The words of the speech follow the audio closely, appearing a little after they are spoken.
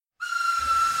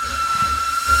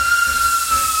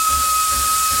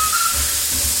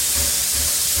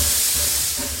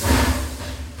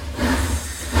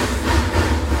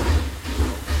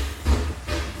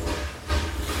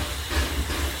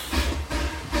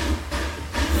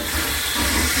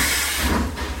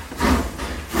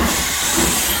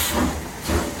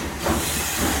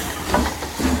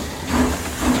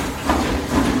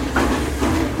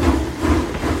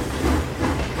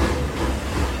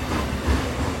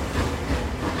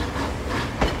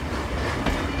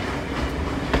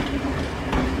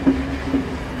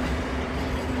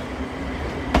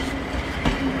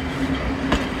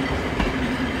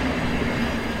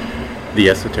The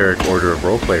Esoteric Order of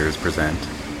Roleplayers present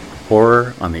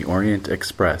Horror on the Orient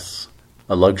Express,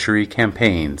 a luxury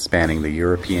campaign spanning the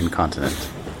European continent,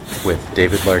 with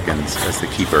David Larkins as the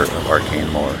keeper of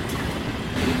arcane lore.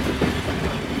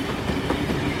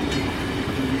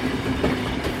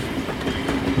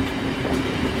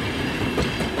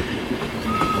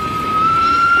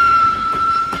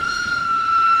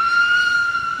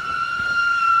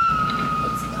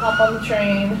 Hop on the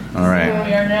train. All right. Where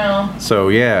we are now. So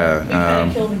yeah, We kind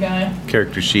of killed a guy.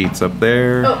 character sheets up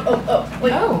there.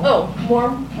 Wait. Oh. More.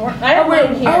 I have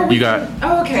mine here. You got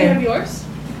Oh, Do you have okay. yours?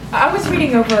 I was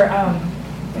reading over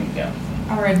There you go.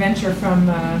 our adventure from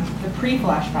the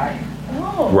pre-flashback.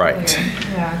 Oh. right.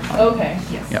 Yeah. Okay.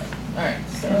 Yes. Yep. All right.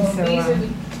 So, And so, these are the.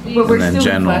 These but we're And then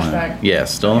still in Jen will flashback. yeah,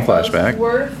 still in Alright, flashback.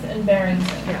 Worth and Barrington.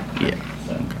 Yeah. Yeah.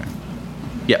 So. Okay.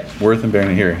 Yep. Worth and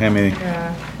Barrington here. Hand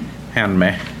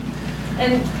me.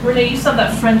 And Renee, you saw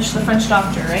that the French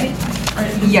doctor, right?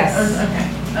 Yes. Okay.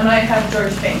 And I have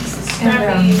George Banks, the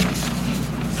And,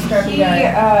 scrappy He, guy.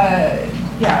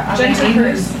 yeah. Gentle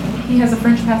Hurst. He has a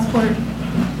French passport.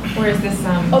 Or is this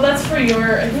Oh, that's for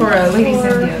your. I think for that's Lady for-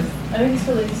 Cynthia's? I think it's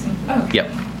for Lady Cynthia. Oh.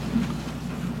 Yep.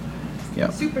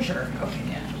 Yep. Super sure. Okay.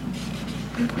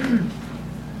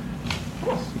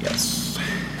 Yes.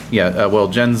 Yeah. Well,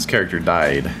 Jen's character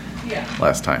died Yeah.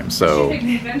 last time, so She picked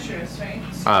the adventurous, right?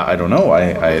 I don't know. I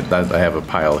have a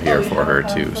pile here you for have a her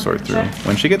pile to for sort her to through check.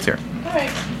 when she gets here. All right.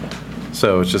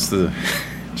 So it's just a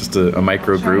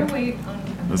micro group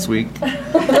this week.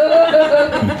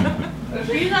 If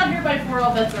she's not here by 4,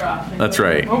 all bets are off. That's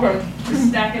right. Okay. Just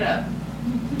stack it up.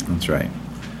 That's right.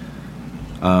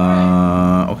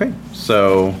 Okay.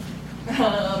 So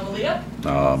Malia?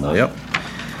 yep.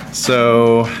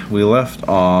 So we left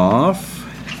off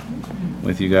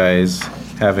with you guys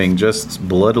having just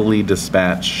bloodily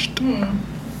dispatched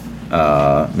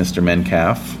Mr.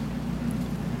 Mencalf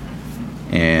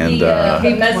and The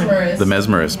mesmerist. the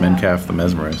mesmerist, Yeah. Mencalf the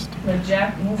mesmerist. The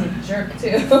Jack was a jerk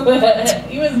too.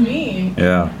 He was mean.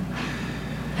 Yeah.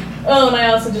 Oh, and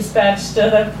I also dispatched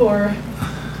that poor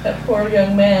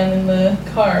young man in the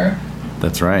car.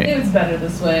 That's It right. was better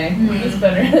this way. It was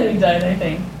better that he died, I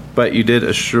think. But you did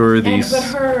assure And, these but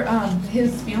her,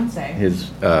 his fiance.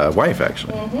 his wife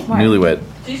actually, Mhm. Wife. newlywed.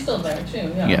 She's still there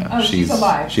too. Yeah. Yeah, Oh, she's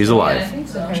alive. She's Yeah, I alive. think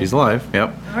so. Okay. She's alive.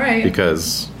 Yep. All right.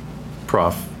 Because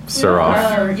Prof.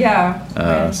 Suroff Yeah.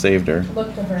 Okay. saved her.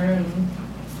 Look to her and.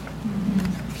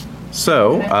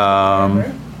 So,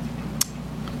 Remember?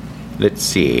 let's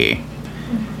see.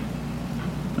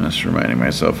 Just reminding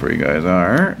myself where you guys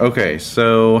are. Okay,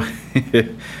 so, all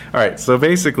right. So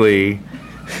basically,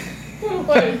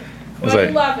 Why as are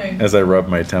you laughing? as I rub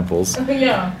my temples,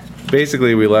 Yeah.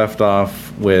 basically we left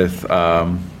off with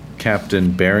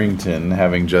Captain Barrington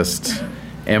having just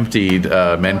emptied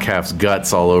Mencalf's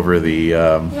guts all over the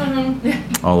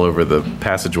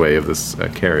passageway of this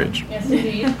carriage. Yes,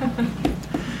 indeed.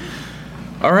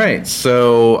 All right,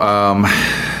 so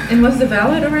And was the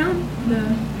valet around?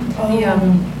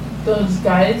 Those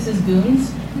guys, his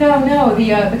goons. No, the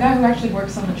guy who actually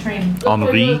works on the train.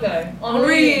 Henri.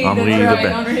 Henri. Henri, That's right,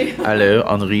 the Henri. hello,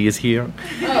 Henri is here.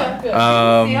 Oh, good.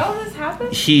 See all this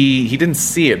happen? He didn't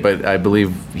see it, but I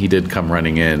believe he did come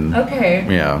running in. Okay.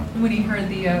 Yeah, When he heard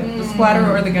the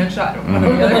splatter or the gunshot. One or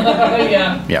Mhm. the other.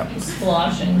 Yeah. yeah,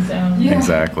 Sloshing sound. Yeah.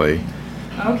 exactly.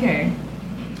 Okay.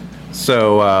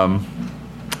 So,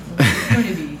 Going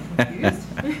to be confused.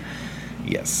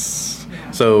 yes.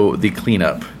 Yeah. So the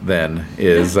cleanup then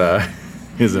is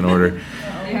in order.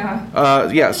 Yeah.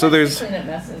 Yeah. So He likes there's, to clean up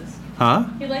messes. huh?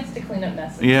 He likes to clean up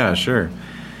messes. Yeah, sure.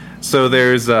 So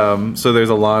there's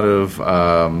a lot of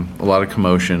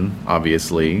commotion,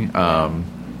 obviously. A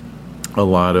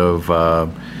lot of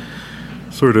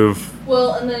sort of.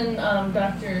 Well, and then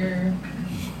Dr.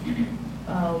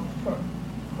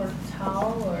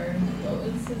 Portal, or what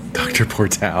was his name? Dr.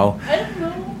 Portal. I don't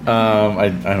know. I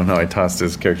don't know. I tossed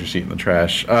his character sheet in the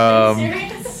trash. Are you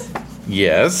serious?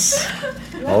 Yes.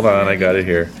 Hold on, I got it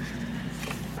here.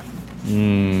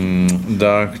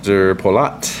 Dr.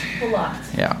 Polat.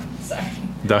 Palat. Yeah, Sorry.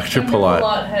 Dr. And Polat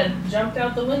Palat had jumped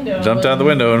out the window. jumped out the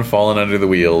window and fallen under the Under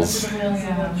wheels. the wheels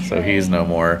of the So he's train. no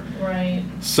more. Right.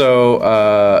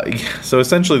 So, so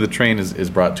essentially, the train is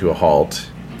brought to a halt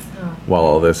while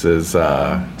all this is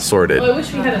sorted. Well, I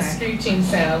wish we had a Okay. screeching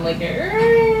sound, like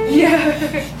a.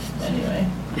 Yeah. Anyway.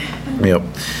 Yep.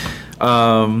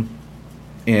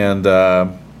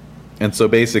 And so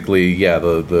basically, yeah,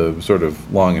 the sort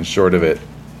of long and short of it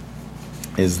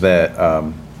is that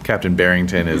Captain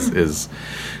Barrington is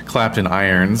clapped in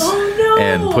irons Oh, no!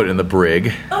 and put in the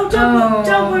brig. Oh,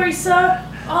 don't worry, sir.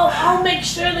 I'll make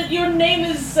sure that your name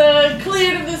is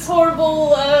cleared of this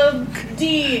horrible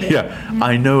deed. Yeah,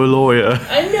 I know a lawyer.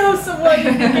 I know someone who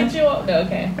can get you off. No,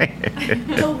 okay.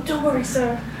 Don't worry,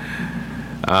 sir.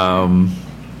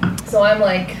 So I'm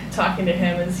like talking to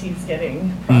him as he's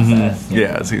getting processed.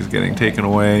 Yeah, as he's getting taken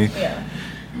away. Yeah.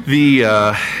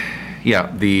 The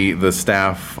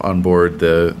staff on board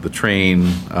the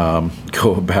train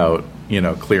go about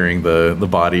clearing the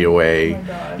body away. Oh my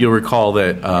God. You'll recall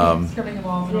that Scrubbing the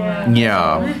walls and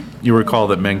all that. you'll recall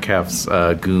that Mencalf's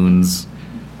goons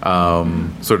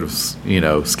sort of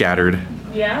scattered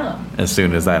Yeah. as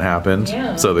soon as that happened.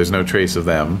 Yeah. So there's no trace of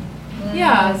them.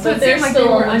 Yeah, so But it they're seemed like they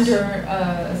still were almost- under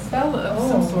a spell of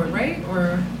some sort, right?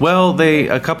 Or Well,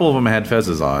 a couple of them had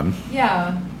fezzes on.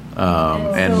 yeah.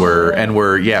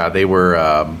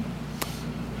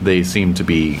 They seemed to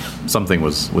be something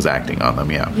was acting on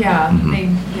them. Yeah.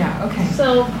 Yeah. Okay.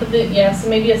 So, so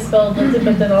maybe a spell lifted,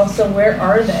 but then also, where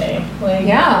are they? Like,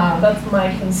 Yeah. That's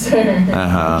my concern. The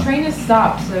Uh-huh. train has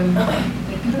stopped, so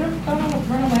they could have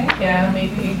run away. Yeah,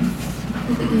 maybe.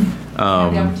 The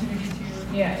opportunity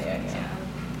to. Yeah.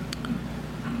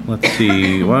 Let's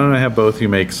see. Why don't I have both of you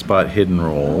make spot hidden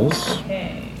rolls?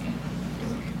 Okay.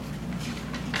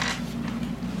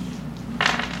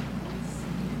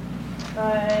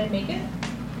 I make it?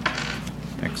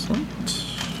 Excellent.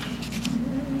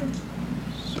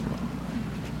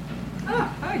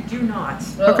 Ah, I do not.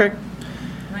 Oh. Okay.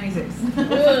 96.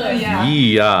 Ugh. Yeah.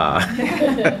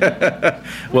 Yeah.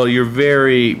 Well, you're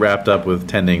very wrapped up with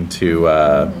tending to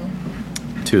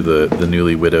the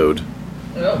newly widowed,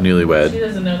 Oh, newlywed. She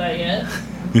doesn't know that yet.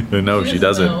 No, she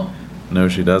doesn't. know. No,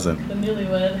 she doesn't. The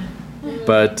newlywed.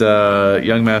 But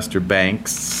young Master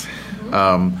Banks,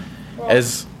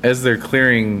 as they're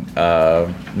clearing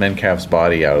Mencalf's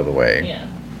body out of the way, Yeah.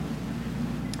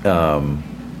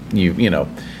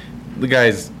 the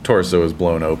guy's torso is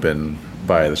blown open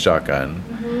by the shotgun.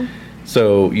 Mm-hmm.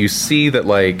 So you see that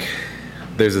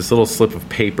there's this little slip of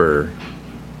paper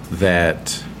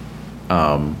that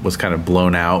was kind of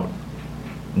blown out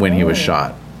when he was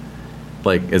shot,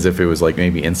 as if it was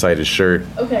maybe inside his shirt.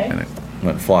 Okay. And it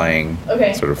went flying.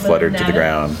 Okay. Sort of And then fluttered to nab the it.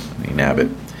 ground. And you nab it.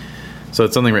 So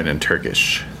it's something written in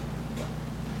Turkish.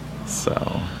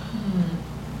 So.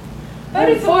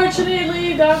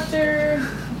 Unfortunately, Dr.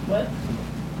 What?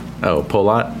 Oh,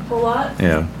 Polat? Polat?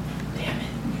 Yeah.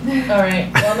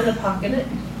 Alright, well, I'm gonna pocket it.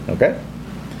 Okay.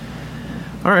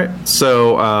 All right.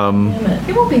 So, Damn it.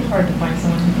 It won't be hard to find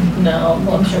someone. No,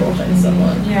 well, I'm sure we'll find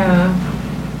someone. Yeah.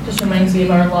 Just reminds me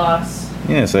of our loss.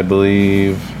 yes, I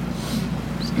believe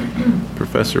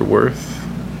Professor Worth.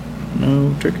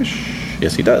 No Turkish?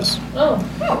 Yes, he does. Oh.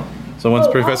 So once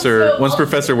Oh, Professor also-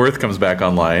 Professor Worth comes back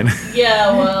online,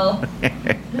 Yeah, well.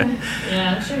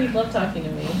 Yeah, I'm sure he'd love talking to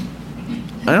me.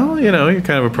 well, you're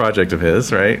kind of a project of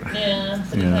his, right? Yeah,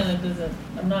 but he Yeah. kind of doesn't.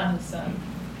 I'm not his son.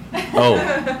 Oh,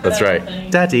 that's That right. thing.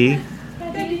 Daddy,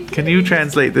 can you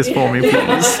translate this for me,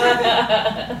 please?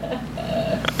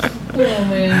 Oh,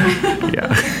 man. Yeah.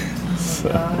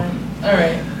 God.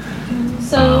 Alright.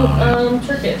 So,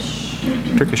 Turkish.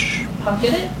 Turkish.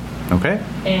 Pocket it, Okay.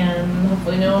 and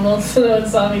hopefully no one else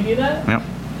saw me do that. Yep.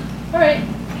 Alright.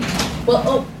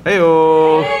 Well,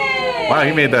 Hey-oh. Hey! Wow,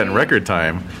 he made that in record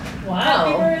time.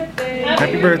 wow. birthday.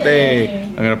 Happy birthday.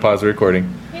 I'm going to pause the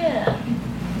recording. Yeah.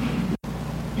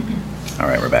 All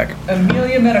right, we're back.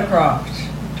 Amelia Meadowcroft,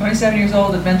 27 years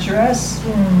old, adventuress.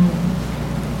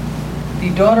 The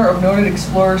daughter of noted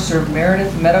explorer Sir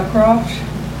Meredith Meadowcroft.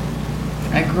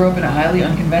 I grew up in a highly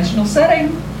unconventional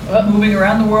setting, moving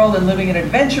around the world and living an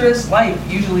adventurous life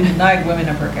usually denied women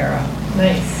of her era.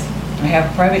 Nice. I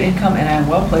have private income and I am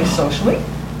well placed socially.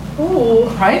 Ooh.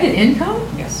 Private income?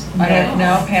 Yes. I have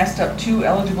now passed up 2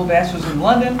 eligible bachelors in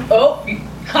London. Oh.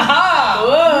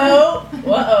 Ha Whoa.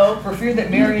 Whoa. for fear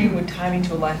that marrying would tie me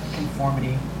to a life of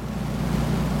conformity.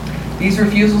 These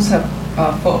refusals have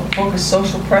focused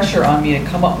social pressure on me to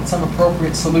come up with some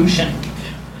appropriate solution.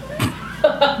 So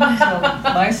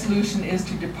my solution is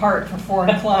to depart for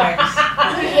foreign climes.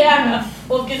 Yeah.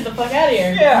 Well, get the fuck out of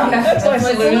here. Yeah, That's my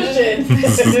solution.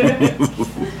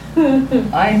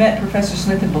 I met Professor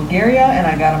Smith in Bulgaria and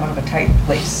I got him out of a tight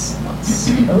place once.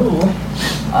 Oh.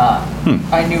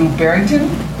 I knew Barrington.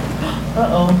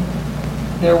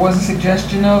 Uh-oh. There was a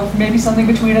suggestion of maybe something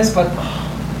between us, but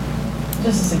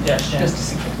Just a suggestion. just a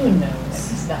suggestion. Who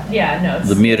knows? It's not, yeah, no. It's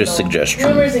The merest little suggestion.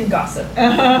 Rumors and gossip.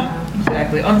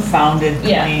 Exactly. Unfounded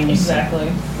Yeah, claims. exactly.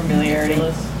 Familiarity.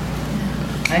 Ridiculous.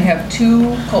 I have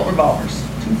 2 Colt revolvers,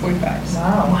 245s.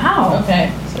 Wow. Wow.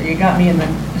 Okay. So you got me in the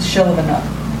shell of a nut.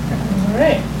 All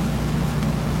right.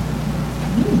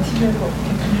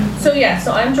 So yeah,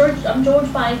 so I'm George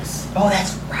Bikes. Oh,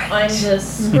 that's right. I'm the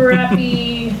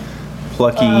scrappy,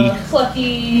 Plucky.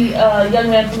 young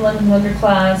man from London's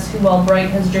underclass who, while bright,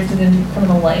 has drifted into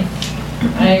criminal life.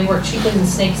 I work chiefly as a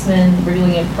snakesman,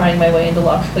 wriggling and prying my way into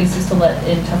locked places to let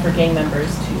in tougher gang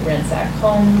members to ransack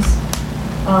homes.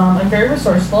 I'm very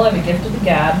resourceful. I have a gift of the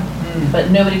gab, but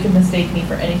nobody could mistake me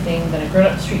for anything than a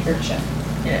grown-up street urchin.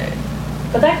 Yeah.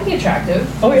 But that can be attractive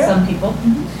Oh, to yeah. some people.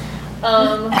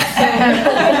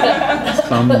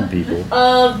 Some people.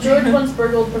 George once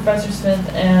burgled Professor Smith,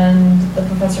 and the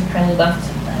professor kindly left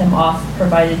him off,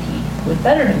 provided he would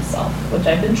better himself, which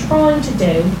I've been trying to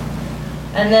do.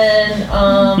 And then,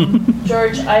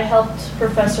 George, I helped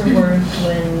Professor Worth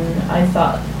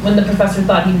when the professor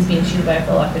thought he was being cheated by a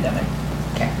fellow academic.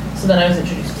 Okay. So then I was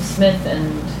introduced to Smith,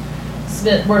 and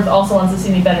Worth also wants to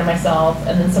see me better myself,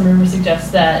 and then some rumors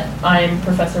suggest that I'm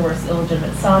Professor Worth's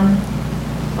illegitimate son.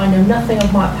 I know nothing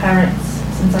of my parents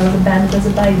since I was abandoned as a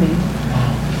baby.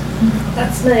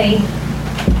 That's me.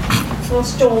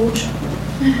 That's George.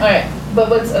 Alright,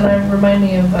 but remind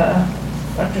me of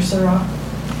Dr. Sirach.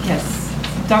 Yes.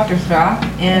 Dr. Sirach,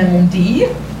 MD.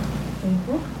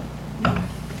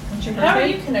 What's your How are first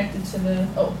you name? connected to the,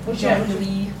 what's your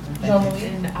Jean-Louis. Jean-Louis?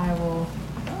 And I will.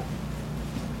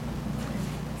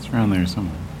 It's around there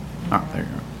somewhere. Oh, there you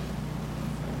go.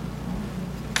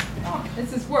 Oh,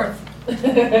 this is Worth. Your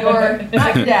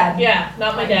not your dad. Yeah,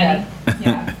 not my daddy.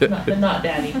 Yeah. Not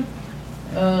daddy.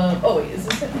 Wait, is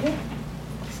this it here?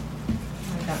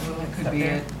 That Could be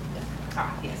it.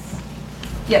 Ah, yes.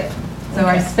 Yep. So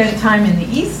I spent time in the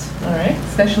East, Alright.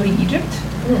 especially Egypt,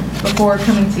 before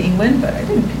coming to England, but I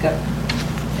didn't pick up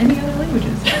any other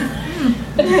languages.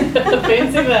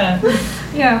 Fancy that.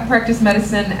 Yeah, practiced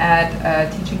medicine at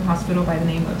a teaching hospital by the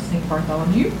name of St.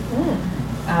 Bartholomew.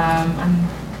 I'm a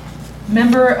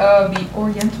member of the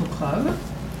Oriental Club,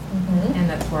 and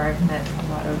that's where I've met a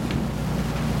lot of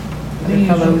other The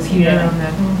fellows usual, here yeah. on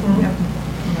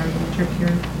our little trip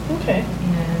here. Okay.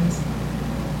 And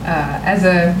as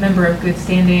a member of good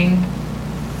standing,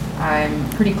 I'm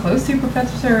pretty close to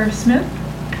Professor Smith,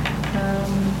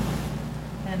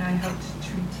 and I helped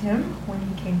treat him when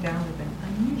he came down with an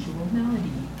unusual malady.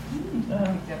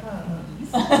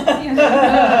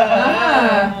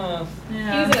 He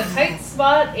was in a tight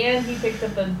spot and he picked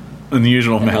up an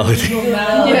Unusual malady. unusual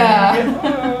malady.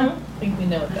 Yeah. I think we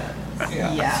know what that is.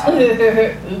 Yeah.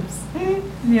 Oops.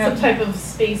 Yeah. Some type of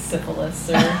space syphilis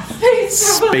or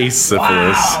Space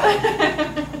syphilis.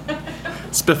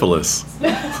 Spiphilus.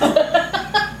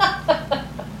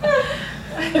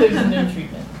 there's no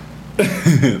treatment.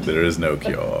 There is no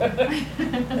cure.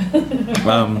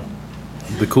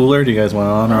 The cooler, do you guys want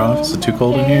it on or off? Is it too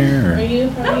cold in here? Are Or? you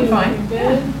fine. You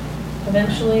good?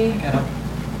 Eventually. Get up.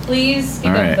 Please speak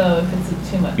All right. up though if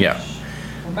it's too much. Yeah.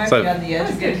 We might So- be on the edge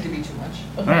of getting to be too much.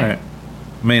 Okay. All right.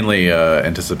 Mainly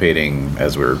anticipating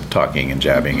as we're talking and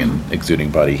jabbing and exuding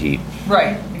body heat.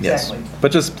 Right, Yes. exactly.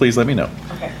 But just please let me know.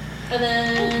 Okay. And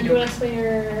then, do you want to explain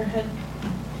your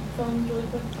headphones really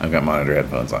quick? I've got monitor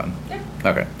headphones on. Yeah.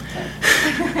 Okay.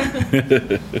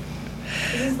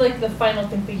 This is like the final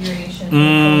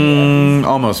configuration.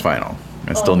 Almost final.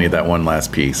 I still need that one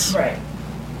last piece. Right.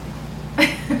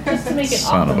 Just to make it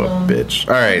Son of a optimum. bitch.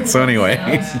 All right, so anyway.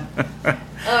 All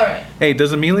right. Hey,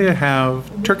 does Amelia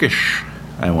have Turkish?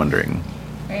 I'm wondering.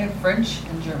 I have French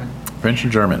and German. French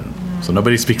and German. So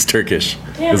nobody speaks Turkish.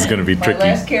 Damn This is it. going to be My tricky.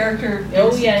 last character Oh,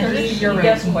 is yeah, Turkish. he You're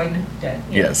gets quite dead.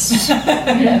 Yes.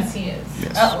 Yes, he is.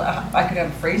 Yes. I could have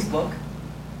a phrase book.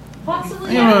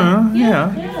 Possibly. Yeah,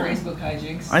 yeah. Maybe phrase book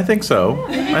hijinks. I think so.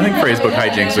 I think phrasebook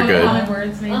hijinks are good. Common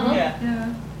words, maybe. Uh-huh. Yeah.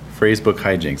 Yeah. Phrasebook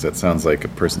hijinks. That sounds like a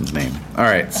person's name. All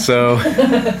right, so.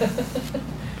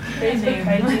 Facebook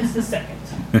hijinks the second.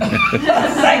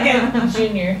 Second.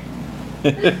 Junior.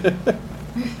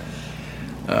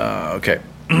 Okay.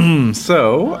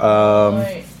 So, All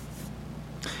right.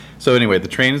 so anyway, the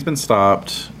train has been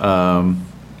stopped.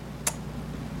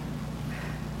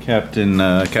 Captain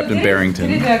Barrington.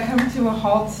 Did it come to a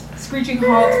halt, screeching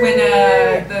halt when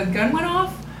the gun went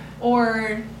off?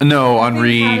 Or No,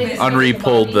 They Henri had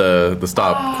pulled the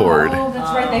stop cord. Oh, that's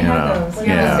right. They Yeah. had those. When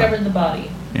Yeah. they discovered the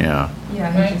body. Yeah,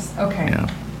 Yeah. Right. He just okay. yeah,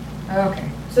 Okay.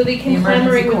 So they The came emergency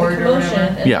clamoring with cord the or commotion,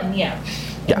 whatever. and Yeah. then,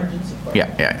 Yeah. emergency cord.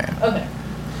 yeah. Okay.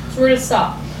 So we're gonna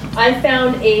stop. I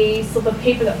found a slip of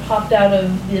paper that popped out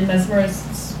of the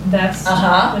mesmerist's vest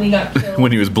Uh-huh. when he got killed.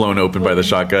 When he was blown open by the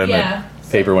shotgun, Yeah. the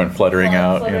paper went fluttering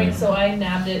out. Fluttering, yeah. so I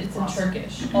nabbed it. It's in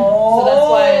Turkish. Oh. So that's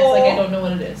why it's like I don't know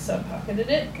what it is. So I pocketed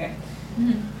it. Okay.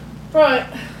 Right.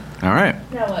 All right.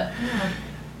 Now what?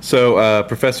 So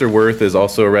Professor Worth is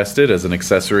also arrested as an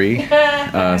accessory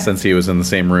since he was in the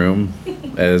same room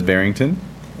as Barrington.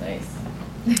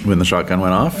 when the shotgun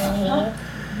went off.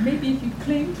 Maybe if you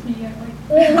claimed me, I might.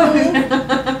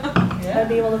 I'd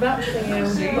be able to vouch for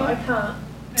you, but I can't.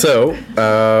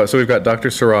 So we've got Dr.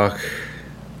 Sirach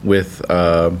with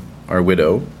our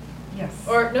widow. Yes.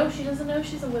 Or, no, she doesn't know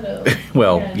she's a widow.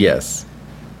 Well, Yeah. yes,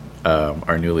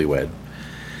 our newlywed.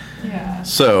 Yeah.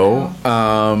 So,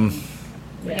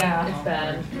 Yeah. It's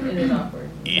bad. It is awkward.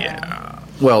 yeah.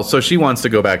 Well, so she wants to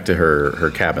go back to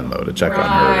her cabin though to check on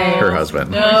Right. her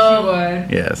husband. No. She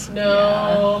would. Yes.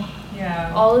 No.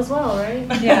 Yeah. All is well, right?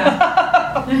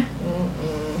 Yeah.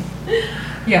 Mm-mm.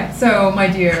 Yeah. So, my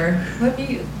dear,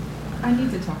 I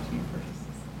need to talk to you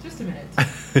for just a minute.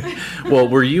 Well,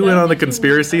 were you in on the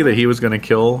conspiracy that he was going to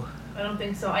kill? I don't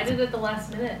think so. I did it at the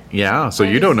last minute. Yeah. So I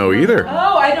you just don't know don't either. know.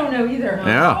 Oh, I don't know either.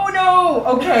 Yeah. Oh no.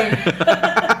 Okay.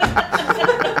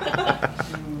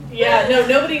 Yeah, no,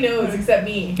 nobody knows except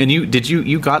me. And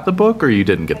you got the book or you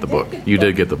didn't get the I did book? get the You did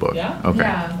book. get the book. Yeah. Okay.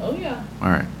 Yeah. Oh, yeah. All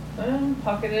right.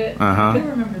 Pocketed it. I Uh-huh. do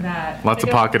remember that. Lots I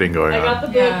of got- pocketing going I got on. the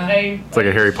book. Yeah. It's like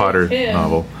a Harry Potter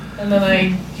novel. And then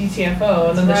I GTFO,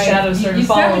 and then the Right. shadows started you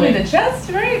stabbed him following. in the chest,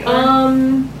 right? Or-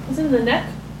 Was it in the neck?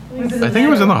 Was it I think it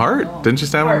was in the heart. Didn't you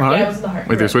stab him in the heart? Yeah, it was in the heart.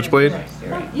 With your You're right. switchblade? You're right.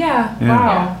 You're right. yeah. Yeah.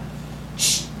 Wow.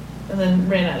 And then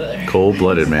ran out of there.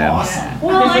 Cold-blooded man. Awesome.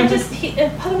 Well,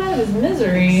 it put him out of his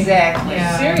misery. Exactly.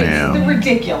 Yeah. Seriously. Yeah. They're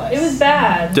ridiculous. It was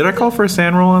bad. Did I call for a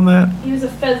sand roll on that? He was a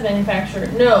fez manufacturer.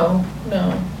 No.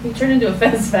 He turned into a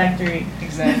fez factory.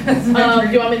 Exactly.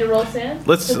 Do you want me to roll sand?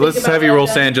 Let's To think about have you what roll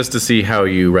I've done? sand just to see how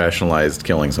you rationalized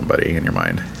killing somebody in your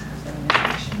mind.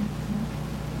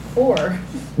 4.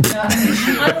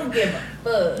 I don't give a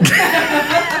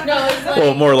fuck. No, it's like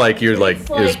Well, more like you're like It's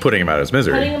it was like putting him out of his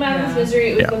cutting misery. him out of his Yeah. misery.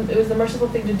 It was, Yeah. it was the merciful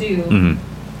thing to do. Hmm.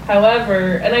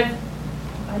 However, and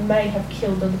I might have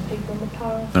killed other people in the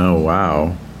past. Oh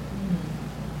wow!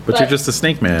 But you're But- just a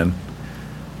snake man.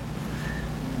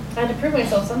 I had to prove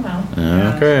myself somehow.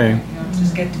 Okay. You don't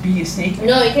just get to be a snake.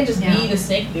 No, you can't just Yeah. be the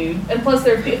snake dude. And plus,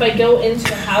 if I go into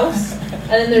the house and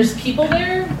then there's people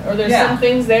there, or there's Yeah. some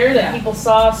things there that Yeah. people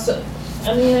saw, so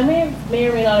I mean, I may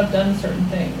or may not have done certain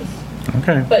things.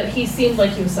 Okay. But he seemed like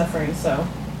he was suffering, so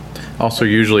Also,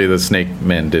 usually the snake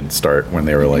men did start when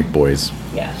they were like boys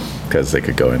yeah. because they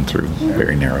could go in through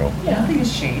very narrow Yeah. Nothing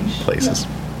has changed. places.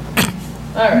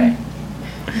 All right.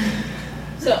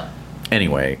 So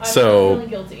Anyway, I'm so feeling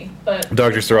guilty, but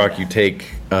Dr. Sirach, you take.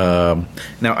 Now,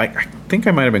 I think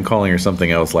I might have been calling her something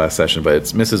else last session, but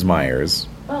it's Mrs. Myers.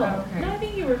 Oh, Okay. no, I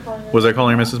think you were calling her. Was I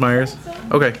calling her Mrs. Myers? I think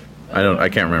so. Okay. I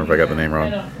can't remember if I got the name I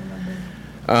wrong. don't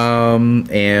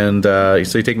remember. And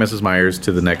so you take Mrs. Myers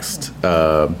to the next.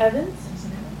 Evans?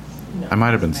 No. I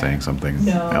might have been saying something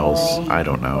No. else. I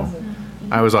don't know. Wasn't.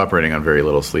 I was operating on very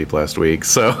little sleep last week,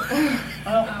 so.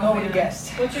 Nobody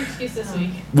guessed. What's your excuse this week?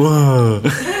 Whoa.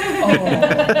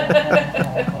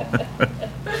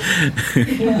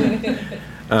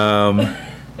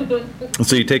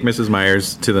 So you take Mrs.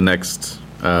 Myers to the next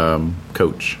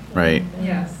coach, right?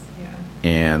 Yes. Yeah.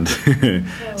 And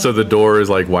so the door is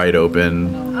like wide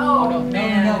open. Oh,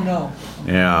 no.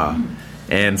 Yeah.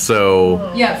 And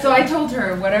so. Yeah. So I told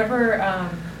her whatever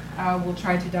I will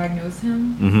try to diagnose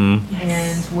him, Mhm.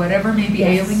 and whatever may be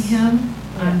Yes. ailing him,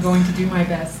 I'm Yes. going to do my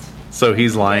best. So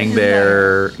he's lying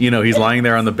there, he's lying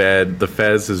there on the bed. The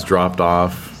fez has dropped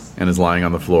off and is lying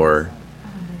on the floor.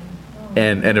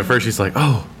 And at first she's like,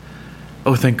 oh,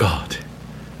 thank God.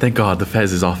 Thank God the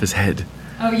fez is off his head.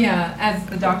 Oh yeah. As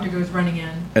the doctor goes running in.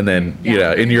 And then,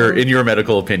 Yeah. in your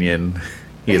medical opinion,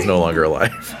 he is no longer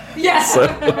alive. Yes. So-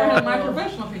 My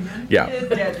professional opinion. Yeah. It's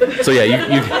dead. So yeah,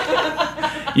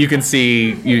 you can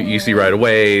see you see right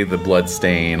away the blood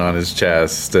stain on his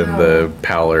chest and the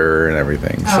pallor and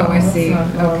everything. So Oh, I see.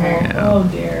 That's not Okay. normal. Yeah. Oh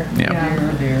dear. yeah.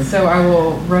 Dear, dear. So I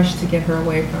will rush to get her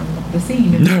away from the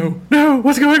scene. No,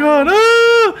 what's going on?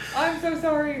 Ah! I'm so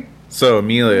sorry. So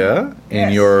Amelia, in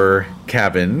Yes. your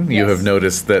cabin, you Yes. have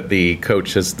noticed that the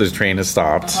train has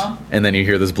stopped, Uh-huh. and then you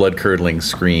hear this blood curdling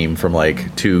scream from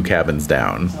like 2 cabins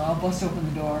down. So I'll bust open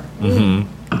the door. Hmm.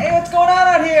 Hey, what's going on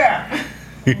out here?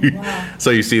 So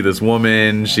you see this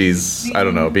woman. She's I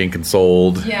don't know being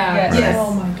consoled. Yeah. Yes. Yes.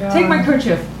 Oh my god. Take my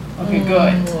kerchief. Okay,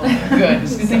 good. Good.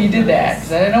 It's a good thing you did that,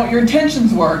 because I didn't know what your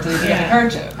intentions were till you did the Yeah.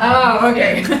 kerchief. Oh,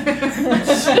 okay.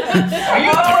 Are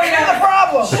you the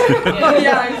problem?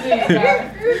 yeah, I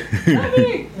see. Not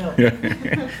me. No.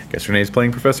 Guess Renee's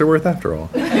playing Professor Worth after all.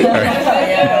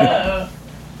 Yeah.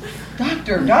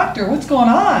 Doctor, what's going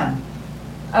on?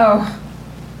 Oh,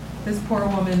 this poor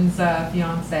woman's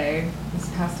fiance has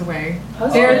passed away.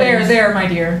 Husband. There, my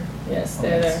dear. Yes,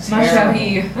 there. My Terrible.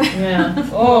 Shahi. Yeah.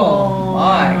 Oh,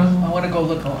 my. I want to go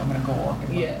look. I'm going to go walk.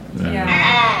 Yeah.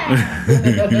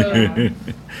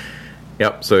 Yeah.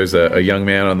 Yep. So there's a young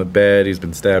man on the bed. He's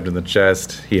been stabbed in the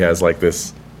chest. He has like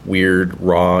this weird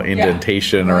raw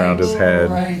indentation around his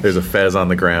head. Right. There's a fez on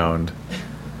the ground.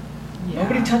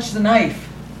 Nobody touched the knife.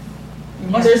 You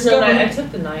must There's no discover- knife. I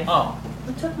took the knife. Oh.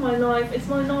 I took my knife. It's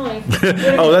my knife.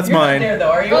 Oh, that's You're not mine. there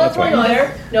though, are you? Oh, that's my That's right.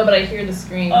 knife. No, but I hear the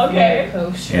scream. Okay. From the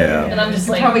coach. Yeah. And I'm just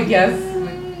You like. probably guess.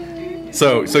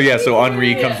 So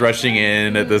Henri comes rushing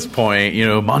in at this point. You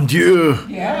know, mon Dieu.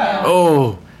 Yeah.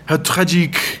 Oh, how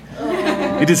tragic!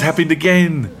 It has happened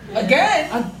again.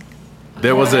 Again?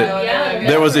 There was a Yeah.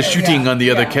 there was a shooting on the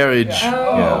other Yeah. carriage. Yeah.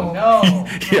 Oh. No.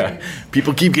 Yeah,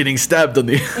 people keep getting stabbed on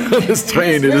the on this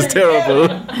train. It is terrible.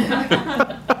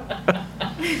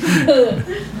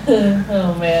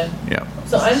 Oh man. Yeah.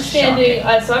 So I'm standing.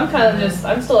 So I'm kind of just.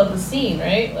 I'm still at the scene,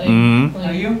 right? Like. Mhm. like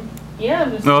Are you? Yeah.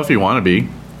 I'm just. No, if you want to be.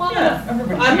 Well, Yeah,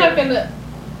 everybody's I'm not here. gonna.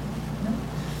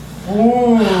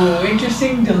 Ooh,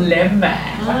 interesting dilemma.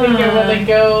 I think I want to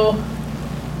go.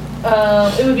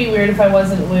 It would be weird if I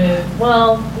wasn't with.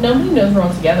 Well, nobody knows we're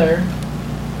all together.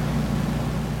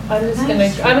 I'm just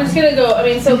gonna go. I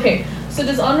mean, it's okay. So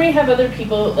does Henri have other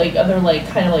people, like other like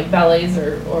kind of like valets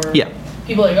or Yeah.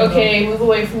 people like, okay, move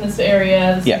away from this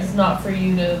area. This Yeah. is not for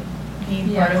you to be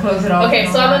Yeah, part of. close it off Okay,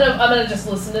 and so all I'm that. gonna just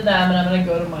listen to them and I'm gonna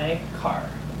go to my car.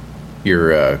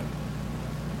 Your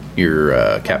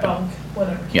My cabin. bunk,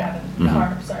 whatever. Yeah. Cabin. Mhm.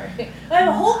 Car. Sorry. I have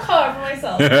a whole car for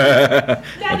myself.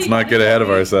 Let's not get ahead of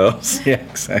ourselves. Yeah,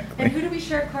 exactly. And who do we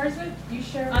share cars with? You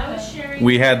share. I was sharing.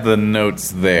 We had the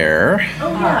notes there.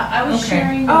 Oh yeah, I was Okay.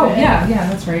 sharing. Oh with- yeah,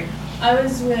 that's right. I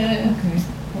was with. Okay.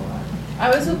 I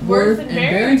was with Worth and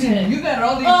Barrington. You got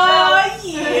all these Oh shows.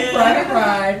 yeah. Private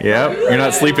ride. Yep, you're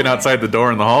not sleeping outside the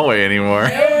door in the hallway anymore.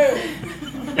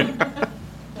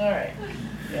 All right.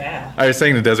 Yeah. I was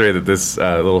saying to Desiree that this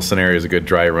little scenario is a good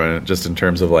dry run, just in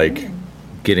terms of like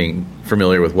getting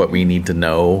familiar with what we need to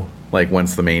know, like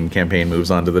once the main campaign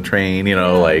moves onto the train. You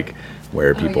know, like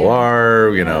where people yeah. are.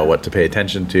 You know, what to pay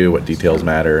attention to, what details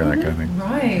matter, and that kind of thing.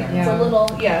 Right. It's Yeah. a little.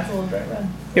 Yeah, it's a little dry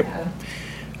run. Yep.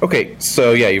 Okay,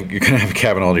 so yeah, you're gonna have a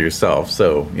cabin all to yourself.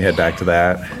 So you head back to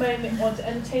that. I might want to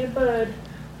entertain a bird.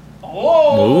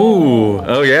 Oh. Ooh,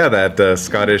 oh yeah, that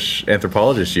Scottish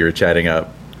anthropologist you were chatting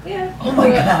up. Yeah. Oh my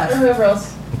God. Or whoever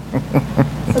else.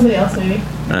 Somebody else maybe.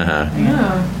 Uh huh.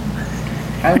 Yeah.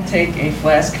 I will take a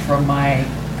flask from my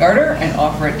garter and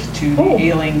offer it to the Oh.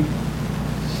 ailing.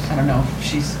 I don't know. If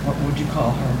she's what would you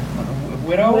call her? A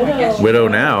widow? I guess. Widow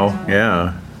now,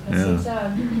 yeah, That's so yeah,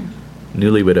 sad.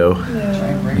 newly widow. Try Yeah.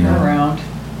 and bring her around.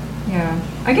 Yeah.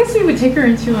 I guess we would take her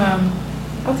into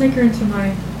I'll take her into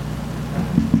my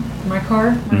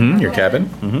car. Mm-hmm. Your cabin.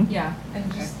 Mm-hmm. Yeah,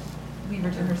 and just leave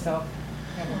her to herself.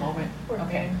 Have a moment.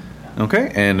 Okay.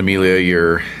 Okay, and Amelia,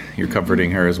 you're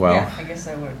comforting her as well. Yeah, I guess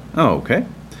I would. Oh, okay.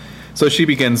 So she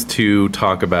begins to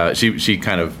talk about. She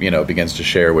kind of begins to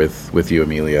share with you,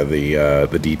 Amelia,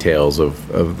 the details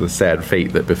of the sad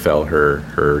fate that befell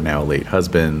her now late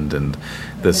husband and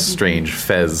this strange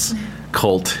Fez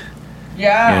cult.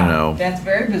 Yeah. You know. That's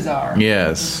very bizarre.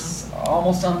 Yes, It's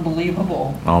almost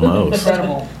unbelievable. almost.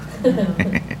 Incredible.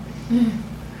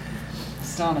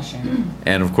 Astonishing.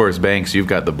 And of course, Banks, you've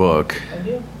got the book, I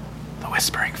do. The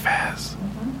Whispering Fez.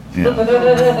 Mm-hmm.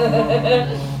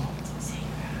 Yeah.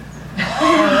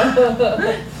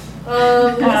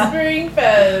 Whispering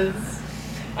Fez.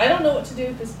 I don't know what to do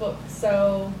with this book,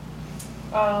 so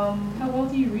How well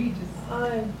do you read?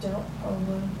 I don't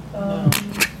probably.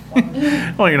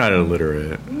 Well, you're not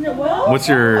illiterate. No, well, What's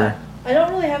your? I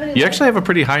don't really have any. You actually have a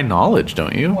pretty high knowledge,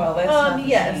 don't you? Well, that's not the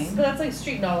yes, same. but that's like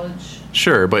street knowledge.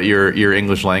 Sure, but your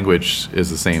English language is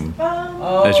the same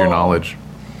Oh. as your knowledge.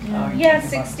 Oh, you're Yeah,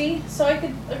 talking about- 60. So I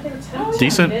could attempt to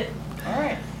Decent. read it. All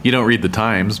right. You don't read the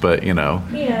Times, but Yeah.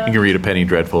 you can read a Penny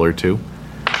Dreadful or two.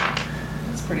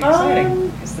 That's pretty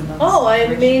exciting. It's the Oh, I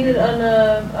nuns- made it on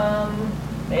a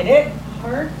Made it.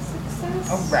 hard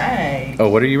success. All right. Oh,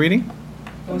 what are you reading?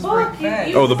 Those book, were you- fed.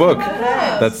 you- Oh, the book.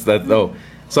 Yeah. That's that. Oh,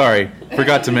 sorry,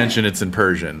 forgot to mention it's in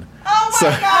Persian. Oh my So-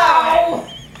 God!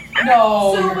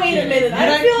 No. So you're wait a kidding. minute. You're I'm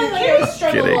not- feeling you're like I was kidding.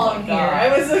 strung Kidding. along here.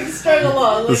 I was like strung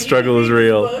along. The struggle is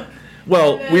real.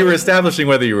 Well, we were establishing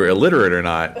whether you were illiterate or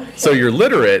not. So you're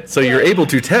literate, so you're able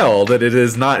to tell that it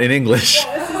is not in English.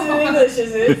 This is in English,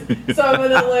 is it? So I'm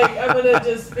gonna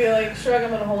just be like, shrug.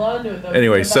 I'm gonna hold on to it though.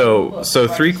 Anyway, because I'm so about to look. so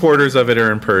 3/4 of it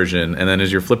are in Persian, and then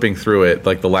as you're flipping through it,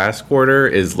 like the last quarter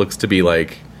looks to be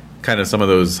like kind of some of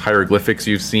those hieroglyphics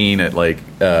you've seen at like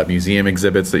museum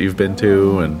exhibits that you've been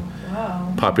to and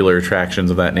Wow. popular attractions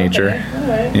of that nature. Okay, all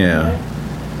right, Yeah. all right.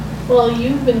 Well,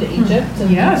 you've been to Egypt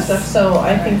and Yes. stuff, so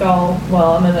I think I'm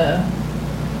gonna,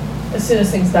 as soon as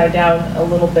things die down a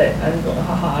little bit, I'm going to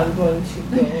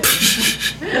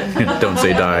go Don't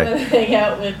say I'm die. gonna hang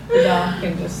out with the doc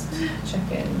and just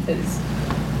check in because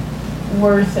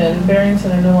Worth and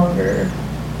Barrington are no longer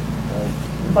like,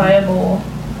 viable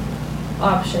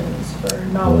options for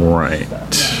knowledge Right.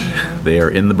 stuff. They are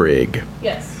in the brig.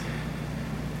 Yes.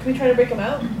 Can we try to break them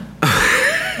out?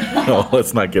 Oh,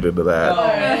 let's not get into that. All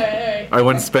right. I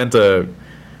once spent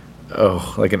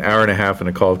like an hour and a half in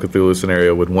a Call of Cthulhu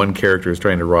scenario with one character who's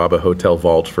trying to rob a hotel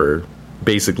vault for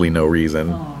basically no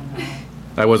reason. Oh, no.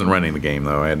 I wasn't running the game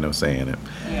though. I had no say in it.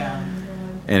 Yeah.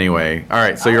 Anyway, all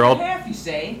right. So you're Hour all, and a half, you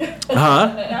say?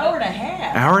 huh? An hour and a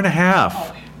half. Hour and a half.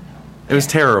 Oh, It was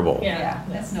terrible. Yeah. yeah,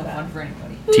 that's no fun for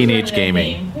anybody. Who's Teenage running that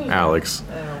gaming, game? Who's Alex.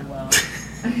 Oh, well.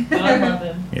 I love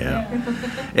him. Yeah.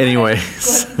 Anyways,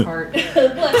 Bless his heart.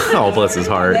 oh bless his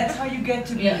heart. That's how you get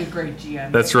to be Yeah. a great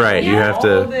GM. That's right. You Yeah. have All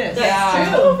to this. That's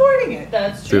Still true. avoiding it.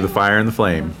 That's true. through the fire and the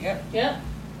flame. Yep. Yep.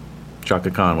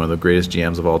 Chaka Khan, one of the greatest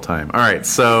GMs of all time. All right,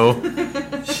 so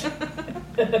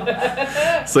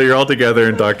you're all together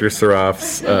in Dr.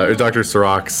 Sirach's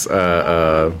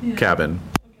cabin.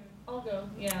 I'll go.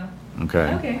 Yeah.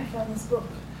 Okay. Okay. I found this book.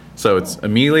 So it's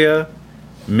Amelia,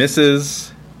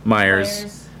 Mrs.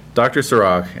 Myers, Dr.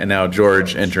 Sirach, and now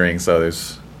George entering. So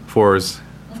there's four's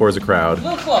a A crowd.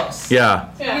 little close. Yeah.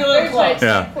 Yeah. You're a little very tight close.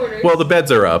 Yeah. quarters. Well, the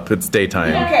beds are up. It's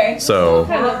daytime. Yeah. Okay. So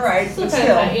Kind of- All right, still but kind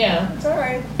still. of tight, yeah. It's all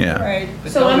right. Yeah. All right.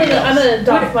 But So I'm nobody gonna else.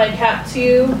 doff my cap to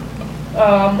you.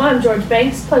 I'm George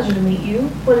Banks. Pleasure to meet you.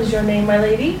 What is your name, my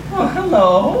lady? Oh,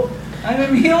 hello. I'm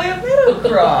Amelia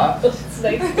Meadowcroft. It's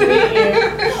nice to meet you.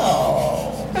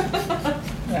 Oh. I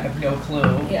have no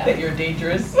clue Yeah. that you're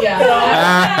dangerous. Yeah.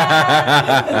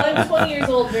 I'm 20 years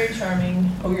old. Very charming.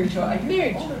 Oh, you're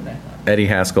Very older than I thought. Eddie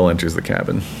Haskell enters the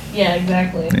cabin. Yeah.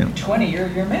 Exactly. Yeah. 20, you're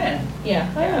a man. Yeah.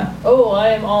 I Yeah. am. Oh, I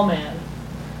am all man.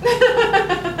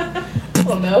 I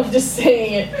don't know. Just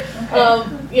saying it.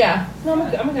 Yeah. No, I'm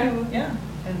a guy. Yeah.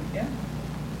 And yeah.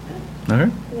 Okay.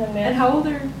 Young And man. how old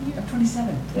are you? I'm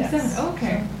 27. Yes. 7. Oh,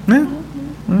 okay. Yeah.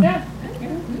 Yeah.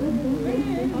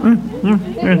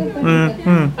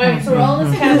 Alright, so we're all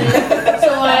in this cabin. So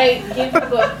I gave the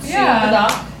book to Yeah. the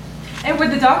doc. And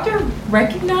would the doctor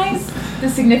recognize the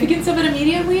significance of it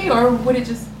immediately, or would it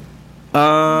just?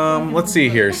 Let's see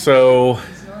here. So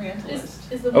He's an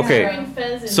Orientalist. Is the Okay. whispering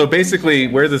fez in So basically,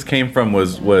 where this came from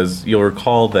was you'll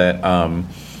recall that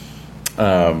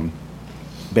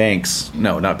Banks,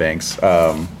 no, not Banks,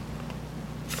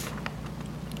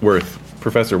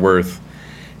 Professor Worth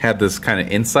had this kind of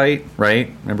insight,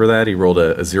 right? Remember that he rolled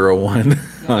a 0-1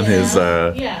 on his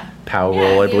yeah. POW Yeah,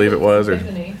 roll, I he believe had it was, or this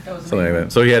epiphany. That was something like amazing.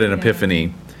 that. So he had an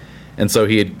epiphany, and so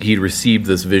he'd received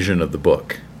this vision of the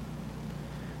book.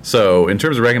 So in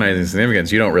terms of recognizing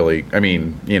significance, you don't really, I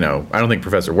mean, I don't think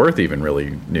Professor Worth even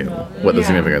really knew No. what the Yeah.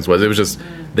 significance was. It was just,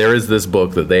 there is this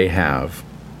book that they have,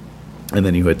 and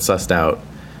then you had sussed out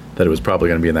that it was probably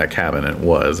going to be in that cabin, and it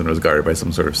was guarded by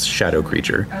some sort of shadow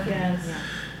creature. Yes.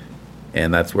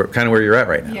 And that's kind of where you're at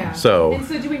right now. Yeah. So, And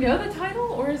so, do we know the title,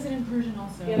 or is it in Persian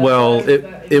also? Yeah. well, That's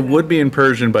it would be in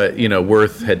Persian, but,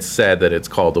 Worth had said that it's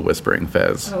called the Whispering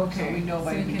Fez. Oh, So okay. we know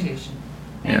by So you can- invitation.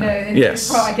 And, Yeah. and Yes.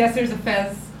 I guess there's a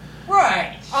fez.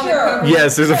 Right. On the Sure. cover.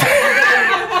 Yes, there's a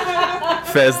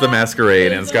Fez the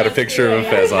Masquerade, and it's got a picture of a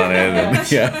fez on it. And,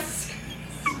 yeah.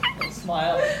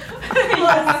 Smile.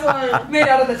 Made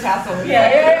out of the tassel.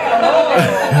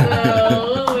 Yeah.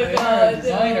 Oh my god.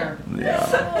 Designer.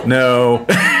 Yeah. No.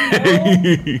 But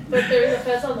there's a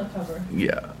fez on the cover.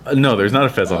 Yeah. No, there's not a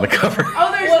fez on the cover.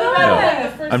 Oh, there's What not. about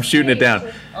the first I'm shooting it page? down.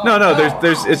 No,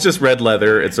 there's it's just red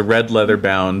leather. It's a red leather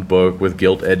bound book with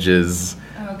gilt edges,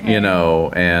 Okay.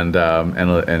 and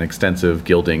an extensive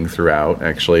gilding throughout.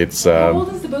 Actually, it's How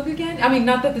old is the book again? I mean,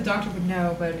 not that the doctor would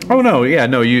know, but. oh no, yeah,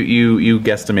 no, you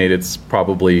guesstimate it's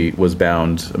probably was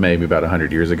bound maybe about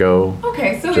 100 years ago.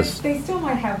 Okay, so Just- they still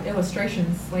might have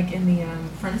illustrations, like in the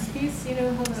frontispiece, you know?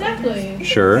 How the Exactly.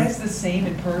 Sure. Fez the same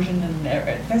in Persian and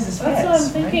Fez is Fez. That's what I'm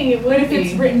thinking. It would But if be.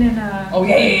 it's written in a. Oh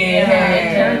yeah.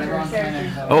 Characters. Wrong kind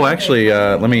of- Oh, actually,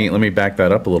 let me back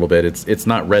that up a little bit. It's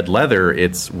not red leather.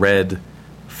 It's red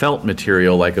felt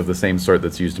material, like of the same sort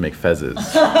that's used to make fezzes.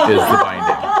 Is the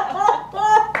binding.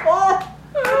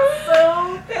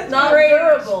 Not great.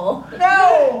 durable.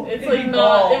 No. It's It'd like be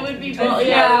not. bald. It would be It'd bald. be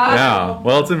Yeah. Yeah.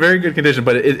 Well, it's in very good condition,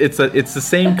 but it's the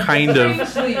same kind of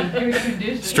Strangely good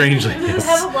condition. strangely. Does it Yes.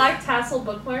 have a black tassel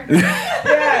bookmark?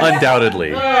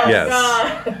 Undoubtedly, Oh, yes.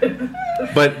 God.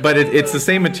 But it's the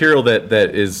same material that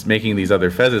is making these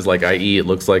other fezzes. Like, i.e., it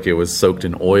looks like it was soaked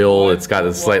in oil. It's got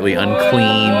a slightly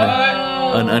unclean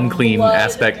Oh,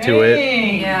 aspect to blood. it.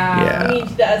 Dang. Yeah. Yeah. I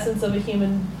need the essence of a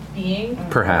human being.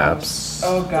 Perhaps.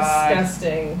 Oh God.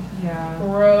 Disgusting. Yeah.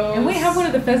 Gross. And we have one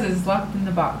of the fezzes locked in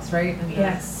the box, right? In the-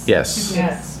 Yes. Yes.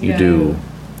 Yes. You Yeah. do.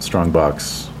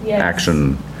 Strongbox Yes.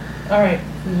 action. All right.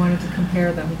 We wanted to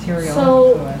compare the material.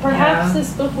 So to it. perhaps Yeah.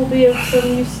 this book will be of some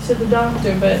use to the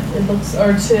doctor, but it looks,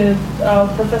 or to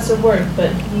Professor Worth, but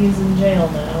he's in jail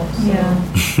now. So. Yeah.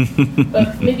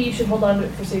 But maybe you should hold on to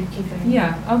it for safekeeping.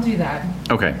 Yeah, I'll do that.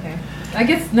 Okay. Okay. I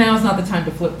guess now's not the time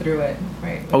to flip through it,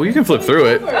 right? Oh, you can flip through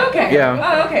it. Okay. Yeah.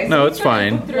 Oh, okay. No, you it's can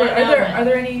fine. flip through it. Are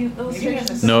there any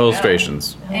illustrations? No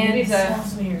illustrations. Maybe it And,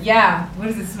 smells weird. Yeah. What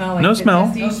does it smell like? No Is it smell.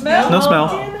 dusty? No smell? No smell.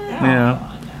 Damn it. Yeah.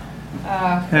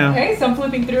 Yeah. Okay, so I'm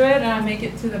flipping through it and I make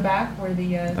it to the back where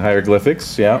the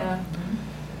Hieroglyphics. Yeah.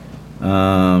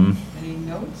 Any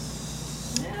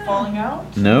notes falling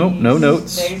out? No, no Any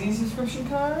notes. Magazine subscription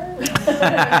card?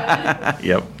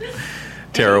 Yep.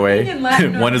 Tear away. Anything in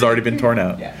Latin One has or- already been torn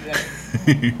out. Yeah,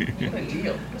 exactly. What a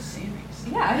deal. A series.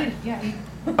 Yeah, I didn't.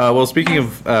 Yeah. Well, speaking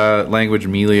of language,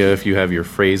 Amelia, if you have your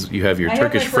phrase, you have your I have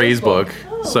Turkish my phrase phrase book. book.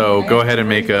 Oh, So I go have ahead and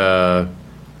the make phrase a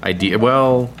idea.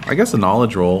 Well, I guess a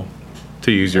knowledge roll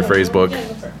to use your phrase book. Yeah,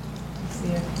 go for it. Let's see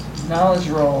it. Knowledge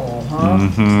roll, huh?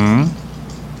 Mm-hmm.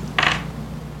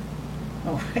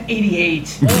 Oh,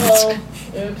 88. Oh,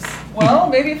 oops. Well,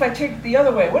 maybe if I take the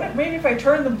other way. Maybe if I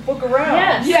turn the book around?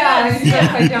 Yes. Yeah, it's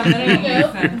upside down. That There you makes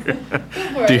go. sense.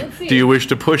 Go for it. Do, Let's see. do you wish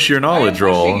to push your I'm knowledge pushing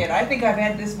roll? it. I think I've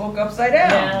had this book upside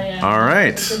down. Yeah, yeah. All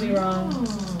right. I could be wrong.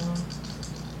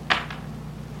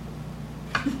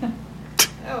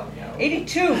 Oh no.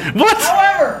 82. What?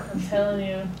 However, I'm telling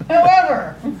you,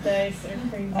 however, these dice are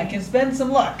crazy. I can spend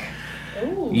some luck.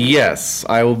 Ooh. Yes,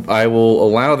 I will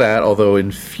allow that. Although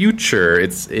in future,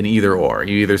 it's an either or.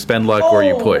 You either spend luck or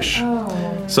you Oh. push.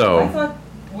 Oh. I So thought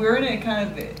we're in a kind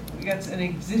of we got an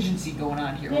exigency going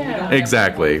on here. where we Yeah. don't have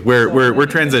exactly, to- we're so we're in we're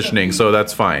the interest of transitioning, so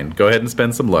that's fine. Go ahead and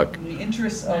spend some luck. In the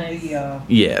interest of the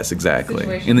Yes, exactly.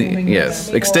 Situation In the moving yes,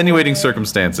 forward. extenuating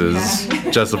circumstances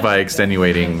Yeah. justify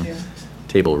extenuating Thank you.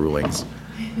 table rulings.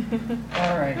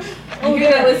 All right. You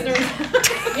hear that,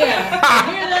 listeners? Yeah.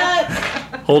 Hear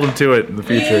that? Hold them to it in the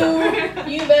future.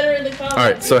 You better in the comments. All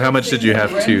right. So how much did you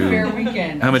have Ren Fair to?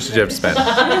 weekend. How much did you have to spend?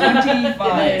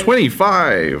 25.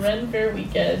 25. Ren Fair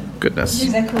weekend. Goodness.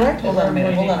 Is that correct? Hold on a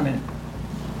minute. Hold on a minute.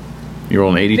 You're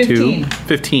rolling 82. 15.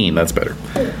 15. That's better.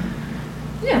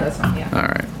 Yeah, that's fine. Yeah. All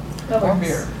right. That More works.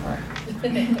 beer. All right.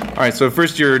 All right, so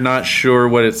first you're not sure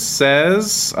what it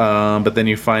says, but then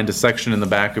you find a section in the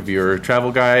back of your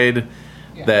travel guide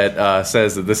Yeah. that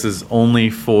says that this is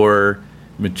only for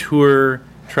mature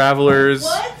travelers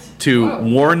What? to Whoa.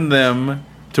 warn them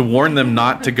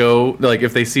not to go, like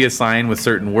if they see a sign with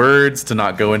certain words, to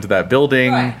not go into that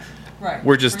building. Right. Right.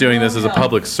 We're just For your doing this own as a health.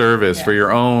 public service for Yeah.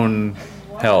 your own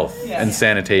health Yes. and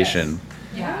sanitation.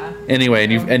 Yeah. Anyway,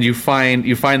 and you find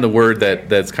the word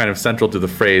that's kind of central to the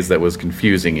phrase that was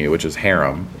confusing you, which is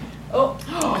harem. Oh.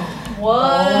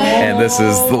 What? And this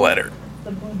is the letter.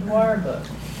 The boudoir book.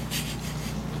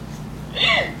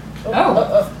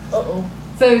 Oh. Uh-oh.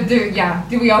 So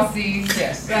do we all see?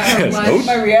 Yes. Yes. lunch? Oh,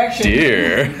 My reaction.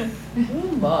 dear.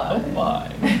 Oh my. Oh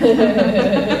my.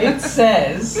 It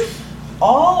says,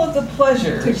 all of the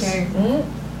pleasures Okay. Mm,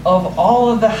 of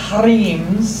all of the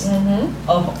harems mm-hmm.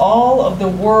 of all of the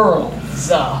worlds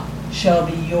shall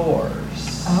be yours.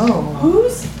 Oh.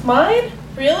 Who's mine?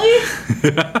 Really?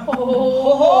 Oh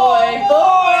boy.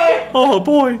 Oh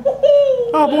boy.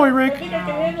 Oh boy, I Rick. think I can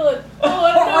handle it. Oh,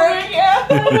 I don't know, Rick, Rick. yeah.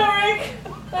 I don't know, Rick.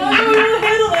 I don't know how to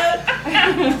handle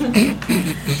that.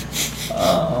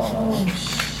 Oh,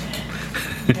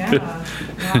 shit. Yeah.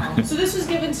 Wow. So this was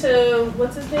given to,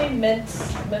 what's his name?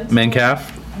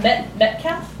 Metcalf.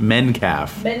 Metcalf? Mencalf.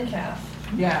 Mencalf.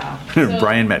 Yeah.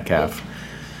 Brian Metcalf.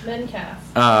 Mencalf.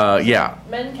 Yeah.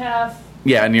 Mencalf.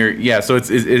 Yeah, and so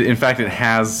it's in fact it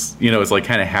has, it's like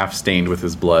kind of half stained with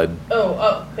his blood.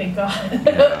 Oh, thank God.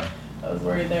 Yeah. I was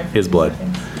worried there. for His 2 blood.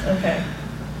 seconds. Okay.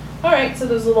 All right, so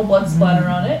there's a little blood splatter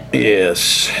on it.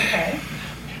 Yes. Okay.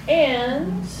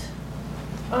 And,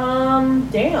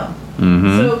 damn.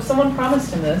 Mm-hmm. So someone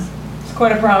promised him this. It's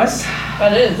quite a promise.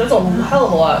 That is. That's a hell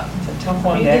of a lot. It's a tough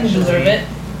one He to didn't actually deserve it.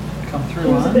 come He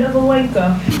through was a on. bit of a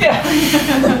wanker. Yeah.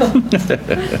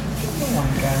 Oh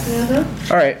my God.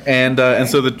 Uh-huh. All right, and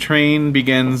so the train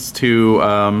begins to,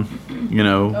 it's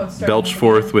starting belch to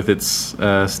forth begin. with its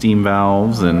steam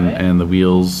valves, and, Alright. and the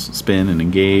wheels spin and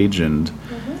engage, and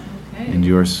Okay.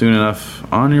 you are soon enough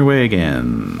on your way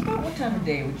again. What time of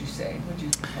day would you say? Would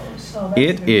you suppose? Oh, that's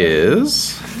It good.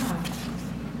 is.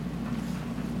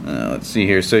 Let's see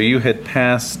here. So you had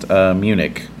passed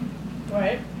Munich,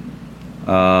 Right.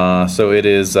 So it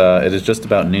is just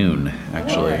about noon,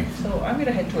 actually. Alright, so I'm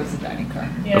gonna head towards the dining car.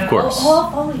 Yeah, Of course. I'll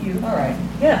follow you. All right.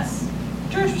 Yes.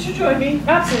 George, would you join me?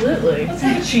 Absolutely. Let's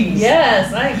have a cheese.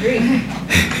 Yes, I agree.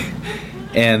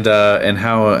 And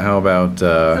how about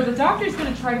So the doctor's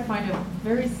going to try to find a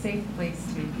very safe place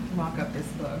to lock up this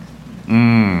book.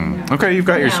 Okay, you've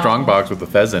got your Now- strong box with the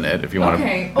fez in it if you want to.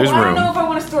 Okay. There's I don't room. know if I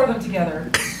want to store them together.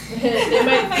 They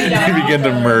might feed They out begin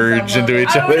to merge into each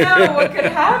I don't other. know what could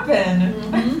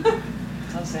happen.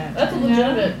 How's that? That's a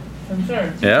legitimate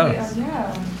concern. Yeah.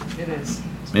 Yeah. It is.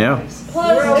 It's Yeah. nice.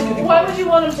 Plus, why would you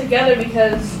want them together?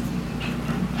 Because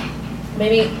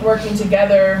maybe working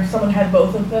together, someone had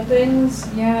both of the things.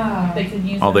 Yeah. They could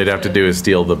use. All them they'd have to do is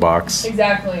steal the box.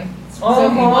 Exactly. So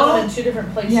if you want them in two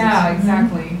different places. Yeah,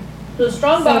 exactly. So the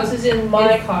strong box So is in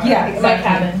my It- car. Yeah, in exactly. my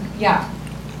cabin. Yeah.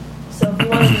 So if you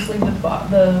want to just leave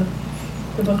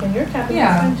the book in your cabin,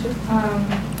 Yeah. that's fine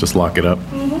too. Just lock it up.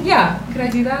 Yeah. Could I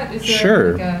do that? Is there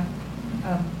Sure. like a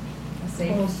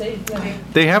safe? We'll see. Yeah.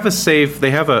 They have a safe. They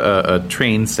have a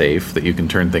train safe that you can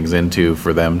turn things into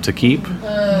for them to keep.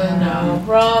 No,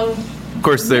 wrong. Of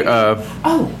course, they're.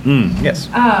 Oh. Yes.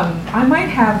 I might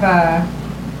have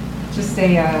just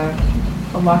a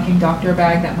locking doctor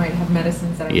bag that might have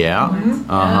medicines that I Yeah. want.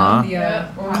 Uh-huh. Yeah.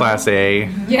 Class A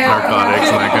Yeah. narcotics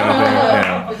and that kind of thing.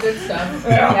 Yeah. The good stuff.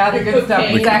 Yeah, the good stuff.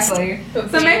 Cocaine. Exactly.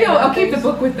 So maybe I'll keep the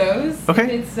book with those. Okay.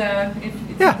 If it's if it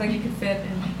Yeah. seems like you could fit.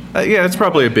 Yeah, it's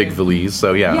probably a big valise.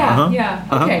 So yeah. Yeah. Uh-huh. Yeah.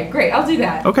 Uh-huh. Okay. Great. I'll do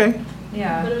that. Okay.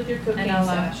 Yeah. Put it with your cocaine And I'll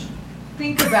stash.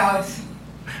 think about.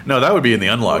 No, that would be in the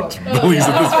unlocked Oh, valise yeah.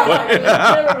 at this point.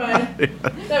 Never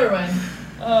mind. Never mind.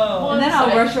 Oh. And then I'll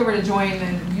Sorry. rush over to join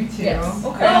you two. Yes.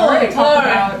 Okay. And we're gonna talk all right.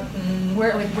 about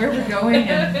where we're going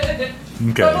and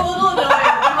Okay. I'm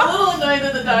a little annoyed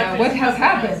that the doctor. what has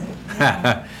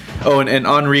happened. Oh, and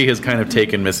Henri has kind of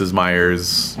taken Mrs.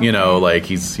 Myers. You know, like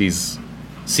he's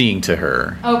seeing to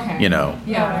her. Okay. You know,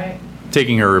 Yeah. Alright.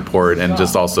 taking her report and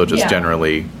just also just Yeah.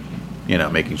 generally, you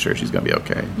know, making sure she's gonna be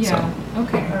okay. Yeah.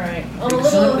 Okay. Alright. I'm a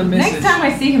Select little. the Next misses. time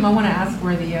I see him, I want to ask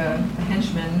where the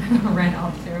henchman ran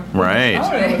off to. I Right. don't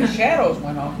know where the shadows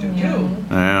went off to, too.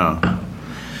 Yeah. Yeah.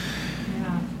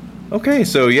 Okay,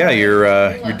 so yeah,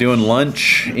 you're doing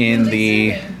lunch in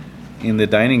the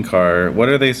dining car. What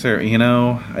are they serving? You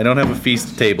know, I don't have a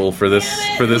feast table for this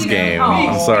game.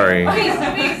 I'm sorry.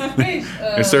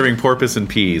 They're serving porpoise and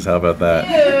peas. How about that?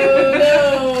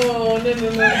 No.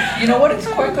 You know what? It's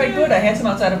quite good. I had some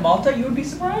outside of Malta. You would be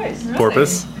surprised.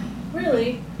 Porpoise?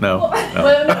 Really? No. Well,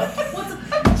 No. no. What's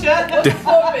a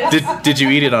porpoise? Did you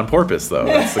eat it on porpoise though?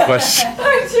 That's the question.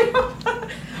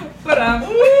 But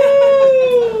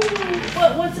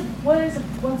What is a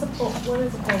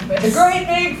porpoise? The great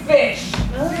big fish.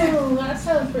 Oh, that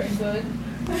sounds pretty good.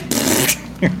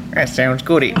 That sounds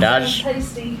good. It Sounds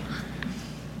tasty.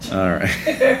 All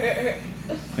right.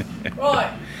 Right.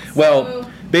 Well, So-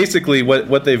 basically,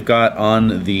 what they've got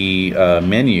on the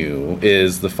menu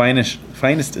is the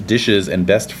finest dishes and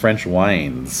best French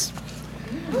wines.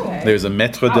 Okay. There's a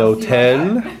maître I'll see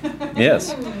d'hôtel.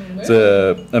 Yes, it's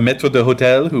a maître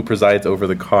d'hôtel who presides over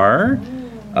the car.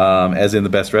 As in the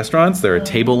best restaurants, there are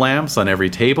table lamps on every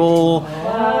table.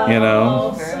 Wow, You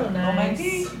know. so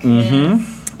nice.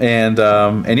 Mm-hmm.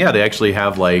 And yeah, they actually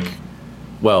have like,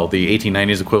 well, the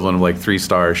 1890s equivalent of like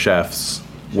 3-star chefs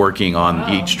working on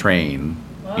Wow. each train.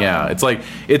 Wow. Yeah, it's like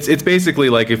it's basically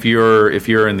like if you're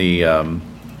in the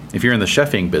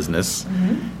chefing business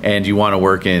and you want to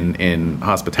work in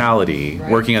hospitality,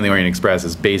 Right. working on the Orient Express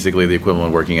is basically the equivalent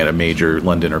of working at a major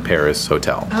London or Paris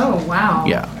hotel. Oh wow.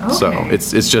 Yeah, Okay. so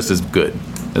it's just as good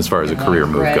as far as a career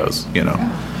move Right. goes, you know.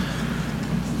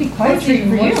 Be quite a treat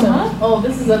for you, huh? Oh,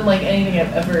 this is unlike anything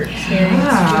I've ever experienced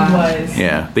Yeah. food-wise.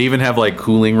 Yeah, they even have like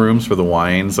cooling rooms for the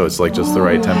wine, so it's like just the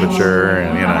right temperature,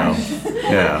 and you know,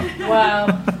 yeah.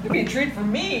 Wow. It'd be a treat for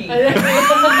me.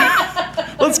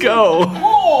 Let's go.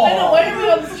 Oh. I know, why are we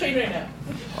on this train right now?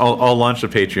 I'll launch a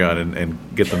Patreon and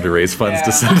get them to raise funds Yeah.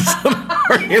 to send us on the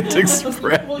Orient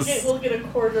Express. We'll get a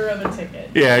quarter of a ticket.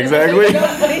 Yeah, exactly.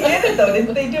 They did it though,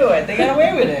 didn't they do it? They got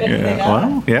away with it. They Yeah, got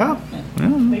well, yeah.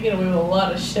 They get away with a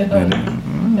lot of shit. Anyway.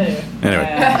 Anyway,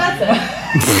 Yeah. That's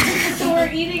it. So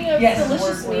we're eating a Yes,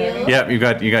 delicious we're- meal. yeah, you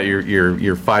got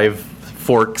your 5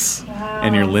 forks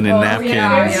and your linen Oh, napkins.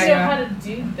 Yeah, I already know Yeah. how to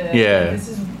do this. Yeah. This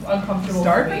is uncomfortable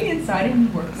Start for from the me. inside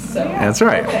and work. So. That's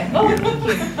right. Okay. Oh, thank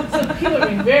you. So people are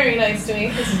being very nice to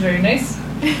me. This is very nice.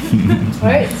 All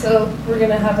right, so we're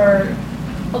gonna have our.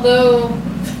 Although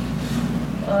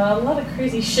a lot of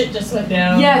crazy shit just went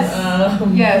down. Yes.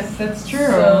 Yes, that's true.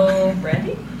 So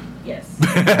Brandy? yes.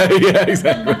 Yeah,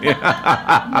 exactly.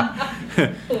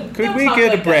 Could we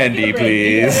get a brandy,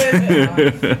 please?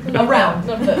 A round.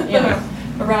 Yeah.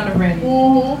 A round of brandy.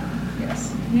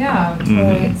 Yes. Yeah.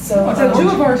 Right, so, So two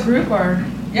of our group are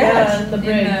Yes. in the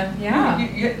brig. yeah.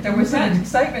 There was some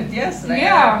excitement yesterday.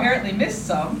 Yeah. I apparently missed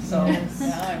some. So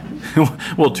yeah.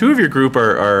 Well, two of your group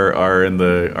are in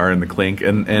the clink,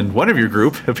 and one of your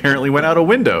group apparently went out a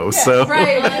window. Yeah, so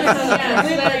right.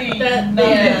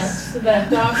 So that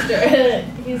doctor,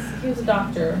 he was a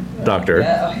doctor. Doctor.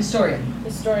 A historian.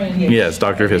 Historian. Yes,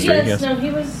 doctor of history. Yes. No, he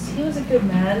was a good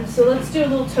man. So let's do a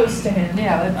little toast to him.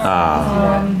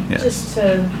 Yeah. Yes. Just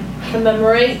to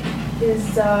commemorate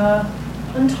his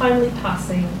untimely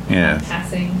passing. Yes.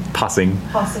 Passing.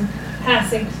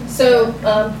 So,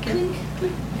 clink.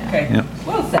 Okay. Yep.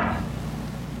 Well said.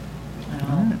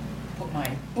 I'll put my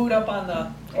boot up on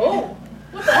the. Oh.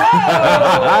 What the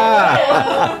hell?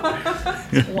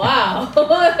 Wow.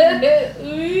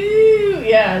 Ooh,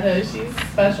 yeah, no, she's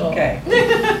special. Okay.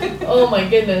 Oh my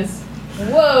goodness.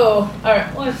 Whoa.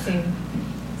 Alright, well, I've seen.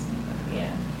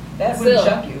 Yeah. That wouldn't Still.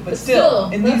 shock you, but still,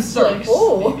 in these that's like,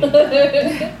 circles.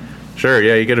 oh. Sure.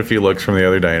 Yeah, you get a few looks from the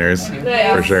other diners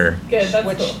Nice. for sure. Good, that's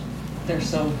Which cool. they're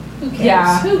so. Who cares?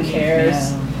 Yeah. Who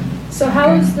cares? Yeah. So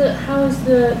how is the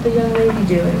young lady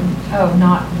doing? Oh,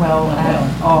 not well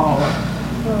at all.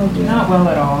 Oh dear. Not well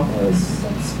at all.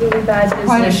 That's really bad business.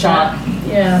 Quite a shock.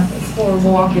 Yeah, it's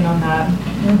horrible. Walking on that.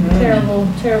 Terrible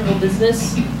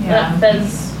business. Yeah. That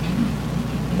Fez,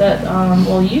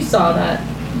 well, you saw that,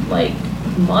 like,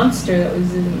 monster that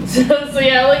was in, so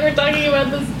yeah, like, we're talking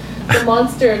about the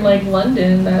monster in, like,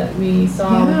 London that we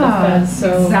saw with the Fez,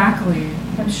 so. exactly.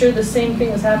 I'm sure the same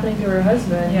thing was happening to her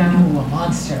husband. Yeah. Ooh, a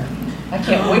monster. I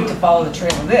can't wait to follow the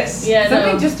trail of this. Yeah,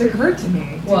 Something no. just occurred to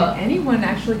me. What? Did anyone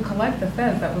actually collect the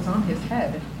fez that was on his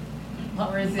head?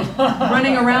 Or is it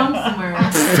running around somewhere?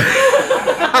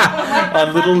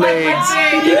 On little legs.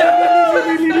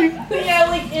 Yeah,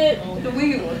 like it.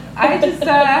 I just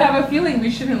have a feeling we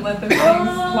shouldn't let those things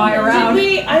fly around. Did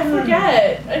we? I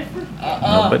forget.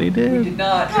 Nobody We did. did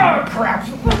not. Oh, crap.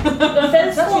 The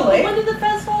Fez That's fall. late. When did the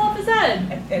Fez fall off his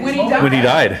head? When he died. When he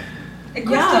died, It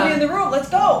could still be in the room. Let's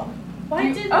go.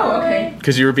 Why did? okay.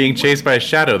 because you were being chased by a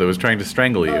shadow that was trying to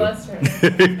strangle you. Oh, that's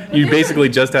right. You basically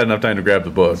just had enough time to grab the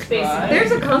book. Basically.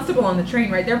 There's a constable on the train,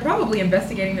 right? They're probably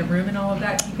investigating the room and all of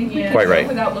that. You think we Yeah. could Quite go right.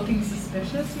 without looking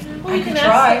suspicious? You know? Well, We you can can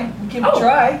try. ask We can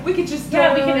try. We could just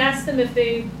Yeah, we can ask them if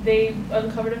they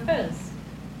uncovered a Fez.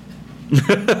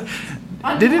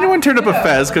 Did anyone turn up a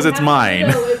fez? Because it's mine.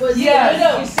 No, it was. Yes.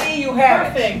 No. You see, you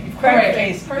have Perfect. it. You've cracked the Perfect.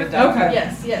 case. Perfect. Okay.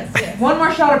 Yes. One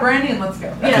more shot of brandy and let's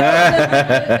go.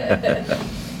 Yeah.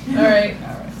 All right.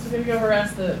 So we're gonna go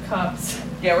harass the cops.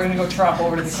 Yeah, we're gonna go tromp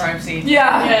over to the crime scene.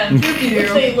 Yeah. Which You.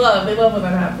 they love. They love when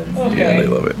that happens. Okay. Yeah, they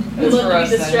love it. They That's love for to us,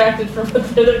 be then. distracted from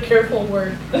their careful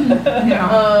work.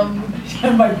 Yeah.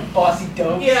 My bossy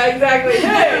dopes. Yeah, exactly.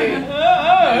 Hey,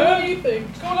 what do you think?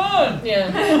 What's going on? Yeah.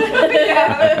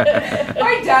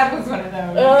 My dad was one of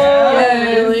those. Oh,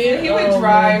 Yes. really? He would Oh,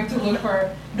 drive to look for.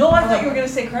 No, I thought you were gonna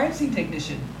say crime scene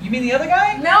technician. You mean the other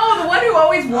guy? No, the one who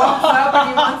always walks up and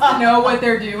he wants to know what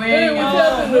they're doing. Hey, what's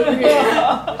happening over here?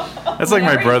 That's like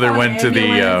my Whenever brother he saw went to an the.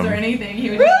 ambulance or anything, he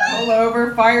would just pull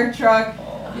over, fire truck.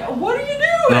 Yeah, what are you doing?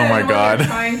 Oh my When they're God.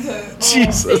 Trying to.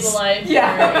 Jesus. Save a life.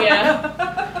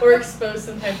 Yeah. Or expose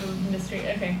some type of mystery.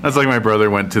 Okay. That's like my brother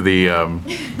went to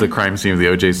the crime scene of the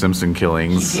O.J. Simpson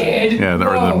killings. He did? Yeah,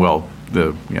 Whoa.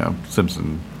 the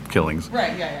Simpson killings.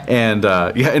 Right, yeah. And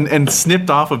and snipped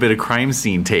off a bit of crime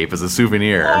scene tape as a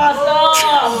souvenir.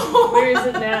 Oh, where is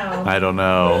it now? I don't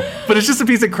know, but it's just a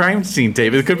piece of crime scene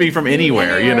tape. It could be from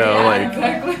anywhere, you know, Yeah, like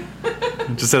exactly.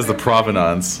 it just has the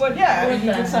provenance. But yeah, What you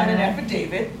the can sign an heck?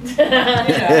 affidavit.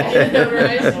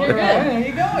 Notarized, you're There good.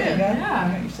 you go. You got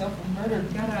Yeah. yourself a murder.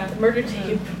 Murder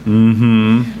tape.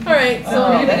 Mm-hmm. All right, so Oh,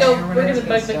 we're gonna that's go. true. We're That's gonna good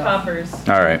bug the stuff. coppers.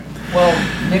 All right. Well,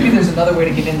 maybe there's another way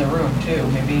to get in the room too.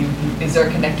 Maybe is there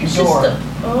a connecting It's door? just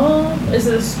is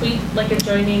it a suite like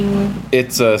adjoining?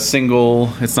 It's a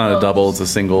single. It's not a double. It's a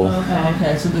single.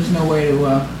 Okay, so there's no way to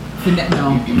no.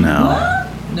 No.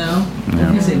 No?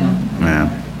 No. You say no. Yeah.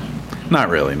 Not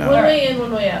really. One No. way in,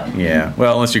 one way out. Yeah.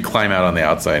 Well, unless you climb out on the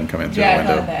outside and come in through Yeah, I the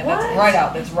thought window. that. What? That's right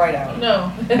out. That's right out. No,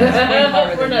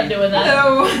 harder we're than not me. doing that.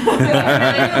 Hello.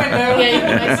 Yeah,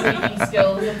 even my sneaking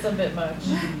skills, it's a bit much.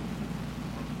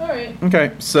 All right.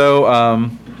 Okay. So all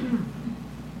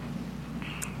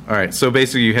right. So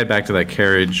basically, you head back to that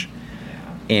carriage,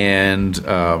 and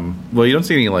well, you don't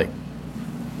see any like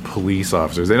police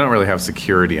officers. They don't really have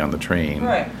security on the train.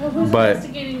 Right. Well, who's But-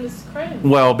 investigating this crime?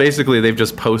 Well, basically, they've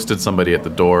just posted somebody at the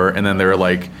door, and then there are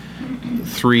like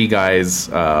 3 guys,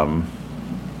 sort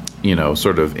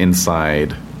of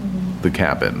inside the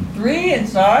cabin. 3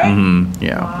 inside.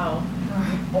 Yeah, Wow.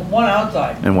 Well, 1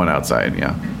 outside. and 1 outside.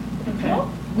 Yeah. Okay.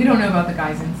 We don't know about the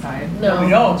guys inside. No. We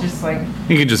don't. Just like,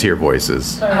 You can just hear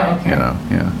voices. All right. okay. You know,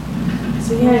 yeah.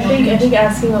 So yeah, I think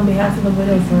asking on behalf of the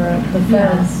widow for the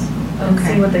feds and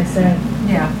Okay. see what they say.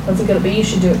 Yeah. That's a good. But you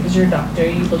should do it because you're a doctor.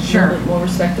 You look Sure. a little bit more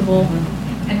respectable.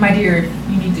 And my dear, if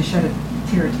you need to shed a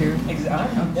tear or two.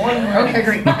 Exactly. I'm more than ready. Okay,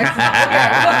 great. Excellent.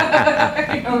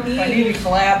 If I need to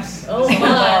collapse Oh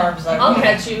someone's my! arms, I'll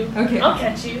catch you. Okay. I'll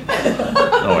catch you.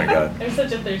 Oh my God. I'm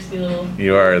such a thirsty little.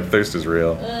 You are. Thirst is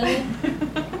real.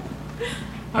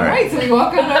 All right, so we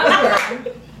walk on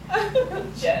over.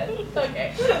 Jet.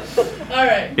 Okay. All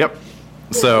right. Yep.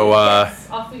 So, Yes,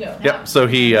 off we go. yep. So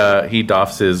he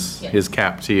doffs his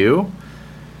cap to you.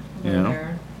 You know.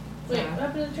 There. Wait, what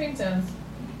happened to the train sounds?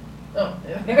 Oh.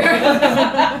 Like,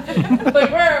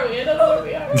 where are we? I don't know where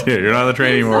we are. Yeah, you're not on the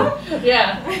train anymore.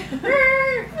 Yeah.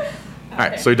 All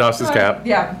right. So he doffs his cap.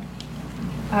 Yeah.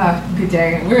 Good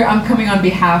day. I'm coming on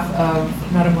behalf of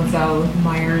Mademoiselle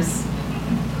Myers,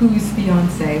 whose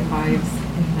fiance lives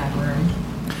in that room.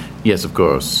 Yes, of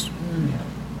course.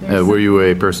 Were you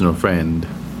a personal friend?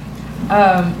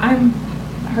 I'm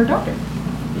her doctor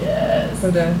Yes.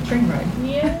 for the train ride.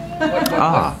 Yeah.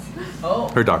 Ah, Oh.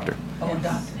 her doctor. Oh,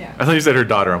 doctor. Yeah. I thought you said her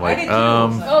daughter. I'm I like, did too.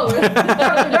 Oh.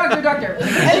 Doctor.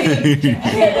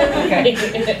 Okay.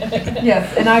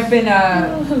 Yes, and I've been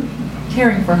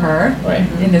caring for her Right.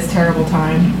 in this terrible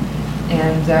time.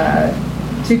 And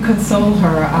to console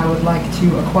her, I would like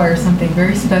to acquire something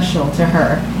very special to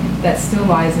her that still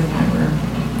lies in my room.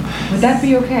 Would that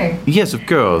be okay? Yes, of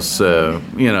course.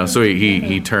 You know, so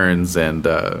he turns and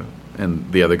the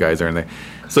other guys are in there.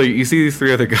 So you see these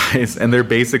three other guys, and they're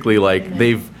basically like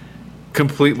they've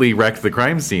completely wrecked the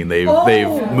crime scene. They've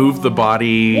moved the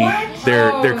body. What?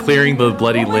 They're clearing the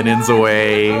bloody linens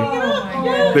away. Oh my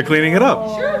God. They're cleaning it up.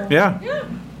 Sure. Yeah.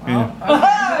 Yeah.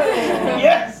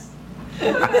 Yes.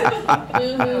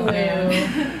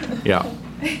 Yeah.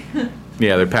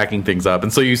 Yeah, they're packing things up,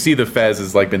 and so you see the fez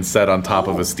has like been set on top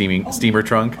of a steamer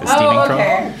trunk, a steaming Oh, trunk.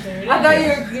 okay. I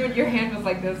thought your hand was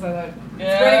like this,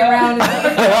 spreading around.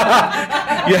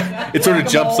 Yeah, it sort of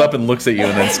jumps up and looks at you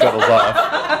and then scuttles off.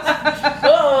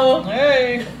 Oh.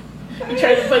 Hey. You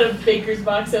try to put a baker's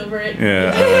box over it.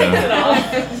 Yeah, Takes it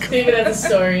off. David has a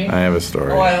story. I have a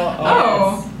story. Oh, I don't.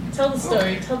 Oh. Tell the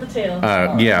story. Tell the tale.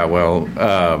 Yeah, well,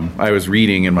 I was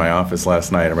reading in my office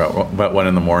last night about 1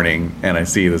 in the morning, and I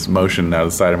see this motion out of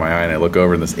the side of my eye, and I look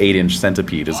over, and this 8-inch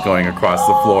centipede is going across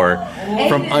the floor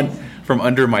from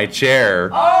under my chair,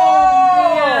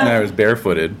 and I was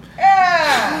barefooted.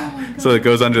 Yeah. So it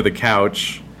goes under the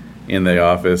couch in the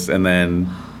office, and then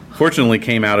fortunately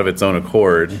came out of its own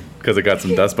accord because it got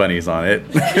some dust bunnies on it,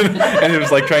 and it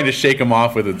was like trying to shake them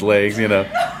off with its legs, you know.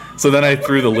 So then I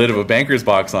threw the lid of a banker's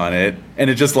box on it, and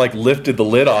it just like lifted the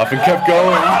lid off and kept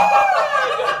going.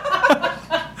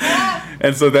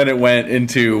 And so then it went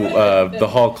into the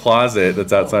hall closet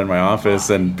that's outside my office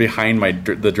and behind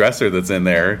the dresser that's in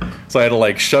there. So I had to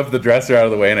like shove the dresser out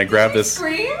of the way, and I grabbed this.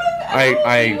 Scream?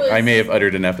 I may have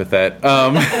uttered an epithet.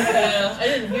 Yeah, I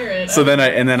didn't hear it. So then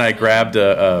I grabbed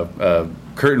a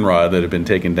curtain rod that had been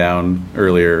taken down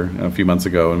earlier a few months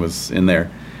ago and was in there.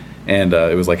 And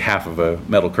it was like half of a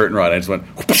metal curtain rod. I just went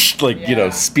whoosh, like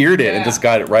speared it and just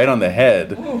got it right on the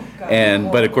head. Ooh,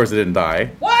 God. But of course it didn't die.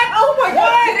 What? Oh my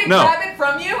God. Did it No. grab it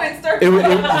from you and start? It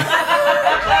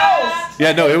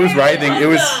was writhing. It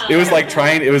was like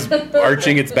it was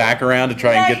arching its back around to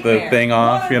try and get the thing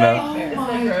off, you know. Oh Isn't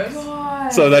my that gross?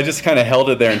 God. So I just kind of held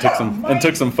it there and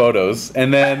took some photos,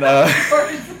 and then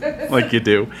like you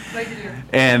do. Like you do.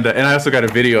 And I also got a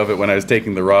video of it when I was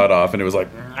taking the rod off, and it was like,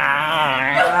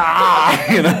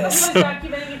 you know. Someone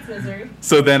documenting its misery.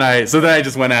 So then I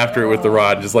just went after it with the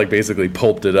rod and just like basically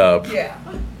pulped it up. Yeah.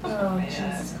 Oh,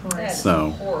 Jesus Christ.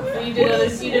 So Horrible. You did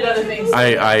other things.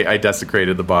 I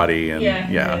desecrated the body and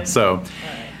Yeah. So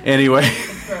anyway,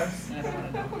 It's gross.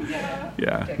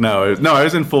 yeah. No, I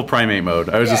was in full primate mode.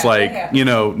 I was just Yeah, like, that you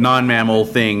know, non-mammal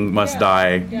thing must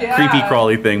die. Yeah. Creepy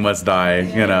crawly thing must die,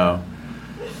 you know.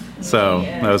 So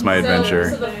that was my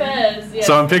adventure. So the fez. Yeah.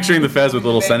 So I'm picturing the fez with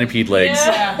little centipede legs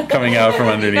Yeah. coming out from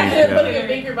underneath. Putting Yeah. a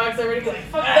baker box over it, like,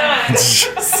 fuck that.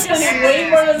 You need way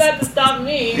more than that to stop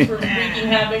me from wreaking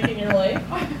havoc in your life.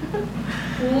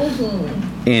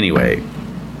 Mm-hmm. Anyway,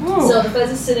 So the fez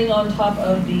is sitting on top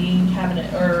of the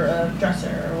cabinet or dresser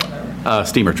or whatever.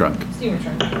 steamer trunk. Steamer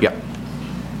trunk. Yep.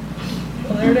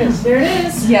 Well, there it is. There it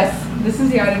is. Yes, this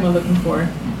is the item we're looking for.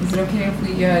 Is it okay if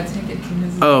we take it to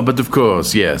Mrs. Oh, but of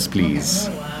course, yes, please.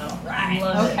 Oh, wow.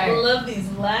 Love Okay. it. Love these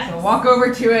lax. So walk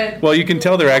over to it. Well, you can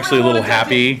tell they're actually a little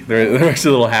happy. They're actually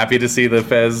a little happy to see the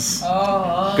fez.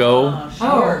 Go.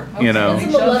 Sure. Oh, You know. It's a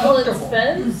Makes you malevolent uncomfortable.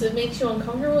 fez. It makes you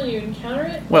uncomfortable when you encounter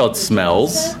it. Well, it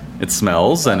smells. It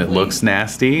smells and it Lovely. looks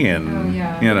nasty, and Oh,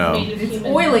 yeah. you know, Made of It's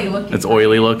human- oily looking. it's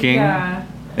oily looking. Yeah.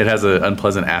 It has an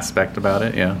unpleasant aspect about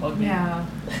it. Yeah. Yeah.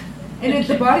 And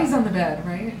the body's on the bed,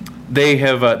 right? They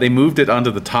have they moved it onto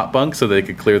the top bunk so they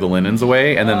could clear the linens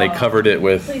away, and then they covered it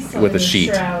with Please tell with me a the sheet.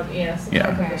 Shroud. Yeah. some Yeah.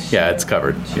 type of a Okay. Yeah, shroud. it's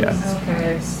covered. Yeah. Jesus Okay.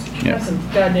 Christ. Yeah. Have some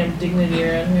goddamn dignity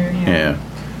around here. Yeah.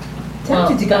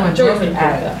 Tempted to go and George look wouldn't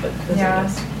at do it. that, but because Yeah.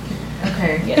 of this.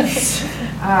 Okay. Yes.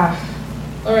 Ah.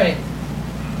 All right.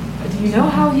 Do you know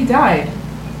how he died?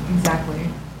 Exactly.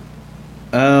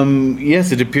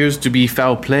 Yes, it appears to be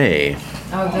foul play.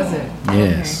 Oh, does it?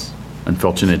 Yes.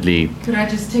 Unfortunately. Okay. Could I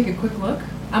just take a quick look?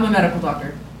 I'm a medical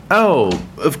doctor. Oh,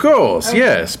 of course. Okay.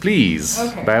 Yes, please.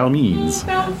 Okay. By all means.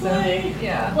 Foul play.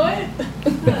 Yeah. What?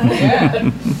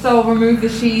 Yeah. So remove the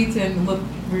sheet and look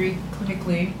very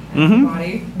clinically at Mhm. the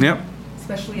body, Yep.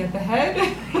 especially at the head.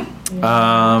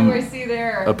 What do I see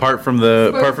there? Apart from the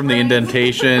Footprints?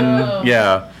 indentation, Oh.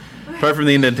 yeah. Apart from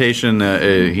the indentation,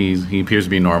 he appears to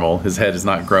be normal. His head is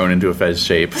not grown into a fez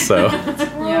shape, so. Yeah.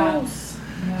 Gross.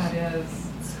 Yeah, it is.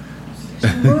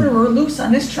 There's a murderer loose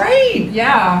on this train.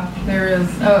 Yeah, there is.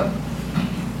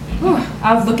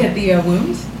 I'll look at the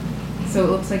wound. So it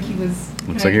looks like he was. Looks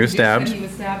can like I he was deduce that stabbed. He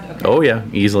was stabbed. Okay. Oh yeah,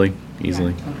 easily.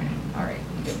 Easily. Okay. All right.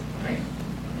 All right.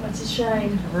 That's a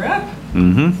shame. Cover up.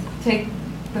 Mm-hmm. Take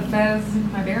the fez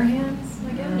in my bare hands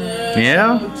again.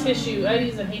 Yeah? Oh, tissue. I'd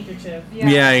use a handkerchief.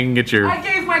 Yeah, you can get your. I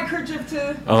gave my kerchief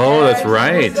to. Oh, that's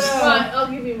right. Fine, I'll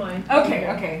give you mine. Okay.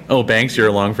 Okay. Oh, Banks, you're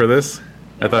along for this?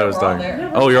 I thought I was We're all talking.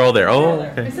 there. Oh, you're all there. Oh, We're all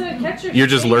there. I okay. said I'd catch your You're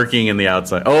just face. lurking in the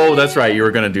outside. Oh, that's right. You were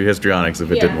going to do histrionics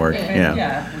if it Yeah, didn't work. yeah. Yeah.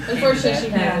 Yeah. Unfortunately,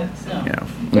 she Yeah. hasn't. So. Yeah.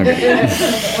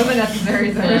 Wasn't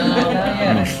necessary. So.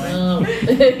 No,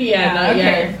 yeah, not okay.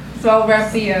 yet. So I'll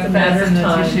wrap the It's a matter fez of in the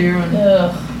time. tissue. And,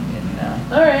 Ugh.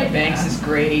 And, All right. Banks is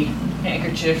gray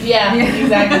handkerchief. Yeah, Yeah.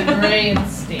 exactly. Gray and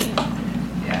stained.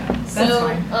 yeah, that's So,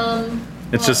 fine.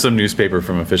 It's just some newspaper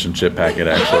from a fish and chip packet,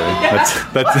 actually.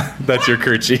 That's your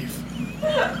kerchief.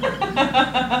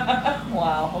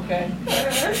 Wow. Okay.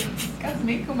 Got to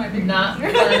make my big Not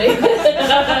picture. funny.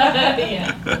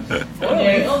 Yeah.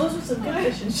 Okay. Oh, those were some good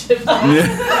fish and chips. Those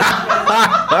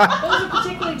are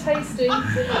particularly tasty.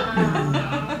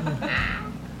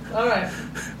 All right.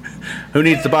 Who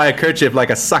needs to buy a kerchief like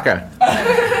a sucker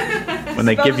when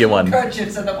they give you one?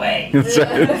 Kerchiefs in the way. That's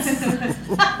right.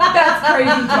 That's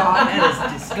crazy talk.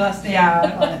 That is disgusting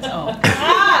Yeah. on its own.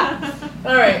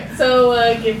 All right. So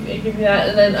give you that,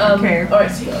 and then Okay. All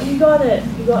right. So you got it.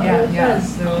 You got Yeah, it. yeah.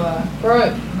 Yes. So All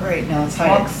right. Great. Now let's walk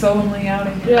hide. solemnly out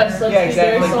of here. Yes. Let's Yeah, be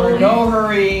very exactly. solemn. No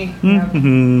hurry.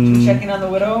 Mhm. Checking on the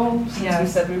widow since we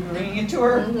Yes. said we were bringing it to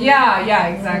her. Yeah,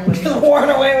 exactly. Worn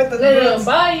away with the No. news.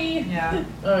 Bye. Yeah.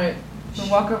 All right. So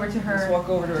walk over to Let's her walk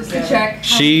over to her. just to cabin. check. how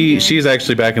She's doing.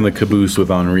 actually back in the caboose with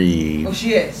Henri. Oh,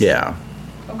 she is. Yeah.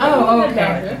 Oh, Good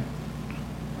okay.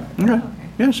 doctor. Okay.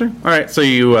 Yeah, sure. All right. So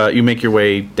you make your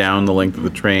way down the length of the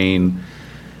train.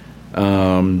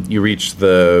 You reach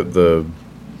the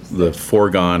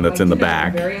fourgon that's in the Like, I'm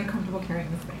back. very uncomfortable carrying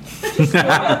this thing. Just throw it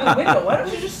out the window. Why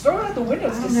don't you just throw it out the window?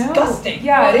 It's I don't know. disgusting.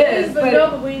 Yeah, it is. But no,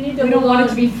 but we need to we don't hold want on. it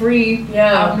to be free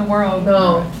Yeah. out in the world.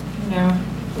 No. No.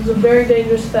 It's a very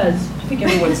dangerous fez. I think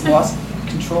everyone's lost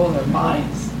control of their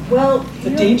minds. Well, The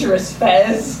dangerous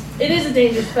fez. It is a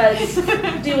dangerous fez.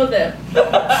 Deal with it.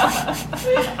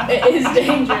 It is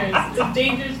dangerous. It's a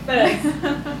dangerous fez.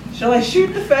 Shall I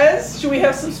shoot the fez? Should we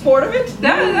have some sport of it?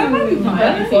 That might be fun.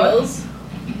 That feels.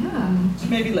 Yeah.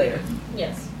 Maybe later.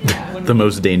 Yes. Yeah. The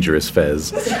most dangerous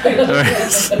fez. All right.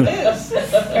 It is.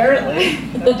 Apparently.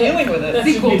 I'm dealing with it.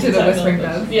 Sequel to the Whispering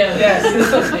Fez. Yeah. Yes, it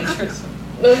is dangerous.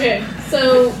 Okay.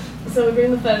 So we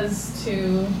bring the fez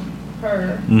to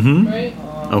her, Mm-hmm. right?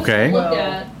 Okay. Look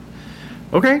at.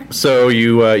 Okay. So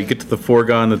you get to the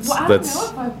fourgon that's Well, I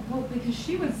that's. don't know if because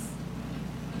she was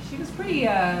pretty.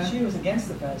 She was against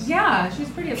the fez. Yeah, she was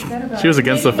pretty upset about. She was it.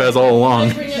 against the fez all along.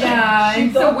 Yeah, She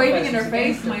and thought so the waving fez in her was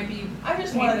face against it. might be. I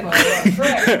just wanted to painful. go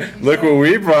on track. Look what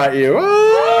we brought you.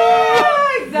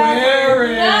 Ah!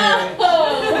 Exactly.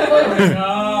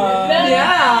 No.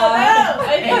 Yeah.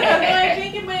 I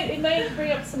think it might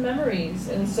bring up some memories,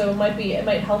 and so it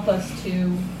might help us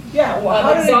to. Yeah, well,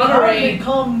 how did Exonerate. it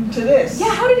come to this?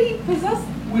 Yeah, how did he possess?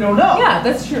 We don't know. Yeah,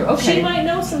 that's true. Okay. She might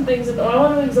know some things. I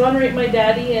want to exonerate my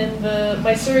daddy and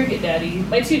my surrogate daddy,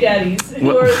 my two daddies who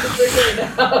What? are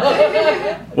surrogate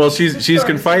now. Well, she's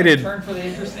confided. Turn for the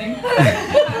interesting.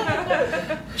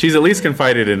 She's at least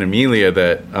confided in Amelia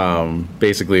that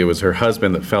basically it was her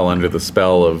husband that fell under the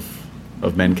spell of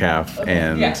Metcalf,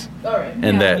 and Yeah. All right.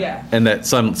 and that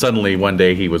suddenly one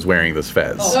day he was wearing this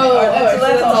fez. Oh. Oh, Alright, so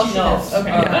that's all she she knows. knows. Okay.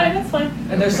 Yeah. All right, that's fine.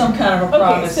 And there's some kind of a Okay,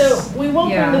 promise. so we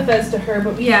won't Yeah. bring the fez to her,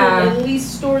 but we Yeah. can at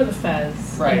least store the fez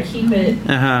Right. and keep it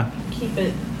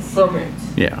secret.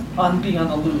 Yeah. on being on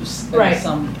the loose. There's Right.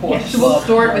 some poor Yeah. So we'll schlub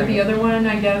store it with wearing the other one,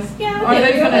 I guess. Yeah. Or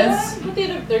they're gonna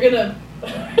They're gonna.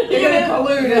 they're gonna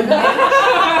collude.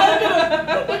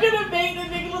 They're gonna make the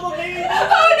big little baby.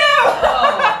 Oh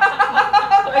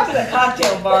Right to the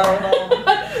cocktail bar with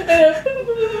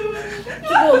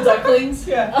all Little ducklings.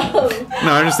 Yeah.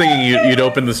 No, I'm just thinking you'd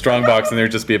open the strong box and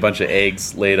there'd just be a bunch of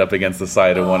eggs laid up against the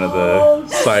side of one of the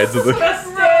sides of the.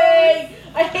 Disgusting.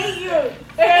 I hate you.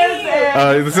 I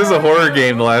hate you. This is a horror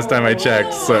game. The last time I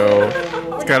checked, so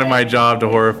it's kind of my job to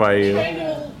horrify you.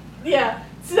 Yeah.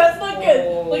 See, that's not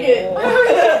good. Look at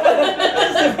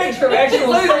This is a picture of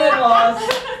actual son-in-laws.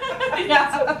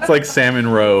 It's like salmon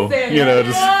roe,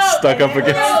 just stuck up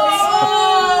against.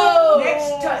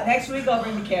 Next week I'll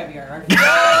bring the caviar.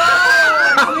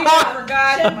 I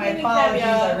forgot. My apologies.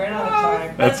 I ran out of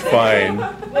time. That's fine.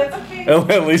 That's okay.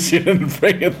 Well, at least you didn't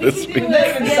bring it this We can do week.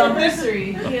 the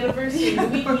anniversary. The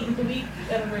week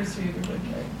anniversary.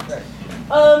 Right.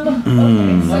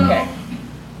 Okay, so Okay.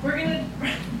 we're gonna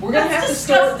We're gonna That's have to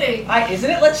store. disgusting.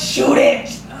 Isn't it? Let's shoot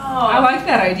it. I like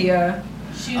that idea.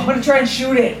 I'm gonna try and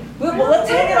shoot it. Well, let's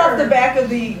hang it off the back of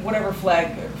the whatever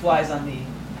flag flies on the.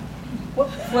 What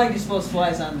flag do you suppose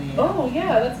flies on the? Oh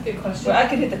yeah, that's a good question. Well, I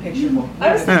could hit the picture.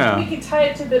 I was thinking Yeah. we could tie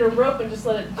it to a bit of rope and just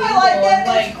let it I like dangle that. and,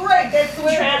 That's great. That's the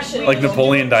way trash it. Like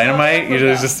Napoleon Dynamite, you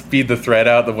just feed the thread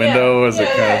out the window as it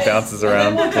kind of bounces around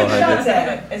And then we'll take behind shots it. at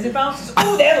it as it bounces.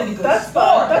 Oh, that'll be good. That's Sport.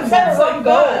 fun. That sounds That'll like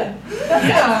go. good. That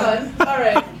sounds fun. All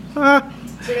right.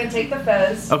 So we're gonna take the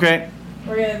fez. Okay.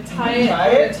 We're gonna tie it. Tie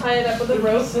We're it. gonna tie it up with a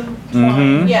rope.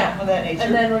 Mhm. Yeah. Of that nature.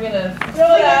 And then we're gonna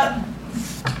throw it out.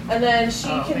 And then she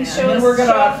Oh, can man. show And then us we're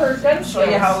gonna show off her gun show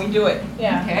you how we do it.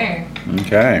 Yeah. Okay.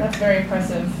 Okay. That's very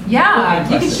impressive. Yeah, you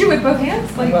can Impressive. shoot with both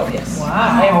hands. Like, Well, yes. Wow.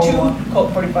 I have 2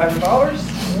 Colt .45 revolvers.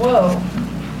 Whoa.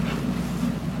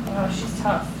 Wow, she's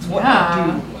tough. It's what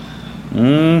Yeah. I do.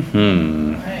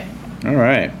 Mm-hmm. All right. All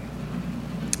right.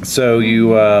 So you,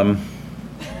 there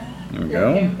we You okay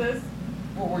go. with this?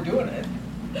 Well, we're doing it.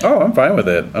 Oh, I'm fine with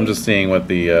it. I'm just seeing what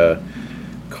the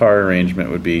car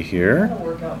arrangement would be I here. gotta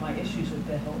work out my issues with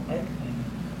that whole egg thing.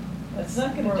 That's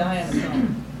not gonna die on its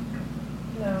own.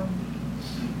 No.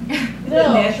 It's a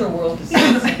No. natural world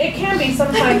disease. It can be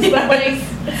sometimes, but like,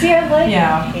 see, I like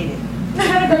Yeah. I hate it. It's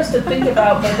kind of gross to think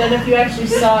about, but then if you actually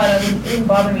saw it, it wouldn't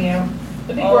bother me.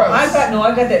 It'd be Oh, gross. I've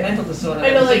got that mental disorder. I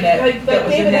know, that was in like- that, like that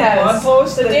was in David that has. blog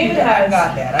post. That David I has.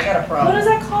 got that. I got a problem. What is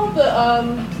that called?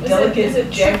 The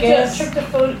Delicate jackass?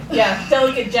 Yeah,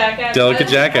 delicate jackass. Delicate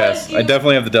jackass. I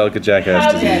definitely have the delicate jackass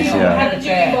How did disease. you, Yeah. how did you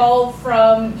Yeah. evolve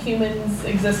from humans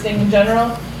existing in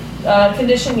general?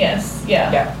 Condition, yes.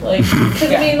 Yeah. Yeah. Like, because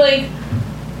Yeah. I mean, like,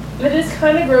 it is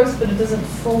kind of gross, but it doesn't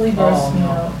fully gross Oh, me no.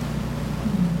 out.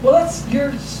 Well,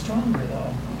 you're stronger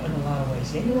though, in a lot of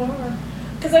ways. Yeah, you are.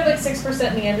 Because I have like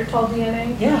 6% Neanderthal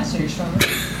DNA. Yeah, so you're stronger.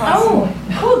 Oh,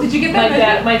 oh, did you get that?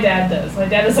 measured? My dad does. My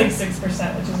dad is like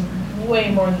 6%, which is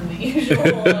way more than the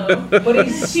usual. But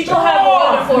he's People have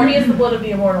blood of 4. He has the blood of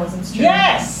the immortals. It's true.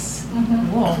 Yes.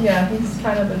 Cool. Yeah, he's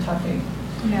kind of a toughie.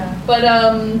 Yeah. But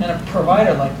And a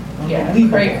provider like yeah,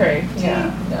 unbelievable. cray.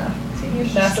 Yeah, yeah. See, you're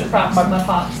Massive props to my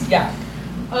pops. Yeah.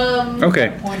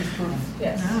 Okay. Point is proven.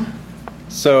 Yes.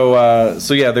 So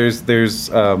yeah, there's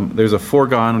a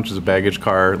fourgon, which is a baggage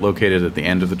car located at the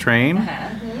end of the train.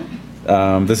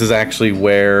 This is actually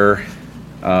where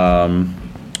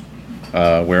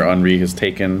Henri has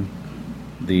taken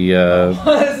the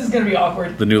This is gonna be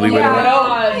awkward. the newlywed.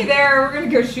 Yeah. Hey there, we're gonna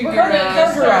go shoot We're your gonna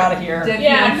cut her out of here. dead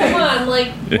Yeah, fiancé. come on. Like,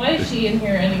 why is she in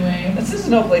here anyway? This is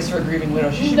no place for a grieving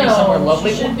widow. She should No, be somewhere she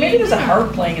lovely. should be- Maybe there's a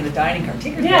harp playing in the dining car.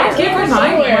 Take her Yeah, there. Give her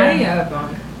Somewhere. my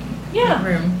bunk Yeah.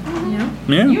 room. You know?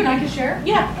 Yeah. You and I can share.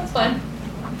 Yeah, that's fine.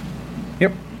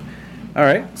 Yep. All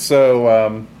right. So.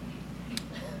 All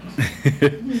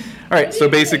right. So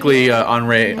basically,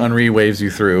 Henri waves you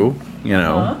through. You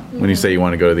know, Uh-huh. when you say you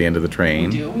want to go to the end of the We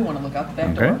train. do. We want to look out the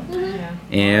back Okay. door.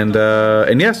 Yeah.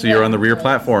 And yeah, so you're on the rear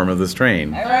platform of this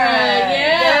train. All right.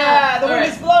 yeah. The All wind right.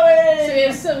 is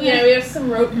blowing. So we have some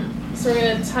rope. So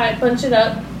we're gonna bunch it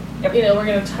up. Yep. You know, we're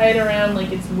gonna tie it around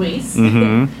like its waist.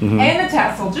 Mm-hmm. Mm-hmm. And the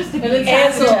tassel, just to be And the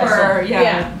tassel. super,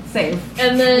 Yeah. safe.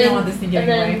 And We then don't want this thing getting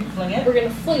away. Fling it. we're gonna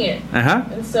fling it. Uh huh.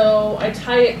 And so I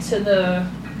tie it to the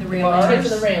The Bars. tie it to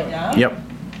the railing. Yeah. Yep.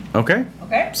 Okay.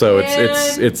 Okay. So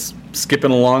it's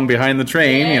skipping along behind the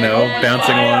train, you know, Yeah.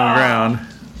 bouncing along the ground.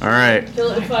 All right.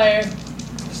 Kill it with fire.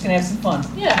 Just gonna have some fun.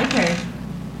 Yeah. Okay.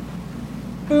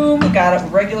 Boom. got it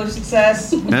with regular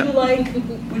success. Would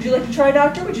you like to try,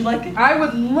 Doctor? Would you like it? I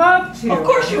would love to. Of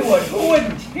course you would. Who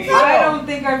wouldn't? Here you I go. don't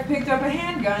think I've picked up a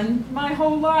handgun my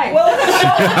whole life. Well,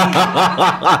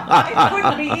 it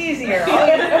couldn't be easier. All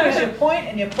you have to do is you point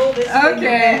and you pull this finger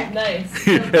Okay. back. Nice.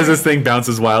 As this thing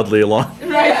bounces wildly along.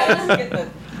 Right.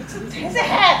 It's a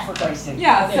hat, for Christ's sake.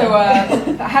 Yeah, so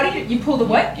how do you pull the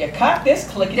what? You cock this,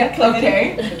 click it, Yeah, click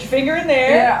okay. it. Put your finger in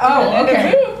there. Yeah, oh, and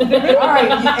then okay. All right,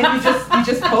 and you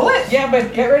just pull it? Yeah,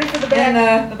 but get ready for the back,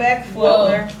 And, the back flow whoa.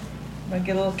 there. Might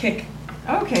get a little kick.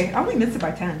 Okay, I only missed it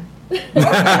by 10. It's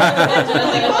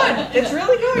really good. It's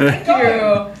really good. Keep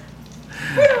going.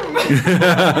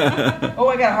 Oh,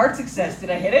 I got heart success. Did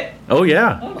I hit it? Oh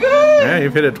yeah. Oh, good. Yeah,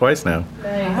 you've hit it twice now.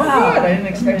 Nice. Oh, good. I didn't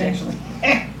expect actually.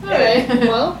 Alright,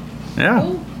 well. Yeah.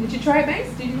 Ooh, Did you try it,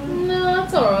 Mace? Did you? no,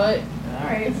 that's alright. All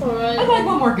right. It's alright. I'd like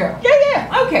one more go.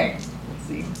 Yeah. Okay. Let's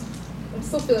see. I'm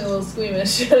still feeling a little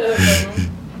squeamish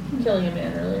from killing a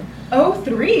man earlier. Oh,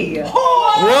 3.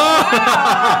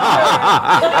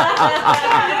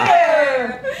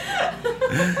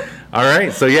 All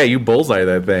right, so yeah, you bullseye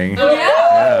that thing. Oh,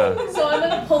 Yeah. So I'm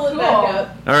gonna pull it Cool. back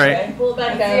up. All right. Pull it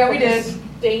back Let's up. see how we and did. just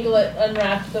Dangle it,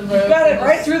 unwrap the rope. Got it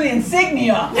right through the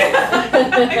insignia.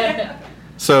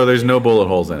 So there's no bullet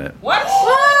holes in it. What? I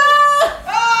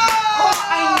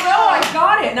know I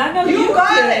got it, and I know you, You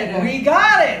got did. it. We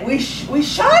got it. We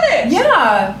shot it.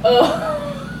 Yeah. Oh,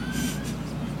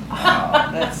 Oh,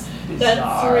 that's that's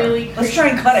bizarre. really creepy. Let's try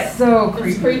and cut it. So It's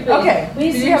creepy. creepy. Okay. We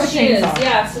need Do some you have a shears. chainsaw?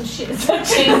 Yeah, some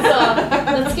chainsaw.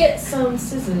 Let's get some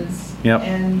scissors. Yep.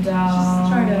 And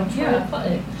try to- try to cut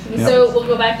it. Yep. So we'll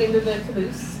go back into the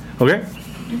caboose. Okay.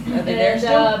 Are they there And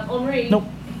still? Henri. Nope.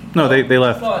 No, they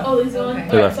left. Fun. Oh, he's gone. Okay.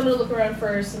 Alright, left. so I'm gonna look around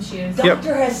first, and she is. Yep.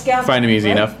 Doctor has scalpel. Find him easy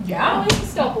right? enough. Oh, Yeah. we can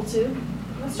scalpel too.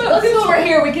 Let's So try- since go- we're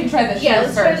here, we can try the Yeah, shears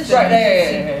let's try the first. shears.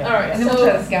 Right, yeah. All right, And then we'll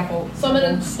try the so scalpel. I'm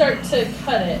gonna start to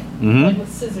cut it Mhm. like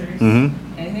with scissors.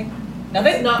 Mm-hmm. Anything? It's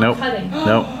Nothing? not Nope. cutting.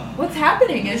 Nope. What's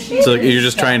happening? Is she? So you're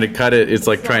just trying to cut it. It's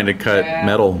like trying to cut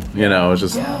metal. You know, it's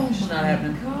just Oh It's just not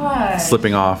happening. God.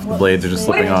 slipping off. The blades are just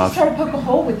What if slipping you off. just try to poke a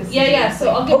hole with this? Yeah. So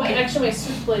I'll get Okay. my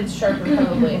switchblades sharper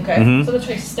probably. Okay. Mhm. So I'm gonna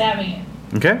try stabbing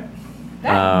it. Okay.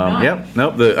 That's Yep.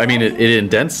 Nope. I mean, it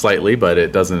indents slightly, but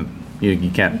it doesn't. You can't You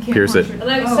can't pierce it. puncture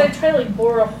And I Oh. so I try to like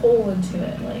bore a hole into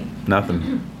it, like.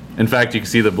 Nothing. In fact, you can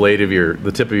see the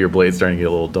tip of your blade starting to get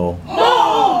a little dull.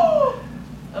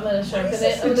 I'm gonna sharpen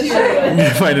it. I'm What gonna is sharpen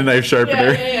it. Find a knife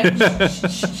sharpener. Yeah.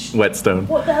 Whetstone.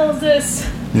 What the hell is this?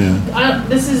 Yeah.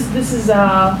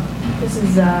 This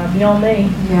is beyond me.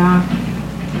 Yeah.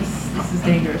 This is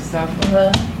dangerous stuff.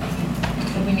 Uh,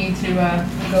 So we need to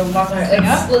go lock all this right, thing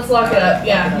up. let's lock it up.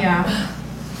 Yeah. Yeah.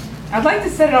 I'd like to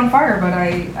set it on fire, but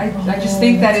I just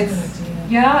think that that's a it's good idea.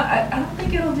 yeah. I don't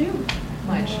think it'll do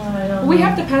much. I don't We know.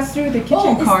 have to pass through the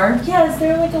kitchen Oh, car. Yeah, is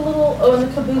there like a little? In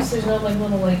the caboose, there's no like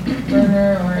little like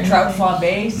burner or anything. Trout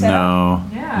flambe set? No.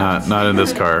 Yeah. Not in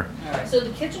this car. Alright. So the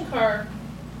kitchen car.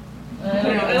 I It's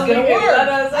don't gonna think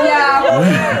work. Yeah.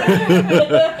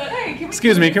 Hey, can we?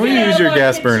 Excuse me, can we use your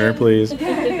gas burner, please?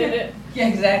 Yeah,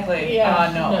 exactly.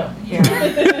 Yeah. No. Yeah.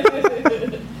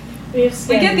 We have If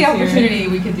we get the standards here. opportunity,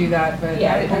 we could do that, but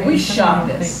Yeah, But I we somehow shot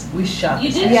don't this. We shot You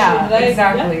this. did? think- Yeah, Should I-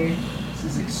 exactly. This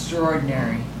is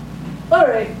extraordinary. All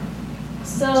right.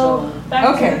 So back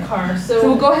Okay. to the car. So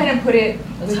we'll go ahead and put it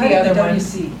Let's with hide the it in other the one.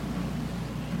 WC.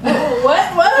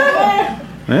 What?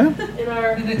 Yeah. In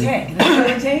our. In the tank. In the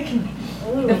toilet tank.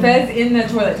 Ooh. The fez in the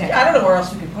toilet tank. I don't know where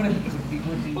else we could put it. It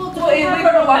would be. Well, do Well, we are have we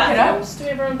our gonna own lock it up? bathrooms? Do we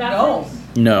have our own No. bathrooms?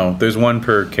 No, there's one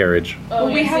per carriage. Oh,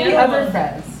 Well, we yes, have the other other one.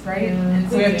 fez, right? Yeah.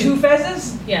 And So we have two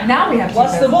fezzes, Yeah. Now we have two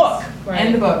plus the fezes. book, Right.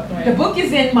 And the book. Right. The book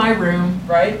is in my room.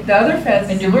 right? The other fez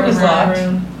And is your in room is room. locked.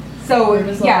 So Room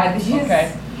is yeah, locked. she is,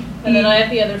 Okay. And then I have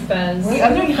the other fez. The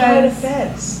other Where do we hide a fez-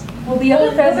 fez? well, the other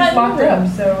Well, fez right is in locked your up. room.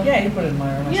 So Yeah, you put it in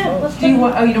my room, I Yeah, suppose. let's do you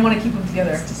want? Oh, you don't want to keep them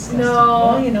together. It's disgusting. No.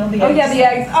 Well, you know, the Oh eggs. yeah, the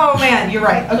eggs. Oh man, you're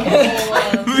right. Okay.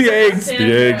 The eggs.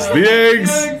 The eggs. The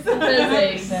eggs.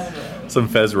 Fez eggs. Some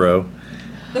Fez row.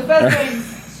 The fez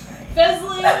eggs.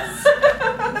 Fezlings.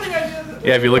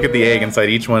 Yeah, if you look at the egg, inside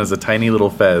each one is a tiny little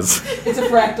Fez. It's a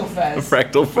fractal A fez.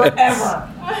 fractal Fez. Forever.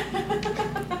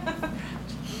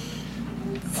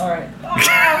 All right.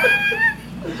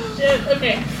 Shit.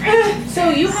 Okay. So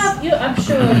I'm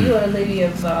sure you're a lady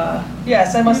of.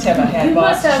 Yes, I must have a hat You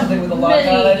box must or have something with a lock many.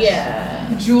 on it.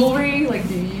 Yeah. Jewelry, like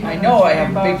do you? I know I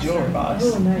have a jewelry big box jewelry or- box.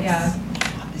 Oh, nice. Yeah.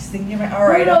 This thing near my. All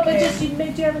right. No, Okay. but just do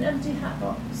you have an empty hat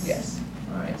box? Yes.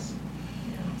 All right.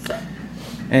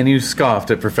 And you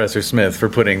scoffed at Professor Smith for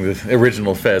putting the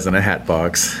original Fez in a hat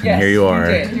box. And Yes, here you are.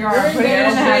 did. You are putting it in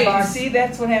the hat You box. see,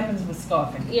 that's what happens with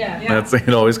scoffing. Yeah. Yeah. It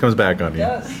always comes back on It you.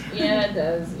 does. Yeah, it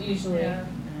does usually. Yeah.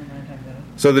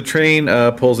 So the train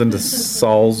pulls into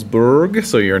Salzburg,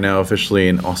 so you're now officially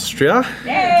in Austria.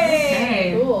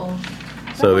 Yay! Cool.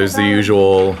 So there's the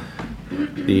usual,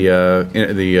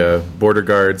 the border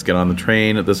guards get on the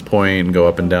train at this point and go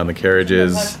up and down the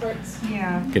carriages, Passports.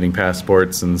 Yeah. getting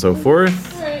passports and so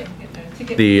forth. All right.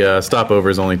 The stopover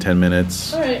is only 10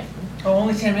 minutes. All right. Oh,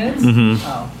 only 10 minutes? Mhm.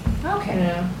 Oh. Okay.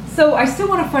 Yeah. So I still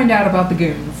want to find out about the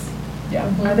goons. Yeah.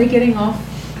 Are they getting off?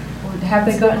 Or have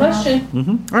they That's a good gotten off?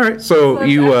 question. All right, so So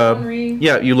you that's Henri.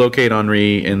 you locate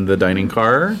Henri in the dining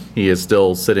car. He is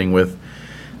still sitting with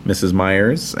Mrs.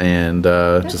 Myers and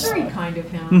That's just very kind of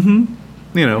him.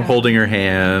 Yeah. holding her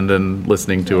hand and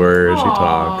listening to her as she Aw.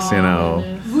 talks.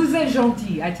 Vous êtes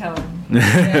gentil, I tell him.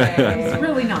 It's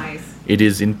really nice. It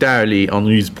is entirely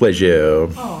Henri's pleasure.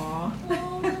 Aww.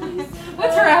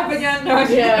 What's her app again? No,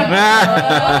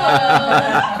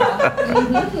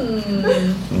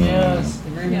 Yes, the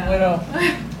Grieving Yeah.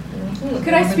 Widow.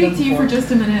 Could I speak to you for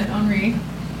just a minute, Henri?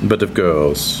 But of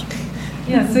course.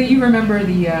 Yeah, so you remember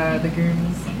the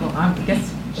goons? Well, I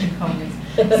guess you can call them goons.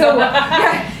 So,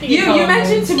 you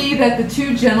mentioned to me that the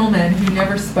two gentlemen who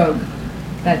never spoke,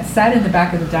 that sat in the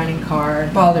back of the dining car,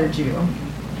 bothered you.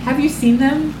 Have you seen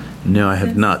them? No, I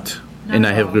have not. And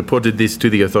I have reported this to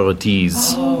the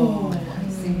authorities. Oh, I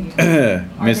see. Are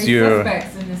Monsieur, they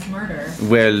suspects in this murder?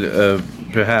 well,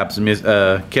 perhaps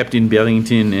Captain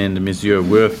Barrington and Monsieur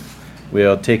Worth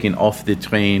were taken off the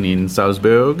train in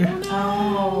Salzburg.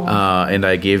 Oh, And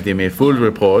I gave them a full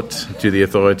report to the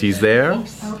authorities there.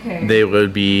 okay. They will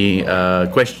be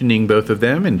questioning both of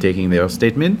them and taking their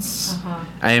statements. Uh-huh.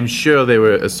 I am sure they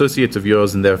were associates of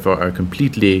yours and therefore are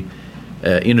completely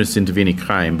innocent of any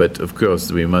crime, but of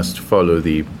course we must follow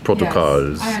the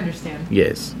protocols. Yes, I understand.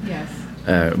 Yes. Yes.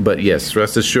 But yes,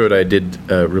 rest assured I did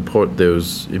report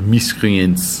those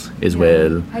miscreants as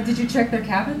well. Did you check their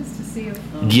cabins to see if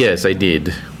Yes, I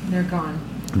did. they're gone?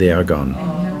 They are gone. And you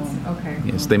haven't seen- okay.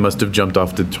 Yes, they must have jumped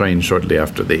off the train shortly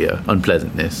after the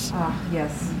unpleasantness. Ah,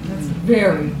 yes. That's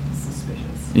very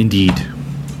suspicious. Indeed.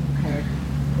 Okay.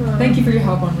 Thank you for your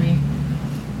help, Henri.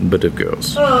 But of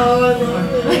course.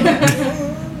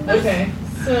 Okay.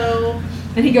 So.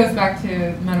 And he goes back to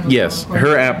Mademoiselle. Yes, Corset.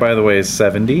 her app, by the way, is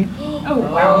 70. Oh,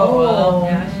 wow. Oh.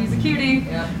 Yeah, she's a cutie.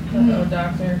 Yeah. Oh,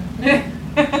 doctor.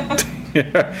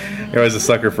 You're always a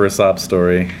sucker for a sob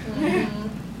story.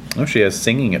 Oh, she has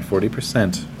singing at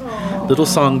 40%. Little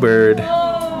songbird.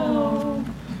 Oh.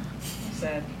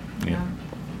 Sad. Yeah.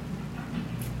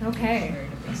 Okay.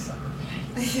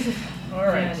 All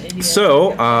right.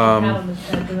 So, So.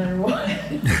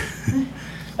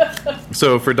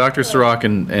 So for Dr. Sirach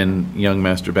and young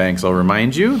Master Banks, I'll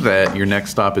remind you that your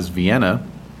next stop is Vienna.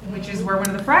 Which is where one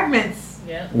of the fragments.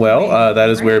 Yeah. Well, that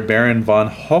is where Baron von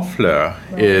Hoffler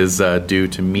is due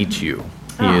to meet you.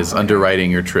 He is underwriting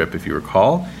your trip, if you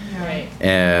recall, Right.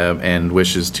 and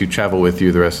wishes to travel with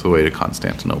you the rest of the way to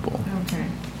Constantinople. Okay.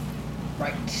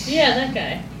 Right. Yeah, that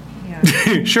guy.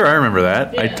 Yeah. Sure, I remember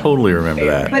that. I Yeah. totally remember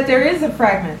that. But there is a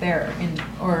fragment there,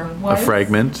 or A was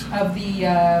fragment? of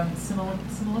the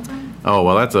simulacrum. Oh,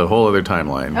 well, that's a whole other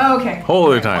timeline. Oh, okay. Whole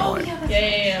other timeline.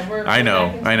 Yeah. We're I know,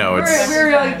 back in I know, time. it's- We're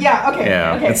really, yeah, okay.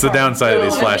 Yeah, okay, it's the sorry. downside of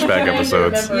these So, flashback I'm trying to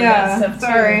episodes. remember Yeah, that stuff, too.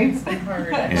 sorry. It's been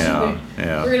hard, actually.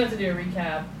 Yeah. We're gonna have to do a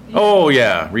recap. Oh,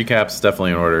 yeah, recap's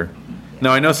definitely in order.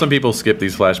 Now, I know some people skip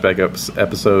these flashback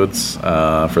episodes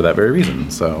for that very reason,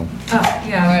 so. Oh,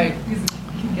 yeah. Right. You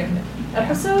can get it.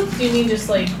 Episodes? Do you mean just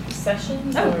like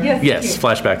sessions? Oh, or? yes. Yes,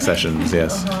 flashback sessions,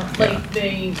 yes. Uh-huh. Yeah. Like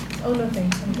they. Oh no,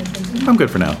 thanks. I'm good. Thank you. I'm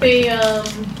good for now.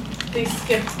 They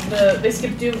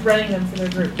skipped running them for their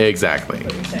group. Exactly.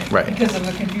 That's what you're saying. Right. Because of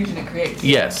the confusion it creates.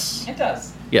 Yes. It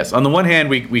does. Yes. On the one hand,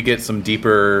 we get some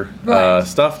deeper Right.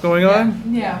 stuff going on,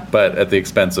 Yeah. but at the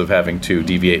expense of having to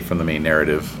deviate from the main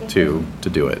narrative to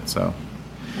do it. So,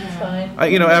 That's fine.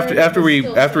 after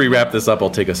we wrap this up, I'll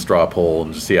take a straw poll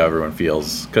and just see how everyone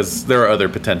feels, because there are other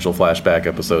potential flashback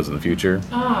episodes in the future.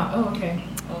 Ah, oh, okay.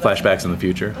 Flashbacks in the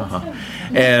future,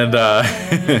 and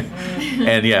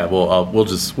and yeah, we'll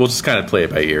just kind of play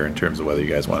it by ear in terms of whether you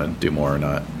guys want to do more or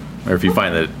not, or if you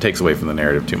find that it takes away from the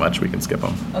narrative too much, we can skip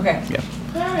them. Okay. Yeah.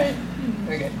 All right.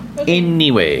 Very good.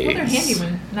 Anyway. Well, they're handy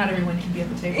when not everyone can be at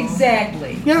the table.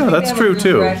 Exactly. Yeah, I think that's they have true, a real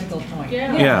too. Practical point.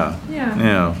 Yeah. Yeah. Yeah.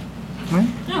 Yeah.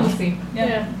 Oh, we'll see.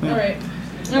 Yeah. All right.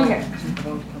 Okay. The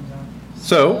vote comes out.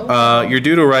 So, you're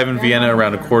due to arrive in Vienna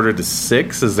around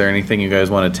 5:45. Is there anything you guys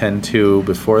want to tend to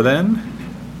before then?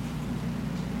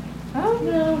 Oh,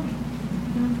 No.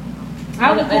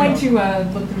 I'm I going know.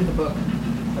 to look through the book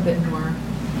a bit more.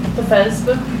 The Fez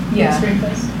book. Yeah. The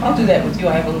Fez. I'll do that with you.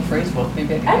 I have a little phrase book.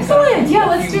 Maybe I can pick Excellent. up Yeah, a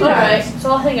let's few do All that. right.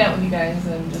 So I'll hang out with you guys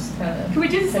and just kind of. Can we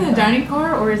do this in the dining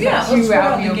car, or is Yeah, that let's too go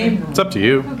out out in in the the game open? room. It's up to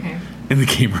you. Okay. In the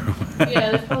game room.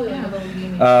 Yeah, there's probably like a little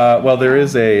gaming. Well, there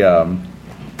is a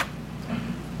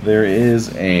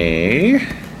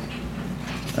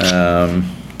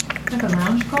Like a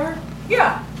lounge car?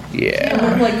 Yeah. yeah.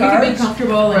 Look like You can be cards.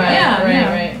 comfortable. right, yeah, right, yeah.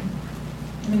 right.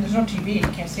 I mean, there's no TV. You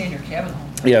can't stay in your cabin all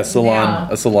the time. Yeah, salon,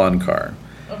 Yeah. a salon car.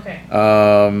 Okay.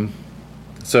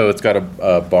 So it's got a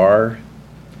bar,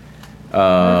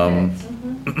 Perfect.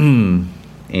 and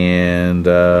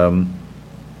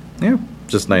yeah,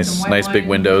 just Some nice, white nice big wine.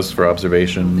 windows for Fish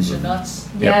observations. and nuts.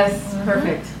 Yes,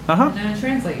 perfect. Uh-huh. And then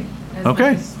translate. as Okay.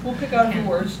 much as- We'll pick out a few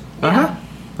words. Uh huh.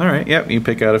 All right. Yep. You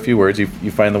pick out a few words. You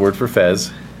find the word for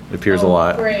fez. It appears a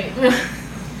lot. Great.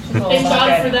 She's all Thank about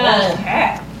God for that. old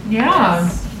hat. Yeah.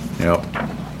 Yep.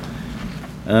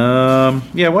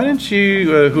 Yeah. Why don't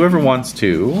you, whoever wants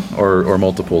to, or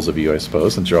multiples of you, I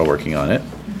suppose, since you're all working on it,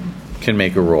 can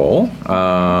make a roll.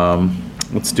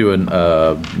 Let's do a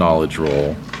knowledge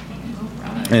roll.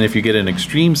 And if you get an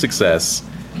extreme success,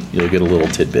 you'll get a little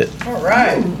tidbit. All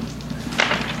right.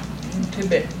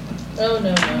 Tidbit. Oh,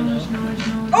 no, no, no.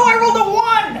 Oh, I rolled a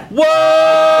 1!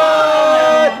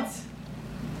 What?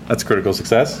 That's a critical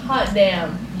success. Hot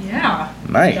damn. Yeah.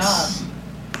 Nice.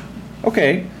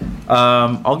 Okay.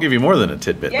 I'll give you more than a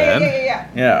tidbit Yeah, then.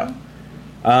 yeah.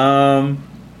 Yeah.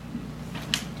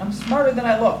 I'm smarter than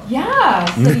I look. Yeah.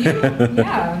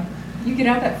 So you get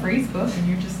out that phrase book and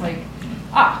you're just like,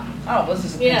 ah, Oh, this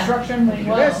is Yeah. construction. Like, We do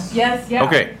wow. this. yes, yeah.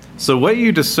 Okay. So what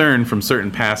you discern from certain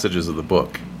passages of the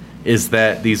book is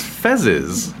that these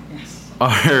fezzes Yes.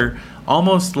 are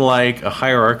almost like a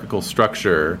hierarchical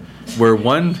structure where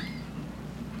one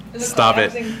Is stop it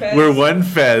collapsing fez? where one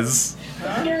fez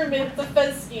Pyramid, the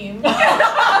fez scheme.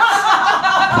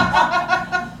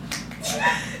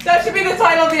 That should be the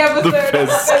title of the episode. the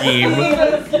fez scheme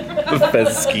the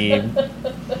fez scheme.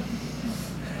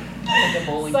 Like a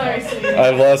bowling Sorry, ball. sweetie.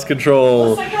 I've lost The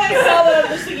control. second I saw that,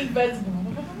 I'm just thinking fez.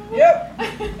 Yep.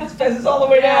 This fez is all the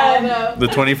way Yeah, I down. know. The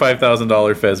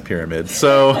 $25,000 fez pyramid.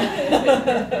 So All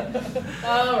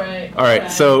right. all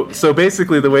right, so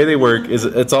basically the way they work is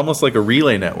it's almost like a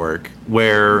relay network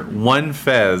where one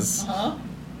fez Uh-huh.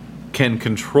 can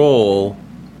control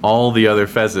all the other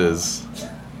fezzes.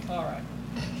 All right.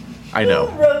 I Who know.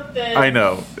 wrote this? I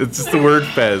know. It's just the word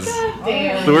fez. God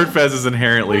damn. The word fez is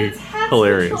inherently It's hats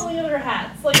hilarious. controlling other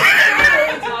hats. Like, what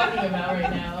are we talking about right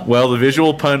now? Well, the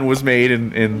visual pun was made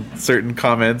in certain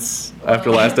comments after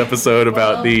last episode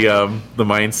about the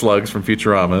mind slugs from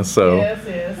Futurama. So Yes,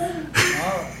 yes.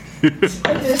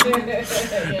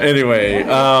 anyway, This is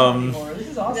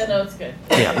No, awesome. no, it's good.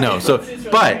 yeah, no. So, It's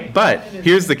really but great. It is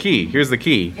here's the key. Here's the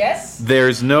key. Yes.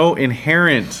 There's no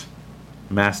inherent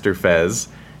master fez.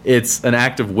 It's an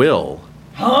act of will.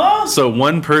 Huh? So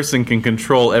one person can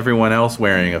control everyone else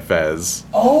wearing a fez,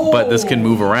 Oh. but this can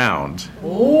move around.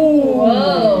 Oh.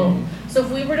 Whoa. So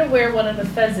if we were to wear one of the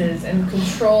fezzes and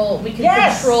control, we could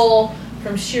Yes. control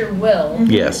from sheer will. We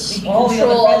Yes. can All the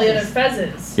control other all the other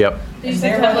fezzes. fezzes. Yep. They used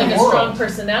And to they're have like the a strong world.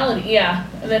 personality. Yeah.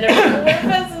 And then everyone would wear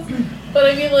fezzes. But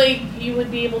I mean, like, you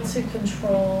would be able to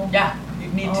control. Yeah. You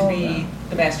need to All be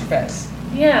the master fez.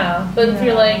 Yeah. But if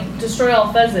you're like, destroy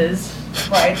all fezzes,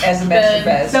 Right. As the master then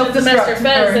fez. the master Self-destruct,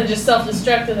 fez, or- then just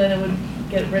self-destruct, and then it would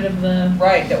get rid of the.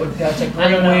 Right. That's a I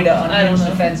great don't way to know. I don't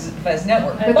unhinge the know. fez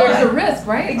network. But there's a risk,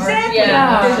 right? Or- Exactly.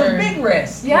 Yeah, There's sure. a big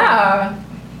risk. Yeah.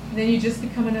 Then you just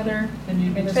become another Then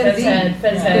you'd be the Fez head.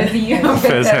 Fez head.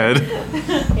 Fez head.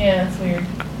 Yeah, it's weird.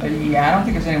 Yeah, I don't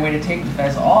think there's any way to take the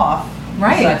fez off.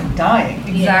 Right. Aside from dying.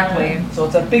 Exactly. So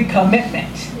it's a big commitment.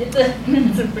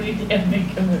 It's a pretty damn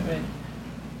big commitment.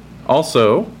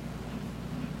 Also,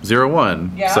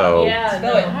 01. Yeah. So Yeah,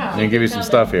 Spill no. it. I'm gonna give you some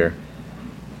stuff here.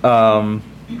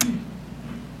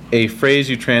 A phrase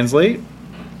you translate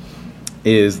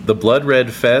is the blood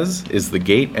red fez is the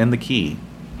gate and the key.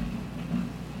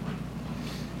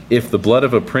 If the blood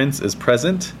of a prince is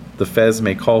present, the fez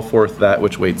may call forth that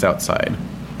which waits outside.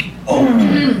 Whoa.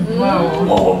 Whoa,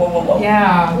 whoa, whoa, whoa, whoa.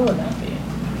 Yeah. What would that be?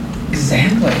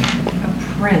 Exactly.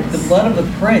 A prince. The blood of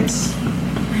the prince.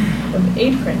 From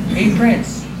a prince. A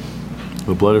prince.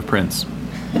 The blood of prince.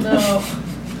 No.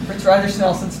 Prince Roger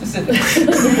Nelson specifically.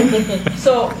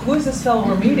 So, who is this fellow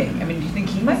we're meeting? I mean, do you think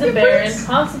he might He's be a baron. prince?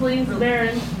 Possibly he's a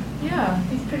baron. Yeah.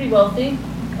 He's pretty wealthy.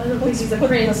 I don't think he's a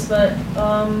prince, but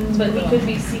he could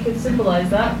be. He could symbolize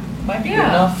that. Might be Yeah. good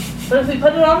enough. But if we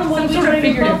put it on him, what Some are we sort of trying to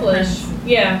figurative accomplish? prince.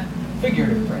 Yeah.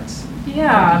 Figurative prince.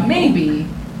 Yeah, maybe.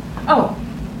 Oh,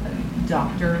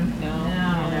 doctor. No.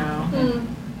 Hmm.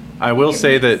 I will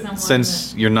say that Someone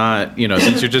since you're not,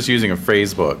 since you're just using a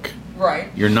phrase book, Right.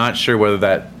 you're not sure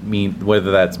whether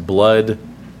whether that's blood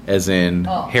as in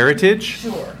Oh. heritage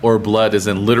Sure. or blood as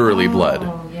in literally blood.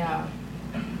 Oh, yeah.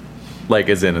 like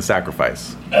as in a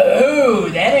sacrifice. Oh,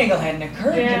 that angle hadn't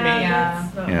occurred to me. Yeah.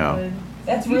 That's not Yeah. good.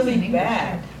 That's Using really English.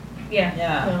 bad. Yeah.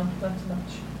 Yeah. No, not too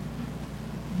much.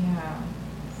 Yeah.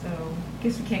 So,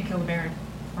 guess we can't kill the Baron.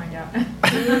 Find out.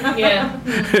 Yeah.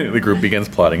 The group begins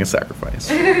plotting a sacrifice.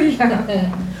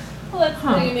 Yeah. Well, that's the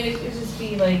thing. I mean, it could just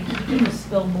be like you can just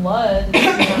spill blood. It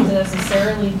doesn't have to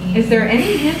necessarily be. Is there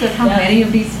any hint of how Yeah. many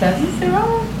of these pheasants there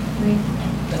are?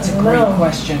 That's I a don't great know.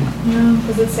 question. No.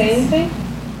 Does it say anything?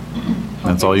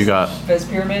 That's all you got. Fez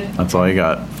pyramid? That's all you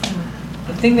got.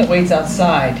 The thing that waits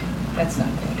outside, that's not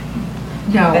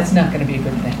good. No. That's not going to be a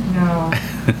good thing. No.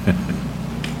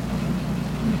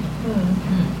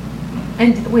 Hmm.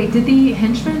 And wait, did the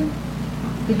henchmen,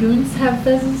 the goons, have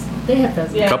pheasants? They have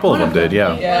pheasants. Yeah. A couple of them did, yeah.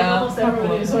 Like, Yeah. almost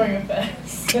everybody was wearing a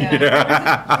vest.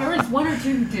 Yeah. There was one or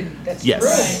two who didn't. That's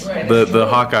Yes. true. Right, The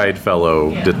hawk-eyed fellow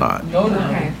Yeah. did not. No, no.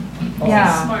 Okay. Oh.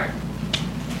 Yeah. Smart.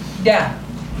 Yeah.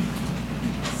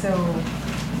 So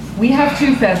we have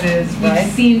two fezzes. We've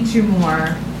Right. seen two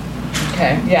more.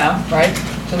 Okay. Yeah. Right.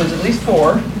 So there's at least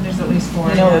 4. And there's at least 4.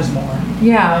 You know there's more.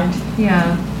 Yeah.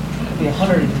 Yeah. Could be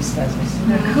 100 of these pheasants.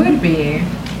 There could be.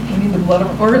 We need the blood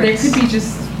of Or there prince. could be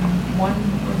just one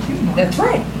or two more. That's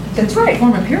right. That's right.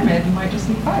 Form a pyramid, you might just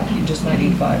need 5. You just might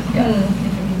need 5. Yeah. If it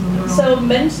needs a little. So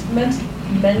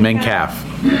Mencalf.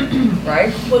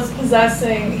 Right. was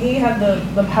possessing. He had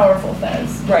the powerful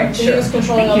fez. Right, So sure. he was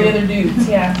controlling all Thank the you. other dudes.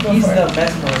 Yeah. Go He's for the it.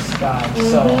 mesmerist guy.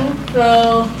 So Mhm.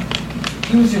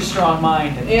 So use your strong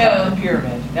mind at the top of the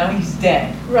pyramid. Now he's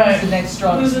dead. Right. Who's the next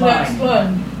strongest who's the next mind?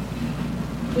 one?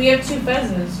 We have 2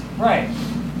 fezzes. Right.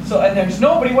 So and there's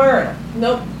nobody wearing them.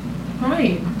 Nope.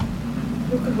 Right.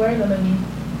 Who could wear them? I mean,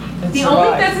 And The only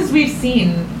survive. fezzes we've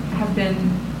seen have been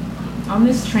on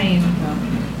this train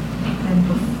Yeah. and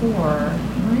before,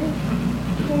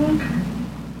 right?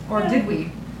 Or Yeah. did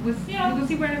we? Yeah. Was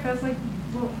he wearing a fez like,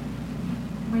 well,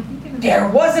 am I thinking of There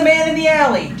was a man in the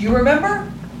alley. Do you remember?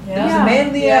 There was a man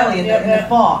in the Yeah. alley in Yeah, the yeah.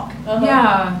 fog. Uh-huh.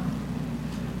 Yeah.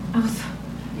 I was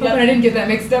hoping Yep. I didn't get that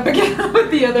mixed up again with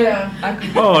the other. Yeah. I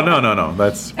could- Oh, no.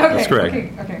 That's correct.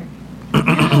 Okay.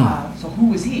 So who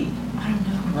was he? I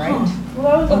don't know. Right? Huh.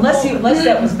 Well, that was Unless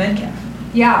that was Mencalf,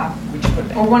 Yeah. which could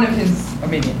be. Or one of his. Or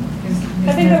minion.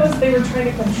 I think that was they were trying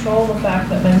to control the fact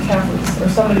that Mencalf was, or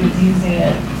somebody was using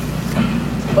it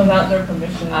without their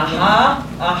permission. Uh-huh.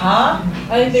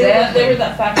 I think they were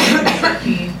that faction that was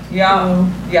tricky. Yeah.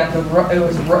 Yeah.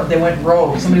 They went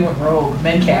rogue. Somebody went rogue.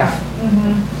 Mencalf.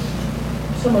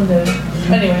 Mm-hmm. Someone did.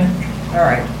 Anyway. All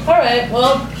right. All right.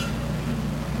 Well,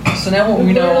 So now what we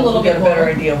We've learned a know, little we got a bit better more.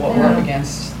 idea of what we're Yeah. up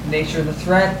against. Nature of the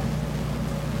threat.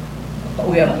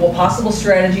 We have a possible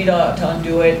strategy to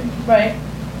undo it, right.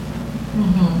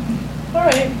 Mm-hmm. All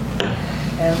right.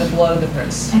 and the blood of the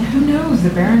prince. And who knows? The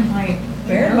Baron might.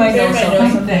 Baron might know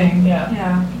something. Yeah.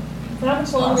 Yeah. What happened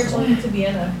so long we're Possible. talking to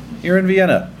Vienna? You're in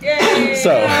Vienna. Yay!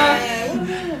 So,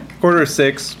 Yeah.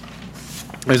 6:15.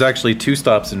 There's actually 2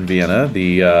 stops in Vienna: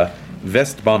 the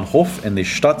Westbahnhof and the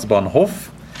Staatsbahnhof.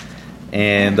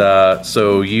 And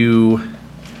so you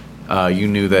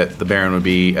knew that the Baron would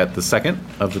be at the second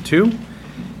of the 2,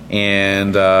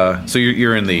 and so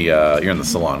you're in the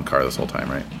salon car this whole time,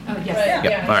 right? Oh yes. Right. Yeah,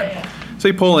 Yeah. all right. So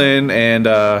you pull in, and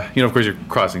of course, you're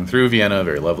crossing through Vienna,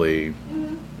 very lovely,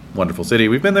 wonderful city.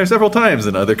 We've been there several times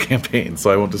in other campaigns,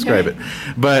 so I won't describe it.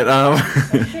 But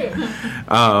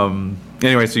True.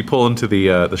 anyway, so you pull into the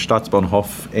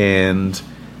Staatsbahnhof, and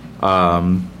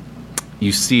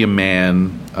you see a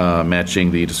man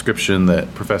matching the description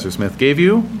that Professor Smith gave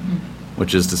you,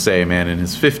 which is to say, a man in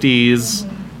his 50s,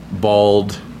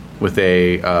 bald, with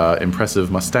a impressive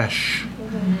mustache.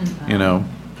 You know.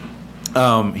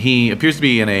 He appears to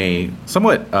be in a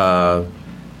somewhat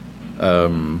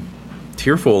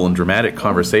tearful and dramatic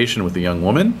conversation with a young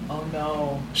woman. Oh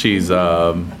no. She's,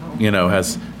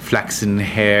 has flaxen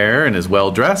hair and is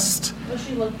well dressed. Does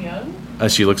she look young?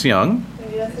 She looks young.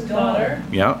 Maybe that's his daughter.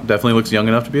 Yeah, definitely looks young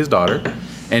enough to be his daughter.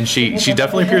 And she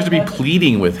definitely appears to be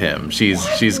pleading with him. She's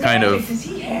kind What of does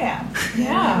he have?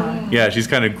 Yeah. she's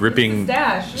kind of gripping.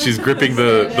 Stash. She's gripping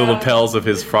the lapels of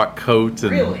his frock coat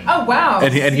and. Really? Oh wow.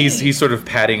 And he's sort of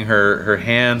patting her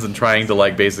hands and trying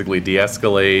to basically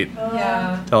de-escalate,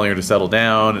 Yeah. telling her to settle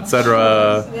down,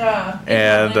 etc. Yeah.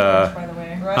 And By the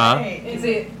way. Right. Is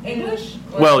it English?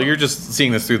 well, you're just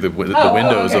seeing this through the Oh,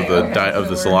 windows okay, of the okay. of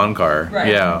the So salon car. Right.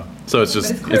 Yeah. So it's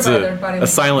just But it's clear it's by their body a language.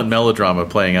 silent melodrama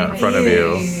playing out in front of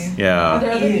you. Are Yeah.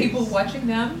 there other Yes. people watching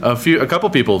them? A couple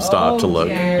people stop to look.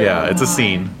 dear. Yeah, it's a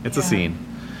scene. It's a Yeah. scene.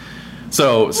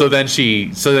 So then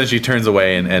she turns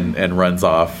away and runs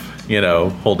off,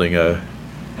 holding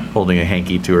a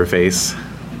hanky to her face.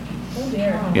 Oh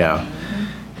dear. Yeah.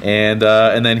 And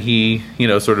then he,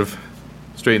 sort of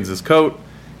straightens his coat,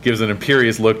 gives an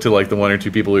imperious look to like the one or two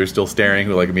people who are still staring,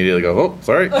 who like immediately go, "Oh,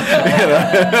 sorry,"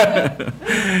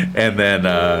 and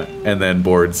then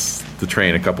boards the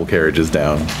train a couple carriages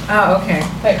down. Oh, okay.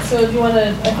 Alright, so do you want to?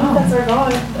 I think that's our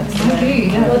guy. That's the Okay,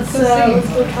 guy. yeah, Let's let's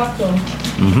go talk to him.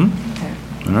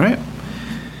 Mm-hmm. Okay. All right.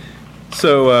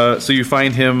 So you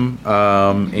find him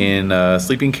in a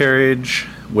sleeping carriage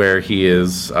where he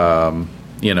is, kind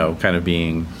of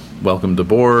being welcomed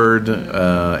aboard,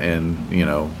 and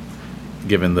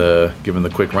given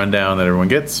the quick rundown that everyone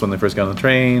gets when they first get on the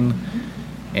train,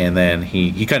 and then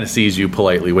he kind of sees you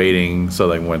politely waiting. So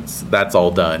then once that's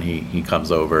all done, he comes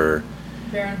over.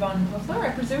 Baron von Hoffler, I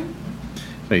presume.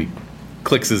 He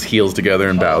clicks his heels together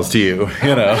and bows to you.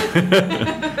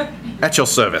 At your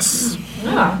service.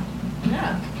 Ah,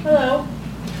 yeah. Hello.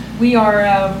 We are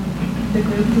the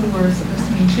group who were supposed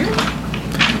to meet you.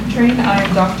 Train.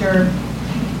 I'm Dr.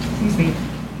 Excuse me.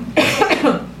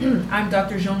 I'm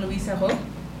Dr. Jean-Louis Serrault.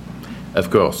 Of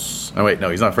course. Oh wait, no,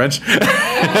 he's not French.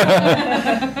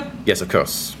 Yes, of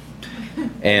course.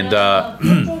 And I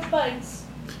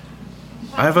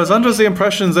was under the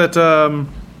impression that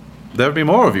there would be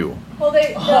more of you. Well,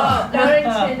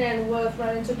 Darrington and Worth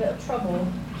ran into a bit of trouble.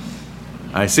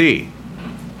 I see.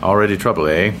 Already trouble,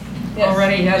 eh? Yes.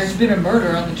 Already, There's yes. been a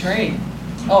murder on the train.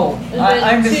 Oh, And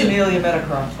I'm then Miss two. Amelia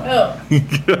Meadowcroft. Oh.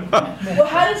 Well,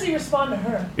 how does he respond to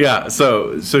her? Yeah,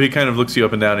 so he kind of looks you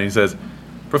up and down and he says,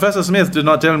 Professor Smith did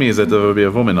not tell me that there would be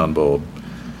a woman on board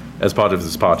as part of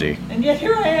this party. And yet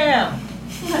here I am.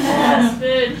 Yes,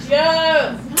 bitch,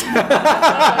 yes!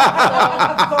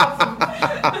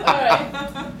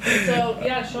 Alright. So,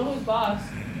 yeah, show who's boss.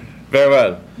 Very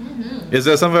well. Is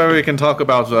there somewhere we can talk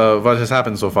about what has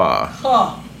happened so far?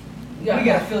 Oh, Yeah. we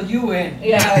gotta fill you in.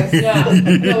 Yeah.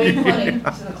 No, we have plenty.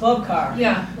 To the club car.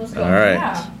 Yeah, let's go. All right.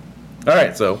 Yeah. All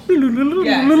right, so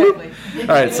Yeah, exactly. all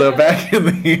right, so back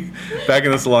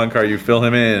in the salon car, you fill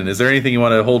him in. Is there anything you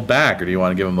want to hold back, or do you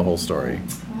want to give him the whole story?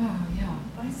 Oh, yeah.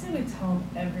 I say we tell him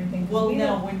everything. 'cause Well, we now,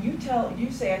 don't- when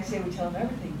I say we tell him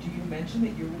everything, do you mention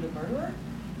that you were the murderer?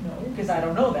 No, Because I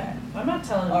don't know that. I'm not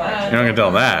telling him All right. that. You're not gonna tell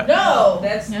him that. No!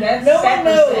 That's Yeah. that's No one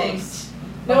knows.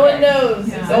 sacrosanct. No Okay. one knows.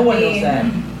 Yeah. except No one me. knows that.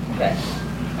 Okay.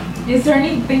 Is there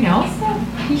anything else that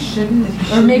he shouldn't, or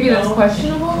shouldn't maybe that's know?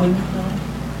 questionable? Wouldn't know.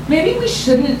 Maybe we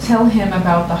shouldn't tell him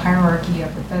about the hierarchy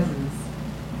of the pheasants.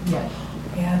 Yeah.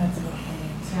 Yeah, that's a good point.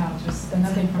 Yeah, just That's a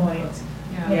nothing good from point.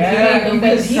 the- Yeah. Yeah,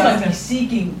 because he That's might be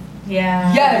seeking.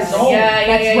 Yeah. Yes. Oh, yeah,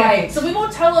 that's yeah. right. So we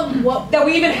won't tell him what That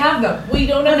we even have them. we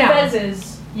don't have No. fezzes.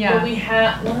 Yeah. But we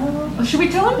have. Well, Oh, should we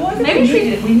tell him? Well, I think Maybe we we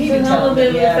need we need should to tell tell him about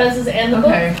him. the Yeah. fezzes and the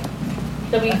Okay. book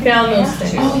that we found those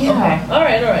things. Oh, yeah. Okay. All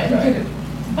right.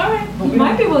 All right. We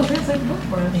might be able to translate the book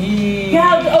for us.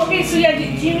 Yeah. Okay. So yeah, do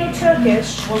you know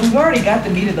Turkish? Well, we've already got the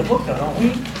meat of the book, though, don't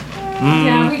we?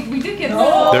 Yeah, we did get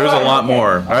No. There's a lot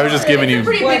more. I was just giving It's a you.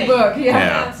 pretty big book, yeah.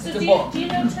 Yeah. So It's a do book. you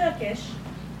know Turkish?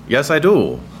 Yes, I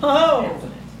do. Oh.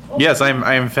 Yes,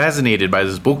 I'm fascinated by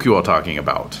this book you are talking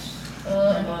about.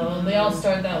 They all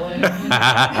start that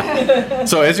way.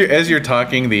 So as you're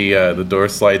talking, the door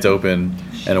slides open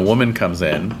and a woman comes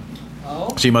in.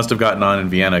 Oh. She must have gotten on in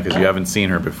Vienna because you haven't seen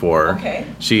her before. Okay.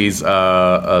 She's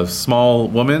a small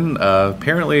woman,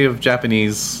 apparently of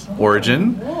Japanese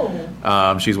origin.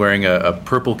 Whoa. She's wearing a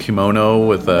purple kimono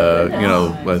with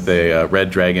a red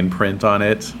dragon print on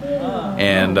it,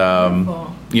 and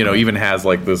even has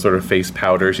like the sort of face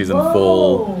powder. She's in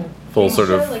full sort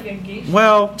Geisha, of like a geisha?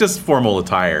 well, just formal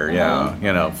attire.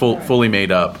 Yeah, fully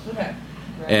made up. Okay.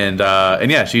 And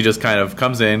yeah, she just kind of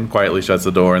comes in, quietly shuts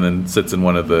the door, and then sits in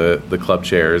one of the club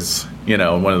chairs.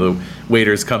 And one of the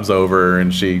waiters comes over,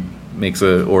 and she makes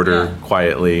an order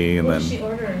quietly, and What's then she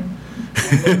ordering?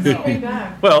 Bring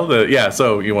back. well,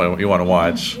 so you want to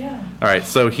watch. Yeah. All right,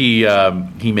 so he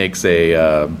makes a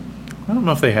I don't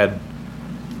know if they had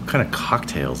what kind of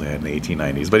cocktails they had in the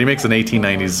 1890s, but he makes an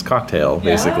 1890s cocktail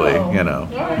basically. Oh. All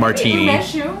right. Martini,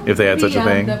 if they had such a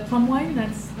thing. The plum wine,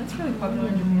 that's really popular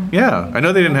in Japan. Yeah, I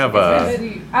know they didn't have. I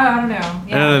don't know. I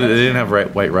know they didn't have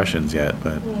White Russians yet,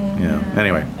 but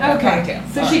Anyway, Okay, Cocktail.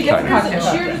 so she gets a Cocktail.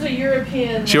 cocktail. Cheers is a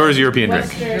European. She orders a European drink.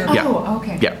 Western. Yeah. Oh,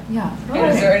 okay. Yeah. Yeah.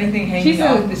 And is there anything hanging She's a-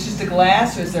 off? It's just a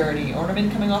glass, or is there any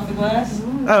ornament coming off the glass?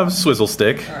 Swizzle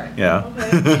stick. All right. Yeah.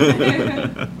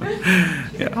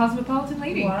 She's a cosmopolitan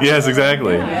lady. Wow. Yes,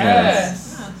 exactly. Yeah.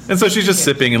 Yes. And so she's just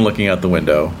sipping and looking out the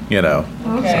window.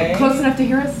 Okay. Close enough to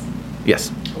hear us?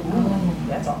 Yes. Ooh,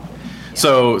 that's awkward.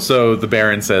 So the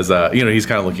Baron says, he's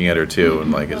kind of looking at her too,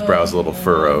 and like his brow's a little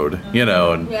furrowed, and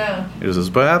Yeah. he says,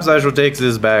 "Perhaps I shall take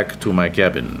this back to my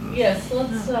cabin. Yes.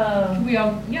 Let's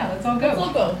Let's all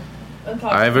go. go. And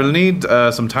talk. I will need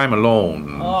some time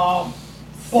alone." Oh,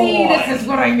 See, this is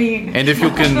what I mean. And if you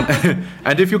can,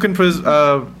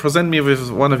 present me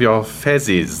with one of your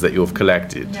fezzes that you've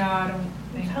collected. No, I don't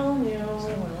think. Telling you.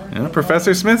 Yeah,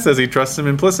 Professor Smith says he trusts him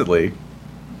implicitly.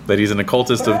 That he's an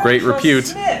occultist of great repute.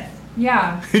 Smith.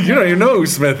 Yeah. You don't even know who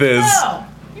Smith is. No,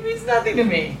 he means nothing to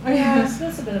me. Yeah,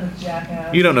 Smith's a bit of a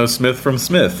jackass. You don't know Smith from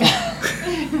Smith. I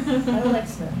don't like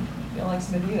Smith. You don't like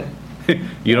Smith either.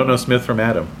 You don't know Smith from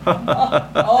Adam.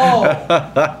 Oh,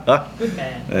 good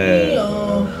man.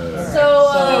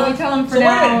 So we tell him for So wait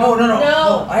a minute. now.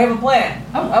 No. I have a plan.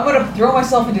 Oh. I'm going to throw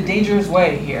myself into dangerous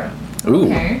way here. Ooh.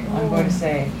 Okay. I'm going to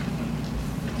say,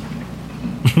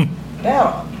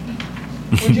 Now,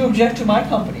 would you object to my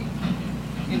company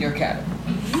in your cabin?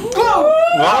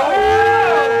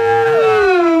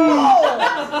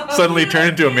 Suddenly turned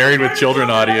into a Married with Children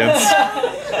audience.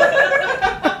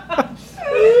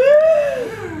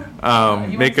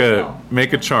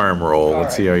 Make a charm roll.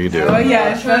 Let's see how you do. Oh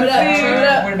yeah, Charm it up, charm it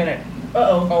up. Wait a minute.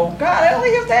 Uh-oh. Oh God, I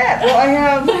only have that. Well,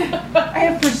 I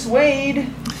have persuade.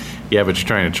 Yeah, but you're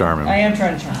trying to charm I him. am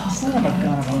trying to charm. Son of a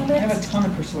gun. I have a ton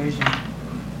of persuasion.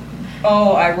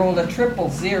 Oh, I rolled a 000.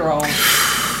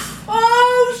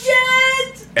 Oh,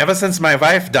 shit! Ever since my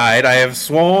wife died, I have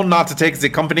sworn not to take the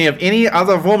company of any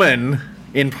other woman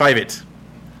in private.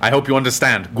 I hope you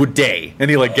understand. Good day. And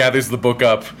he gathers the book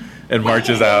up and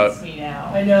marches out. He hates me now.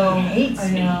 I know. He hates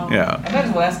I me. know. Yeah. I might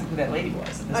as well ask him who that lady was.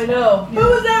 At this I point. know. Who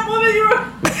was that woman you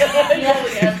were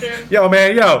yelling after? Yo,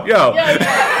 man, yo. Yeah.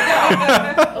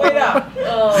 Wait up.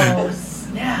 Oh,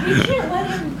 snap. You can't let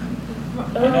him.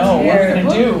 I know. What are we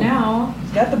gonna do? Now.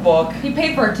 He's got the book. He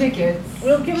paid for our tickets.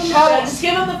 We'll give him the fez. Just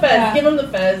give him the fez. Yeah. Give him the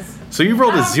fez. So you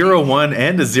rolled a 0-1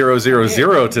 and a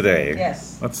 0-0-0 today.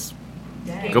 Yes. Let's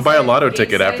Dang. go buy a lotto Gang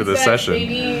ticket sign after this sex, session.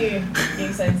 Baby.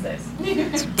 Gang sign sex.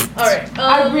 All right.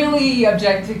 I really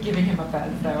object to giving him a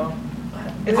fez, though.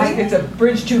 It's a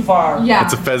bridge too far. Yeah.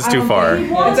 It's a fez I too don't far.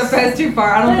 think- It's a fez too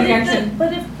far. I don't think I can.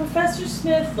 But if Professor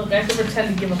Smith, look, I can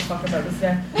pretend to give a fuck about this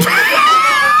guy.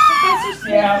 Professor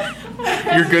Smith, Yeah.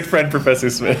 Your good friend, Professor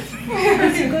Smith.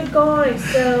 he's a good guy,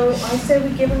 so I say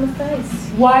we give him a fez.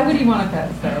 Why would he want a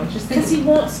fez, though? Just Because he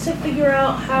wants to figure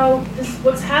out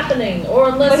what's happening, or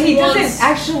unless But he wants, doesn't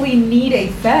actually need a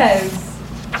fez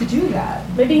to do that.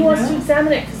 maybe he wants to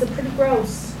examine it because they're pretty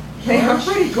gross. They are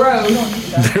pretty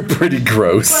gross. They're pretty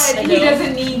gross. But he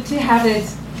doesn't need to have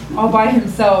it all by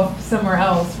himself somewhere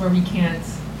else where we can't.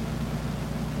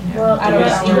 You know, Well, I don't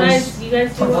know. you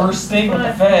guys do Perverse thing with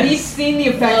the fine. We've fez. seen the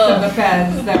effects of the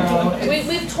fez, though.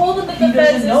 We've told him that He the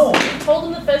fez doesn't know. We've told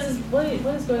him the fez is. What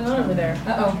is going on over there?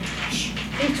 Uh-oh.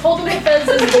 We told him the fez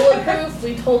is bulletproof.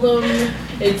 We told him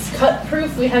it's cut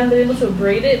proof. We haven't been able to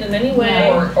abrade it in any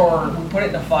way. Or we put it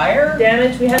in the fire.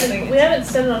 Damage. We I haven't. think We haven't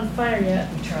set it on fire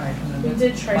yet. We tried. We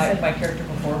did try my, setting- my character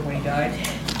before when he died.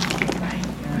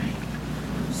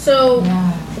 So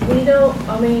Yeah. we don't.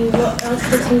 I mean, what else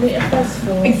does he need a fez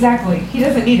for? Exactly. He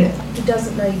doesn't need it. He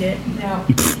doesn't need it. No.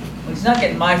 Well, he's not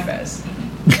getting my fez.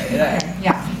 I'll tell you that.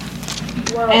 Yeah.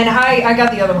 Well, And I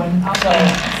got the other one.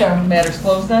 So. Matters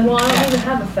closed then. well, I don't even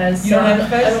have a fez. You don't so have a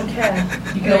fez? I don't care.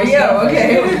 You can There always you get go, a fez.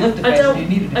 okay. You can always lift a I fez if you don't.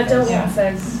 needed a I fez. don't Yeah. want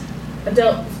fez. I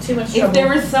don't. It's too much trouble. If there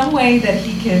was some way that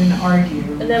he can argue,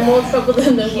 and then more trouble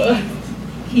than the world.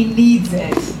 he needs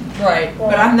it. Right.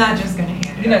 But I'm not just gonna hand it.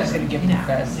 You're not just gonna give him No, the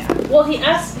fez. no. Well, he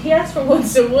asked for one,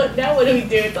 so what? Now what do we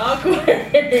do? It's awkward.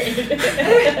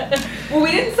 Well,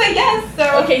 we didn't say yes,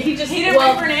 so. He just He didn't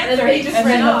wait for an answer. He just And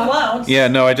ran then the off. flounce. Yeah,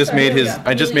 no, I just made his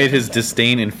Yeah.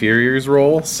 disdain inferiors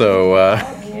roll, so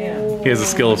Yeah. he has a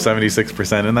skill of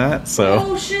 76% in that. So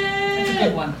Oh shit! That's a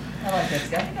good one. I like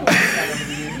that guy. I think I like this guy over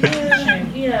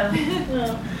the years.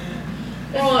 Yeah.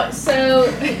 Well, so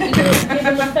you give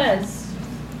him a fez.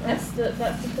 That's the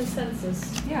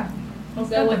consensus. Yeah. I'll Got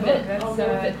go the with book. it. I'll go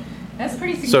with it. That's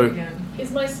pretty So- significant.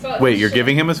 He's my Scottish. wait, you're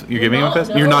giving him a fez?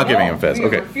 No, You're not no, giving him a fez. You're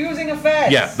Okay. refusing a fez.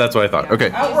 Yeah, that's what I thought.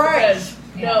 Okay. Outright.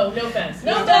 No fez.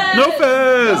 No No fez. No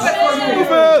fez! No No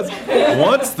fez!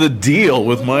 What's the deal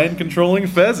with mind controlling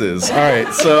fezzes? All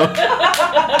right, so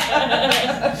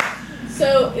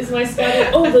So is my Scottish?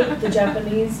 Oh, the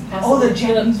Japanese. Oh, the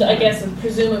Japanese I guess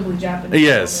presumably Japanese.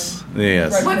 yes,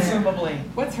 yes, Right, What's- presumably.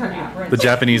 What's her name? the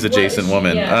Japanese adjacent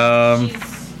woman.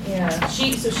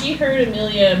 She heard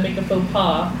Amelia make a faux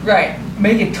pas. Right.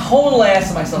 Make a total ass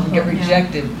of myself and get Yeah.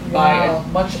 rejected by Wow. a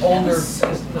much older. So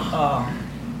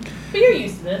But you're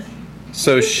used to this.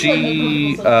 So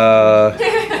she, It's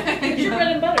your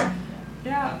bread and butter.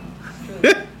 Yeah.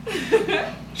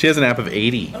 she has an app of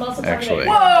 80, I'm also talking actually.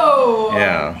 Whoa!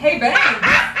 Yeah. Hey, babe.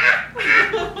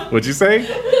 What'd you say?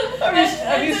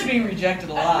 I'm used to being rejected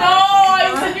a lot. No,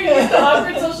 I said you're used to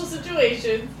awkward social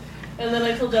situations. And then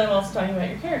I told Jen I'm also talking about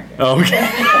your character. Okay.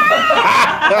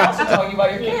 I'm also talking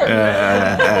about your character.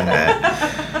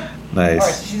 All right,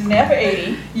 Nice. so she's an Napa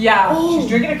 80. Yeah. She's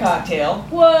drinking a cocktail.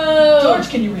 Whoa! George,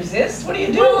 can you resist? What do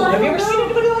you do? Well, I Have you don't ever seen know.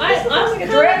 anybody like this? It I'm looks like a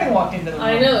kinda- dragon walked into the room.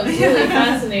 I know, it's really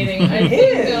fascinating. I It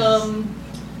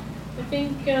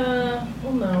think, is.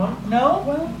 well, no. No?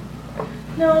 Well,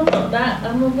 no, I'm not that.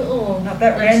 I'm a little Not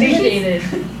that randy?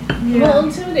 intimidated. I'm a little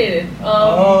intimidated.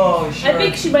 Oh, sure. I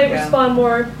think she might Yeah. respond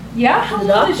more. Yeah, how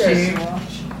The old is doctor.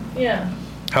 she? Yeah.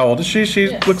 How old is she? She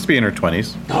Yes. looks to be in her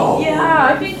 20s. Oh. Yeah,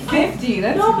 I think 50.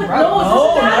 That's No, but rough. no, it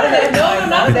No, doesn't not at matter. that time,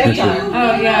 No, not at that you. time. Oh,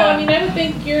 No, yeah. I mean, I would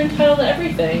think you're entitled to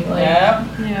everything, like Yeah.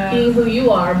 Yeah. being who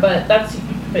you are, but that's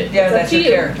Yeah, it's up that's to your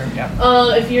you. character.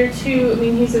 Yeah. If you're too, I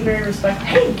mean, he's a very respectful.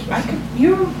 Hey, I could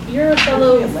you're a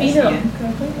fellow be a female. lesbian. Could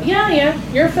I play that? Yeah,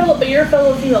 you're a fellow, but you're a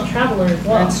fellow female traveler as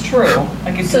well. That's true.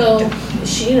 I could So do,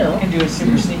 she, I can do a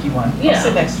super sneaky one. Yeah. I'll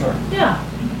sit next to her. yeah.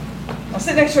 I'll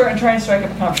sit next to her and try and strike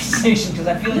up a conversation because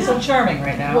I'm feeling so charming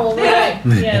right now. Well, right.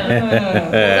 Yeah.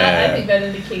 Well, that, I think Right. that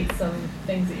indicates some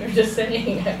things that you're just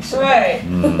saying, actually. Right.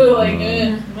 Like,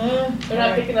 Mm, they're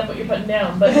not picking up what you're putting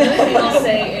down. But the other thing I'll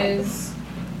say is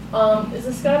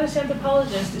a Scottish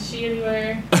anthropologist, is she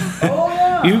anywhere? Oh,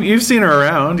 yeah. You've seen her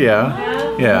around,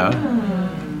 yeah. Yeah.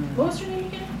 What was her name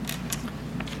again?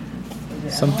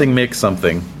 Something mix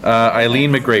something.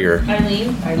 Eileen McGregor.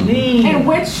 Eileen. Eileen. And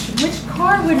which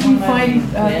car would you find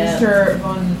Yeah. Mr.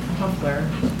 Von Huffler?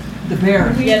 The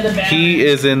bear. Yeah, the bad. He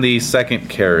is in the second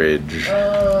carriage.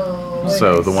 Oh.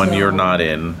 So the one you're not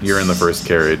in. You're in the first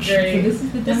carriage. Very, So this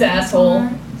is the this dinosaur? asshole.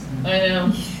 I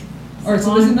know. Or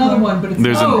so there's another one, but it's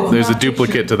There's a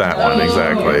duplicate to that one, Oh,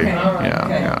 exactly. okay. Yeah, Alright.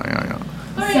 yeah.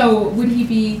 Alright. So would he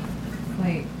be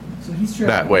like So he's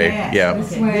That way, yeah.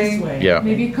 this Okay, way? this way. Yeah.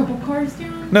 Maybe a couple cars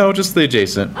down? No, just the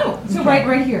adjacent. Oh, so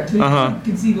right here. So he Uh-huh. could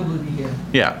conceivably be here.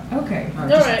 Yeah, Okay.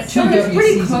 Alright. So he's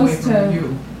pretty close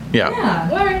to. yeah. Yeah.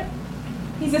 Alright.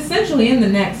 He's essentially in the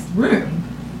next room,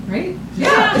 right?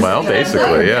 Yeah. Well,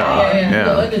 basically, yeah. Yeah.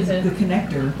 No, Yeah. it is it.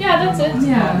 connector. Yeah, that's it.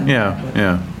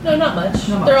 Yeah. No, not much.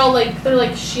 Not much. They're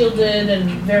like shielded and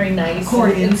very nice.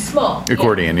 Accordion. And small. Yeah.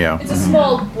 Accordion, yeah. It's a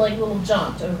small, like, little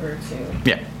jaunt over to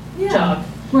Yeah. jog.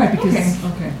 Right, because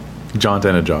Okay. Jaunt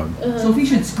and a jog. so if he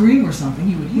should scream or something,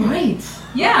 he would hear. Right.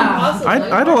 Yeah. Possibly.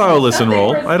 I'd allow a listen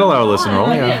roll. I'd allow a listen roll,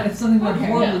 yeah. If something went Okay.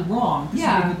 horribly wrong, this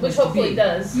Yeah. would be a good Which place to hopefully be.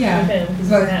 does. Yeah. With him, because he's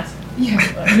But- an asshole.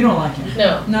 Yeah. You don't like him.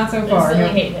 No. Not so I far. instantly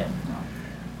no. hate him.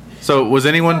 So, was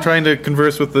anyone trying to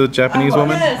converse with the Japanese I was.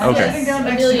 woman? Yes, I was Okay. sitting down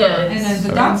next to Amelia her. is. And then the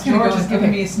Okay. dog's gonna George go. has given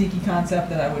Okay. me a sneaky concept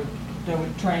that I would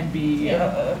try and be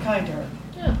kind to her.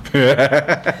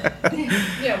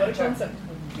 Yeah, what a concept.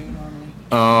 Wouldn't do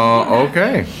normally.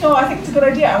 Okay. No, I think it's a good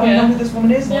idea. I want to Yeah. know who this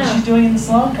woman is and what Yeah. she's doing in the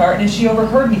salon cart, and if she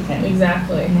overheard anything.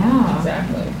 Exactly. Yeah.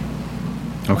 Exactly.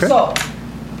 Okay. So,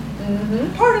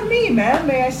 Mm-hmm. pardon me, ma'am.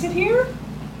 May I sit here?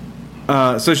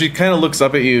 So she kind of looks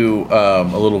up at you a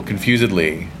little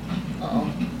confusedly,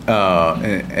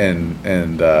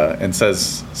 and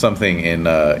says something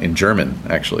in German.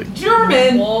 Actually,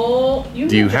 German. Well,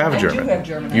 do you have I do German? have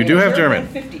German. You I do have German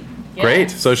German. 50.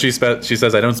 Great. So she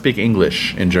says, "I don't speak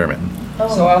English in German." Oh.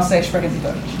 So I'll say sprechen Sie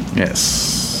Deutsch.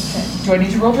 Yes. Do I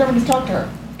need to roll German to talk to her?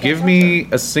 Give me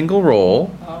a single roll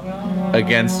Oh, no.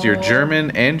 against your German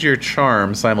and your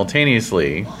charm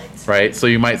simultaneously. Right. So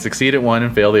you might succeed at one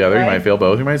and fail the other. You Right. might fail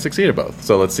both. You might succeed at both.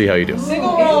 So let's see how you do.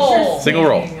 Single roll. Interesting. Single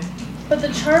roll. But the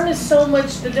charm is so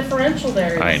much, the differential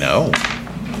there is. I know.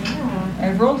 Yeah.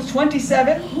 I rolled a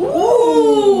 27.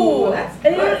 Ooh! That's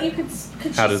And good. you could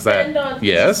How does that- spend on,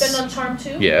 Yes. Could you spend on charm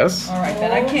too? Yes. All right,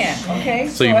 then I can. Okay.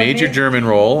 So you I made your did- German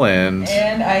roll and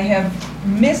And I have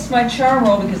missed my charm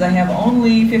roll because I have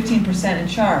only 15% in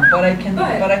charm, but I can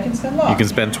spend luck. you can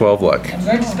spend 12 luck. I'm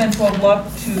going to spend 12 luck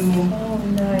to Oh,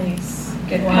 nice.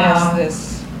 get Wow. past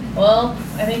this. Well,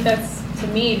 I think that's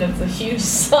a huge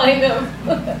sign of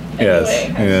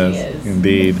anyway, how she is.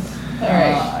 Indeed. All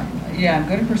right. Yeah, I'm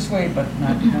good at persuade, but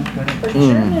not good at. For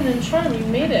German and charm, you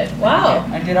made it. Wow.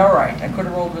 I did all right. I could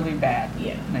have rolled really bad.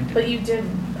 Yeah. And I did. But you did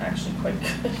actually quite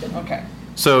good. Okay.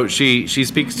 So she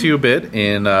speaks to you a bit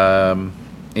in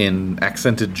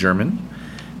accented German,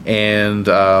 and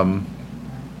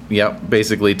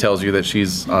basically tells you that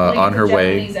she's Like on the her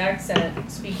way. Japanese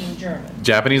accent speaking German.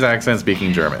 Japanese accent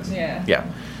speaking German. Yeah. Yeah.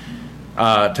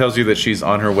 Tells you that she's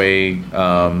on her way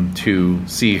to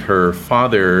see her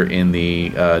father in the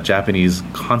Japanese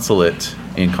consulate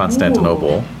in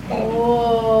Constantinople.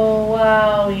 Oh,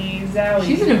 wowie, zowie.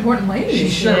 She's an important lady. She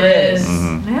sure is.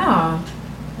 Mhm. Yeah.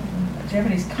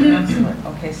 Japanese consulate.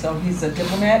 Okay, so he's a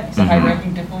diplomat. He's a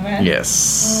high-ranking diplomat.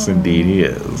 Yes, indeed he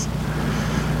is.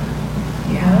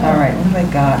 Yeah. All right. What have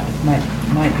I got? That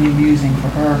might be amusing for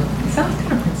her. Sounds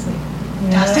kind of princely.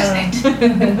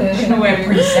 She's no way a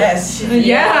princess.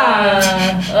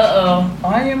 Yeah. Uh-oh.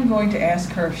 I am going to ask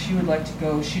her if she would like to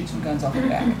go shoot some guns off her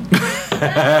back.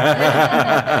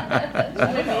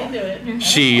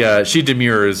 She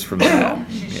demurs from that.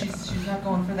 She's not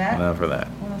going for that? Not for that.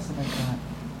 What else have I got?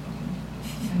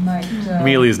 I might...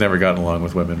 Amelia's never gotten along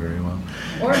with women very well.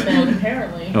 Or men,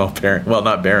 apparently. Well,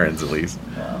 not barons, at least.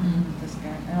 This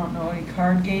guy. I don't know any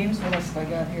card games. What else have I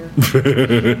got here?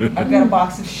 I've got a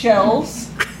box of shells.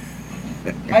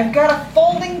 I've got a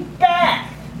folding bat.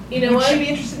 You know Would what? she be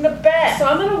interested in a bat? So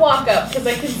I'm gonna walk up because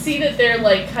I can see that they're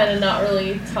like kind of not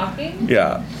really talking.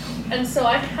 Yeah. And so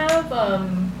I have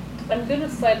I'm good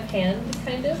with sleight of hand,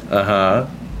 kind of. Uh-huh.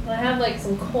 And I have like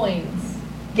some coins.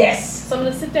 Yes. So I'm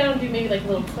gonna sit down and do maybe like a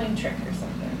little coin trick or something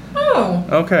Oh.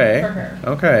 Okay. for her.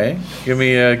 Okay. Give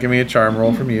me a charm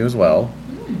roll from you as well.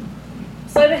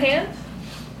 Sleight of hand.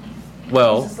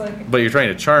 Well, Just like- but you're trying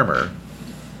to charm her.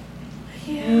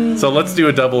 Yeah. So let's do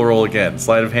a double roll again.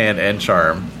 Sleight of hand and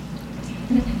charm.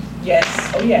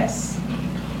 Yes. Oh, yes.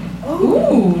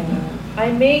 Ooh.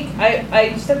 I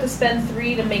just have to spend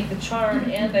 3 to make the charm,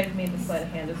 and I've made the sleight of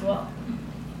hand as well.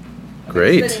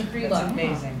 Great. Spending 3 That's luck.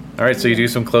 amazing. All right, so you do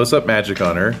some close-up magic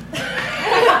on her,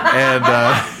 and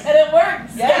And it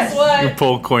works. Yes. Guess what? you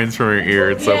pull coins from her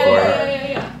ear and so yeah, forth.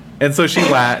 yeah. And so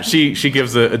she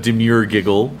gives a demure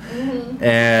giggle.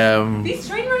 These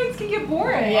train rides can get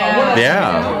boring. Yeah.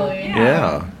 Yeah. Totally.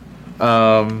 Yeah.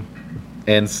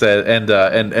 And said and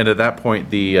at that point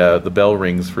the bell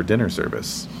rings for dinner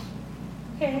service.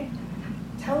 Okay.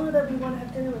 Tell her that we want to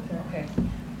have dinner with her. Okay.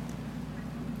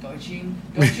 Deutsching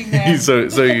that.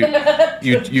 so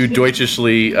you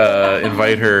deutschishly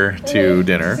invite her to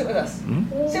dinner. Sit with us.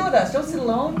 Sit with us. Don't sit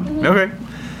alone. Okay.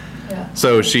 Yeah.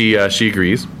 So she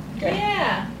agrees. Okay.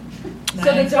 Yeah.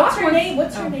 Nice. So what's her name?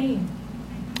 What's her name?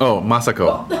 Oh,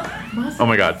 Masako. Oh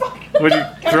my God. Would you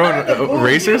throwing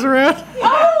erasers around?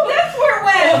 Oh, that's where it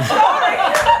went. Sorry.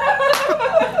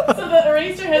 So the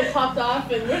eraser had popped off,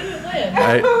 and where did it land?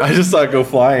 I just saw it go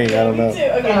flying. I don't Me know. too.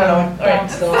 Okay. I don't know. All right.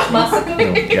 Still.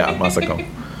 Masako. Yeah, Masako.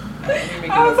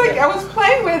 I was like, I was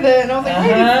playing with it, and I was like,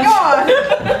 wait, it's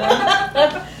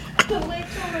gone.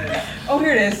 Oh,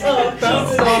 here it is. Oh,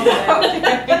 that's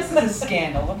This is a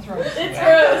scandal. I'm throwing this It's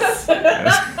away. gross. I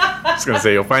was gonna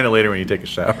say you'll find it later when you take a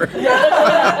shower.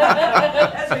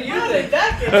 That's what you think.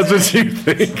 That's what you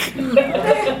think.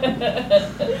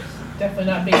 Definitely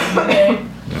not baking today.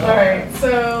 All right.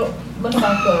 So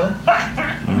Masako.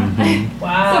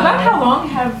 Wow. So about how long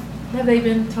have they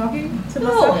been talking to Oh,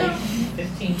 Masako? like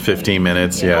 15. 15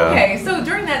 minutes. Yeah. Okay, so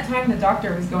during that time, the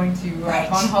doctor was going to Right.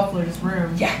 Von Hoffler's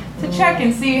room Yeah. to check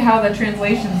and see how the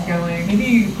translation's going. Maybe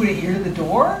you put an ear to the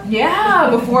door? Yeah,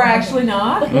 before I actually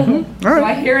knock. All Do I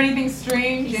right. hear anything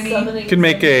strange? Any? Summoning You can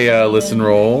make a listen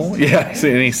roll. Yeah. So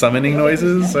any summoning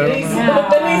noises? I don't know.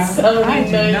 Any summoning I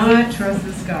do noises. not trust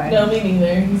this guy. No, me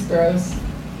neither. He's gross.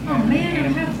 Oh man,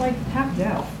 I'm half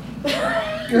deaf.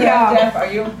 You're Yeah. half deaf, are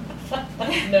you?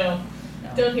 No.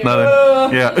 Don't hear. Nothing.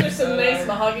 Those Yeah. are some nice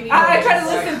mahogany. I try to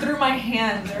noises. listen through my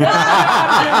hand. 89.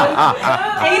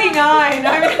 I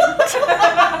mean,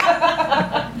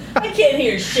 I can't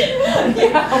hear shit.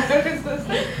 yeah, what is this?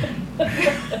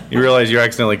 You realize you're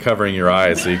accidentally covering your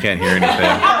eyes, so you can't hear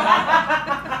anything.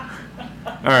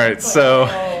 All right. So,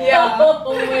 Yeah.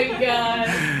 Oh my god.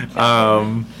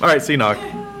 all right. So you knock,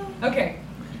 Okay.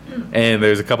 and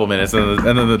there's a couple minutes, and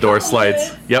then the door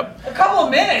slides. Yep. A couple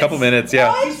of minutes. Couple minutes.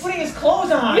 Yeah. He's putting his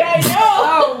clothes on. Yeah, I know.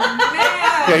 Oh man.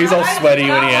 Yeah. He's all sweaty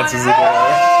when he answers the door.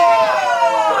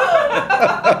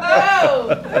 No.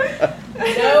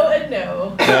 No and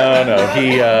no.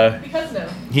 No. Because no.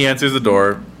 He answers the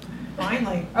door,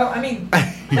 Finally. Oh, I mean. and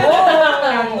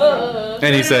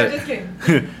he Just said,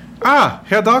 kidding. "Ah,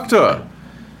 Herr Doctor.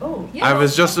 Oh, I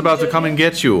was just about to come and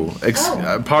get you.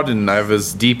 Pardon, I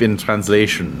was deep in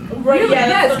translation." right. Really? Yeah,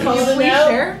 Yes, that's can you what please now.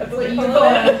 share? That's what you call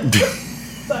it.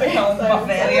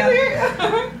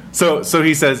 Sorry. So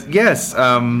he says, "Yes,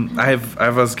 I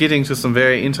was getting to some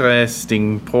very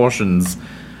interesting portions."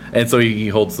 And so he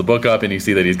holds the book up, and you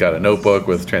see that he's got a notebook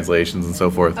with translations and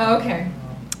so forth. Oh, okay.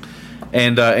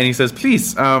 And he says,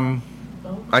 "Please,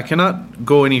 I cannot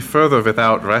go any further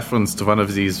without reference to one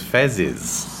of these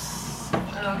fezzes.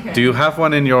 Okay. Do you have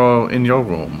one in your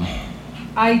room?"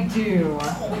 I do,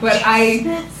 but I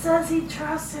says he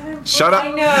trusts him. Shut up.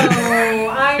 know. That's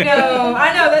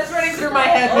running through my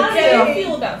head. But How do you still,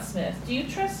 feel about Smith? Do you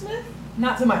trust Smith?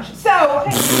 not so much. So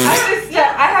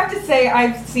I have to say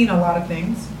I've seen a lot of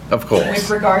things. Of with course.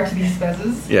 regard to these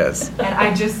fezzes. Yes. And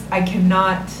I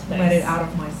cannot let Nice. it out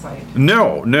of my sight.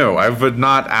 No, I would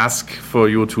not ask for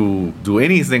you to do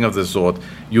anything of the sort.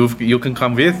 You can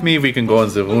come with me. We can go in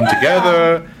the room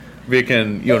together. We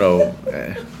can,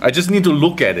 I just need to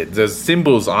look at it. There's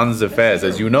symbols on the fez,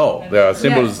 as you know. There are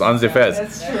symbols Yes. on the fez.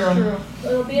 That's true.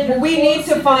 It'll be under We need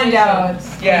to close find out.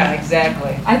 supervision. Yeah,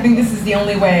 exactly. I think this is the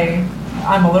only way.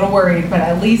 I'm a little worried, but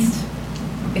at least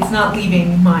it's not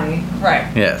leaving my Right.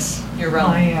 Yes. Your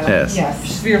realm. Yes.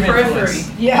 Sphere of Periphery.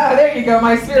 influence. Yeah, there you go.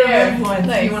 My sphere There. of influence.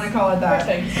 Nice. You want to call it that?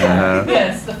 Perfect. Uh-huh.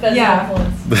 Yes, the Fez Yeah.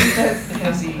 influence.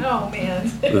 Fuzzy. Oh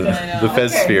man. The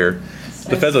fez Okay. sphere.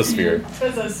 The fezosphere.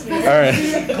 Fezosphere. All right.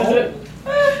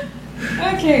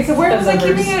 Okay, so where was I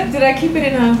keeping it? Did I keep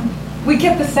it in a? We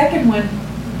kept the second one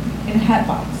in a hat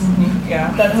box.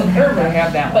 Yeah. That's in her I room.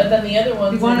 have that But one. then the other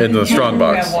one's We wanted In the strong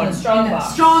box. have one. in the strong In a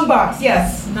box. strong box,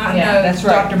 yes, not Yeah, in a that's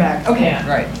right. doctor bag. Okay, Yeah.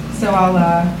 Right. so I'll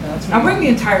That's I'll bring the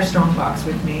entire strong box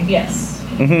with me. Yes.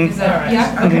 Mm-hmm. Is that Alright.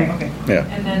 yeah? Okay. Okay. Yeah.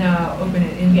 And then open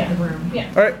it in Yeah. the room. Yeah.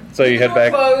 All right. So you head Door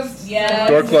back. closed. Yes.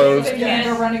 Door closed. So you can't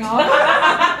go running off.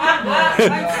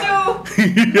 I'm still.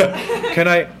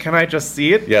 Yeah. Can I just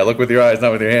see it? Yeah. Look with your eyes,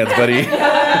 not with your hands, buddy.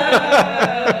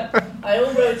 I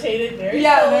will rotate it very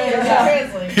Yeah, slowly there you and go.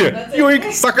 translate. Here. That's it.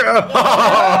 Yoink, sucker. Oh,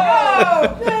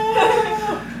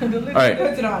 All right.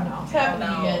 Puts it on now. It's happening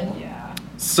again. Yeah.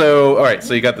 So, all right.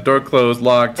 So you got the door closed,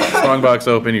 locked, strong box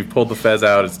open. You've pulled the fez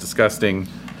out. It's disgusting.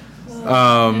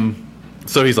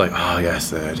 So he's like, oh yes,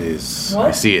 that is. I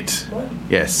What? see it. What?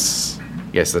 Yes,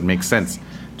 that makes sense.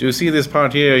 Do you see this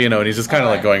part here? And he's just kind of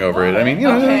like going over it. I mean,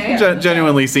 Okay.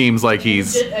 genuinely seems like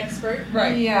he's. Legit expert.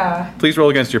 Right. Yeah. Please roll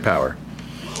against your power.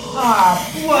 Ah,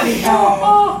 bloody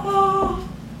hell.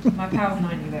 My pal's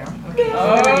 90 there. Okay.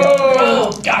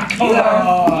 Oh, got You are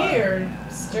caught. weird,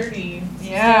 sturdy.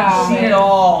 Yeah. Seen it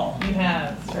all. You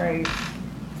have. That's right.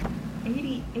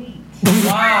 88.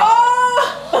 Wow.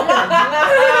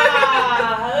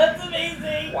 That's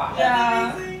amazing. Wow.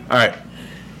 Yeah. That's amazing. All right.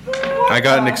 I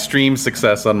got an extreme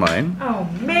success on mine. Oh,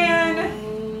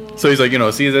 man. So he's like,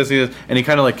 see this, and he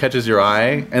kind of like catches your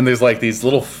eye, and there's like these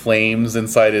little flames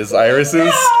inside his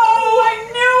irises. Oh, I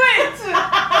knew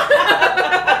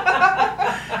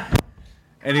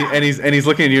it! And he's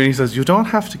looking at you, and he says, "You don't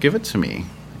have to give it to me.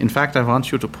 In fact, I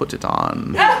want you to put it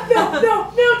on." No, don't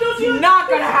do it. Not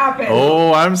gonna happen.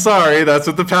 Oh, I'm sorry. That's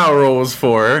what the power roll was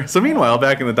for. So meanwhile,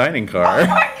 back in the dining Oh car. my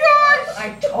gosh!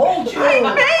 I told you.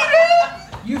 I made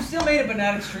it! You still made it, but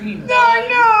not extreme. I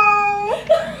know!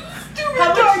 Stupid How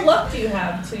much dog. luck do you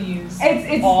have to use?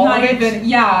 It's All not of it? even,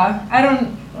 yeah, I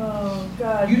don't, Oh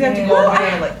God. You'd have to damn. go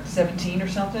away like 17 or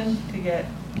something to get.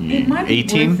 it might be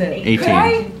 18? worth it.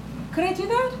 18. Could I do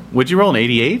that? Would you roll an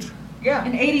 88? Yeah.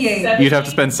 An 88. 70 You'd have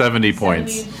to spend 70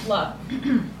 points. luck.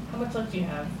 How much luck do you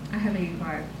have? I have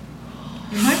 85.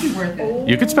 It might be worth it.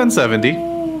 You could spend 70.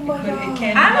 Oh my But it God.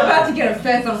 can I'm about to get a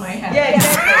fez on my head. Yeah,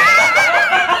 exactly.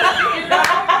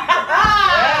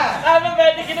 I'm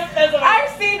about to get a pheasant. I've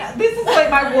seen, this is like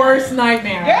my worst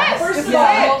nightmare. Yes, First this of is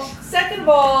all, it. second of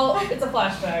all, it's a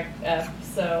flashback F,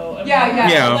 so. I mean, Yeah, yeah.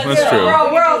 Yeah, let's that's go. true.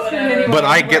 We're all We can do spinning whatever. anyway. But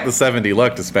I get the 70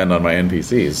 luck to spend on my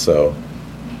NPCs, so.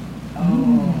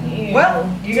 Yeah.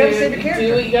 Well, you gotta Do- save your character.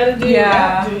 Do what you gotta do.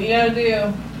 Yeah. Do what you gotta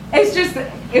do. It's just,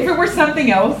 if it were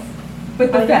something else,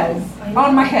 but the fez I know.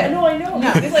 on my head. No, I know.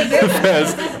 No. It's like The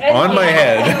fez on my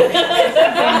head.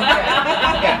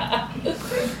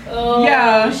 Oh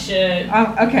Yeah. shit.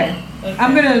 Okay. Okay.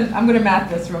 I'm gonna math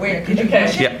this real Wait, quick. could you Okay.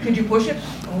 push it? Yeah. Could you push it?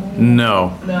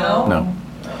 No. No. No.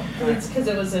 It's because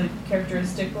it was a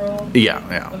characteristic roll. Yeah.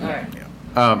 Okay.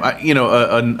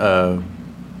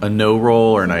 A no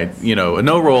roll or a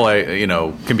no roll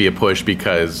can be a push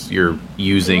because you're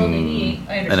using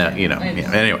I understand. I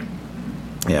understand. anyway.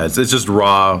 Yeah, it's just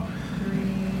raw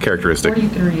characteristic.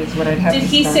 43 is what I'd have Did to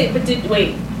he spend. say? But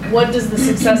wait. What does the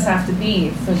success have to be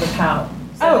for the POW?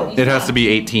 Oh. It has to be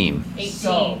 18. 18.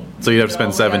 So you'd have to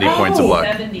spend 70 Oh. points of luck.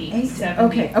 70. Eight?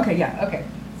 70. Okay, yeah, okay.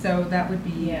 So that would be,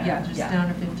 Yeah, yeah, just yeah. down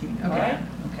to 15. Okay. Alright.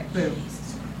 Okay. Boom.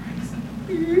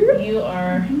 You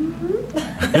are.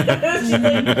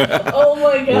 Oh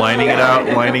my God. Lining it out,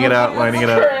 lining it out, lining it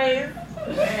out. Christ.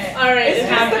 All right, It's it's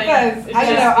just the happening. fez. It's I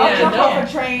don't know. just- I'll yeah, jump no. off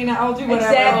a train. I'll do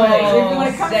whatever. Exactly. But when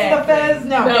it comes to the Exactly. fez,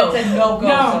 no. No. It's a no-go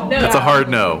No. zone. No. That's a hard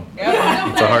no.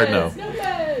 Yeah. It's a hard no. No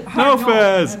fez. No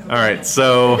fez. All right,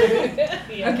 so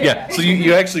Yeah. yeah, so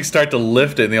you actually start to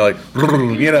lift it, and you're like,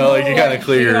 you kind of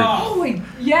clear your. Holy, I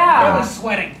yeah. was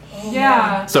sweating.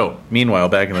 Yeah. So meanwhile,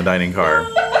 back in the dining car,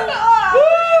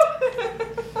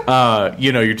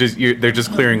 they're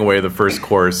just clearing away the first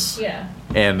course, Yeah.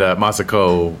 and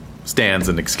Masako stands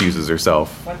and excuses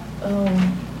herself. Oh.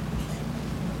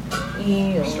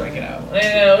 Ew. Strike it out. I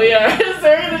know, we are. So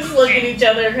we're gonna just look at each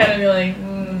other and kind of be like,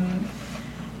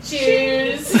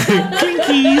 cheers.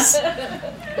 Kinkies.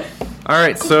 All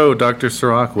right, so Dr.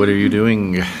 Sirach, what are you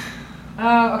doing?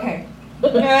 Okay.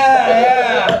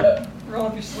 Yeah. Roll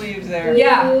up your sleeves there.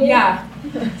 Yeah.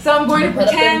 So I'm going to Put up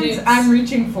their pretend boots. I'm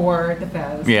reaching for the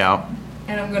fez. Yeah.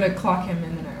 And I'm going to clock him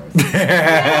in the nose.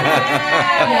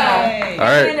 Yay. All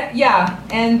right.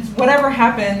 And whatever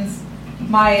happens,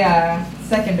 my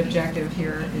second objective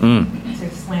here is to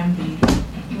slam the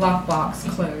lockbox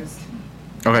closed.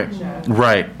 Okay.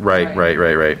 Right.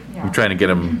 Yeah. I'm trying to get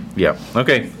him. Yeah.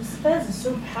 Okay. This fez is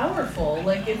so powerful.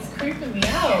 Like, it's creeping me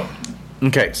out.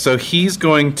 Okay. So he's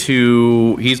going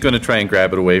to try and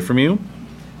grab it away from you.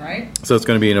 Right? So it's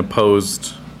going to be an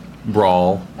opposed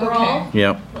brawl. Brawl?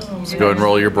 Yep. Oh, So man. go ahead and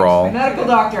roll your brawl. A medical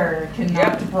doctor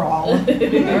cannot brawl. All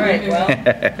right, well. Do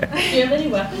you have any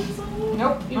weapons on you?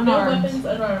 Nope, You have no unarmed. weapons?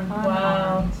 Unarmed.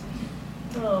 Wow.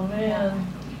 Oh, man.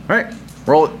 All right.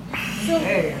 Roll it. So,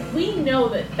 Hey. we know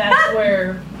that that's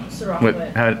where Sirach What?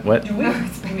 went. What? Do we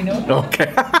know?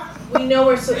 Okay. We know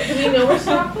where do we know where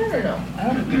Sirach went or no? I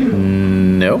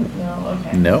don't No. know. No,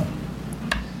 okay. No.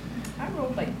 I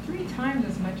rolled like 3 times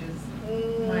as much as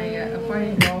my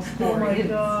fighting brawl Oh score my is.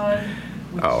 god.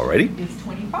 Which Alrighty. is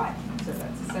 25. So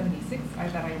that's a 76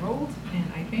 that I rolled, and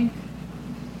I think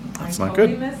That's I not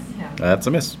totally good. miss him. That's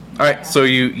a miss. All right. So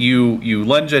you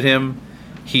lunge at him.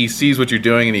 He sees what you're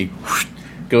doing and he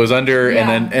goes under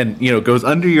and goes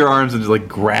under your arms and just like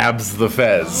grabs the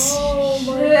fez. Oh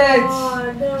my Shit.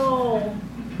 god, no.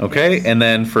 Okay. And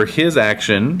then for his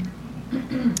action,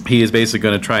 he is basically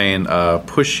going to try and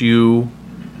push you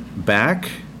back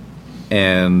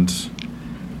and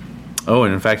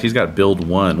in fact he's got build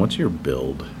 1. What's your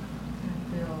build?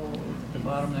 The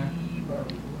bottom there.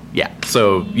 Yeah,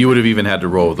 so you would have even had to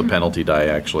roll the penalty die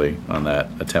actually on that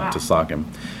attempt to sock him.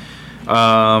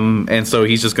 And so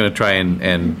he's just going to try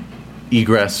and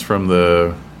egress from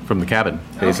the cabin,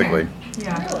 basically. Okay.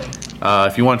 Yeah. Really?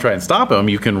 If you want to try and stop him,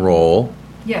 you can roll,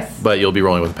 Yes. but you'll be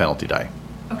rolling with a penalty die.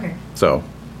 Okay. So,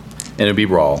 and it'd be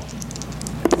brawl.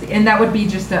 And that would be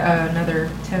just another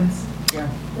tense. Yeah.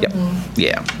 Yep.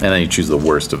 Yeah, and then you choose the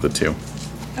worst of the two.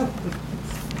 Oh.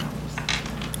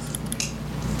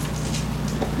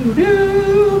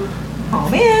 Doo-doo. Oh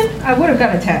man, I would have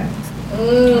got a 10.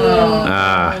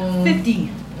 Ah, 50.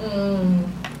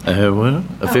 what?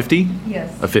 A 50?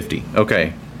 Yes. A 50.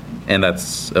 Okay, and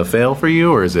that's a fail for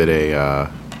you, or is it a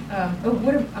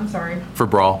I'm sorry. for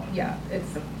brawl? Yeah,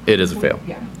 it's a, It is a fail.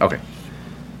 Yeah. Okay.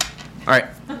 All right.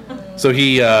 So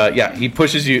he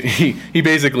pushes you. He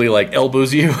basically like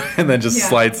elbows you and then just Yeah.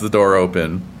 slides the door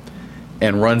open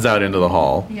and runs out into the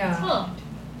hall. Yeah. Huh.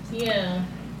 Yeah.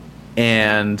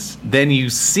 And then you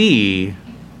see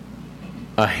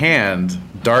a hand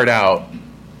dart out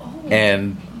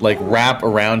and like wrap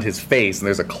around his face, and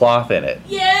there's a cloth in it,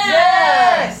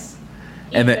 Yes!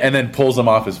 and then pulls him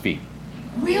off his feet.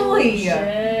 Really?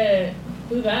 Shit.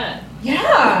 Who that?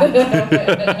 Yeah.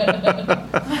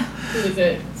 Who is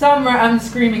it? So I'm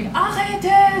screaming,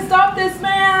 Arrête! Stop this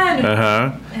man! Uh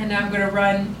huh. And I'm gonna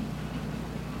run.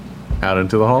 Out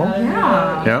into the hall.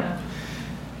 Yeah. Yep.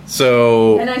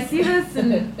 So. And I see this,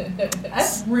 and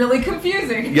that's really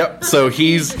confusing. Yep. So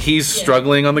he's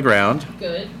struggling on the ground,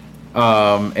 Good.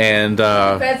 and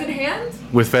Fez in hand?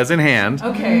 with Fez in hand.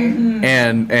 Okay.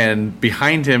 And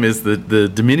behind him is the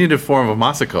diminutive form of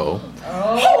Masako,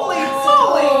 Holy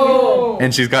moly!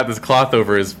 and she's got this cloth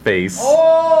over his face,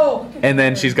 Oh! and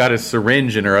then she's got a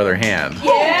syringe in her other hand.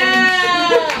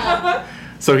 Yeah!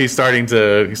 So he's starting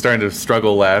to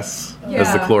struggle less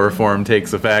as the Yeah. chloroform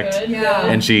takes effect, Good. Yeah.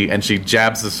 and she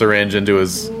jabs the syringe into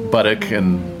his buttock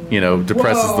and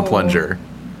depresses the Whoa. plunger.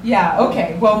 Yeah,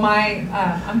 okay. Well,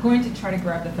 I'm going to try to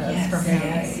grab the fez from him.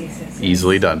 Yes.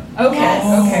 Easily done. Okay,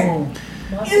 Oh.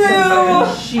 Ew.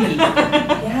 Sheet.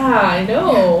 Yeah, I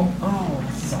know. Oh,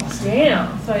 this is awesome.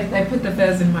 Damn. So I put the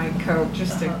fez in my coat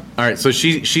just to... All right, so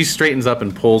she straightens up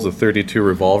and pulls a .32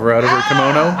 revolver out of her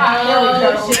kimono, There we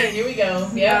go. Oh, shit. Here we go.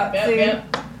 Yeah, Yep, see?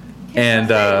 yep. and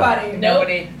Anybody. Nope.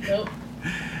 Nobody. Nope.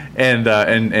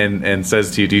 and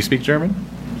says to you, "Do you speak German?"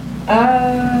 No.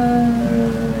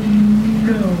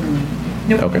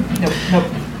 Nope. Okay. Nope.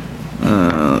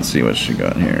 Let's see what she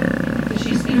got here. Does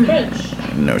she speak French?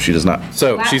 No, she does not.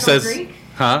 So Latin she or says, Greek?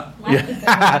 "Huh?" Latin?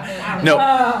 Yeah.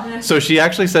 No. So she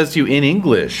actually says to you in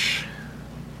English.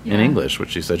 In Yeah. English,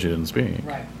 which she said she didn't speak.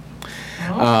 Right.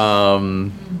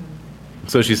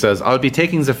 So she says, "I'll be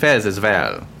taking the fez as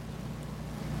well."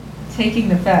 Taking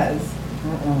the fez.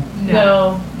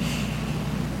 No.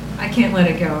 I can't let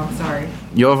it go. I'm sorry.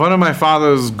 You're one of my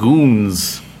father's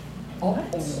goons. Oh,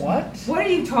 what? What are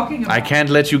you talking about? I can't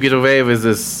let you get away with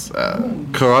this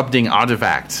corrupting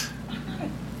artifact.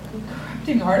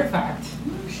 Corrupting artifact.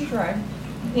 She tried.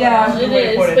 Yeah, Well, good it way to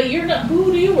is. put it. But you're not.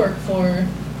 Who do you work for?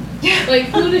 Like,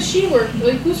 who does she work?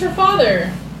 Like, who's her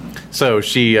father? So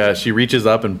she reaches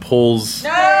up and pulls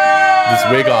No! this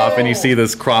wig off, and you see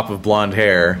this crop of blonde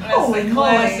hair. Holy That's a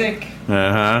classic.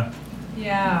 Uh-huh.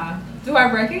 Yeah. Do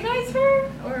I recognize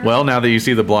her? Or? Well, now that you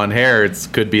see the blonde hair, it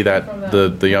could be that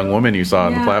the young woman you saw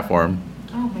on the Yeah. platform.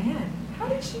 Oh man, how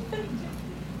did she fit?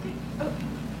 Oh.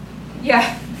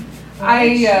 Yeah,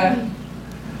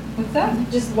 what's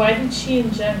that? Just why did she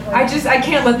inject? I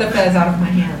can't let the fez out of my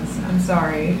hands. I'm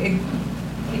sorry.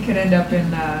 It could end up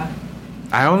in.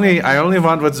 I only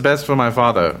want what's best for my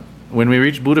father. When we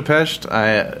reach Budapest,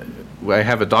 I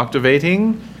have a doctor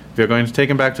waiting. We are going to take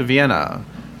him back to Vienna.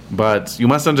 But you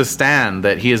must understand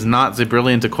that he is not the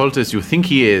brilliant occultist you think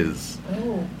he is.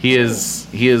 Oh. He is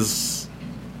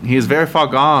very far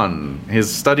gone. His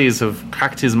studies have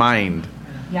cracked his mind.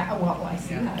 Yeah, well, I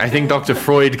see that. I think Dr.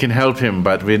 Freud can help him,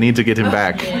 but we need to get him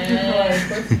back. Yeah, of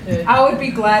course you could. I would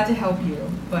be glad to help you,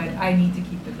 but I need to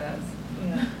keep the fez.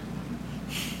 Yeah.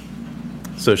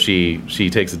 So she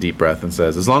takes a deep breath and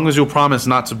says, "As long as you promise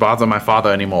not to bother my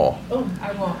father anymore." Oh,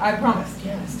 I won't. I promise.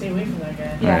 yeah. Stay away from that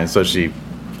guy. Yeah. All right, so she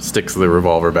sticks the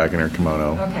revolver back in her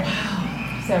kimono. Okay.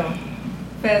 So,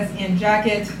 fez in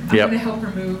jacket. I'm Yep. gonna help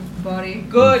her move the body.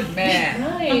 Good man.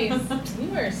 Nice.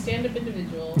 You are a stand-up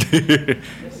individual.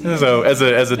 So as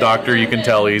a doctor, you can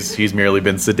tell he's merely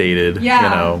been sedated. Yeah. You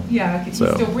know. Yeah. He's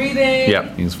so. still breathing.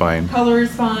 Yep, he's fine. Color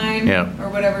is fine. Yeah. Or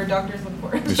whatever doctors look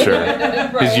for. Sure.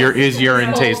 His urine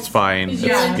Pulse. tastes fine. His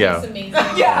It's- urine yeah. tastes amazing.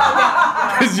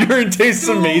 Yeah. His urine tastes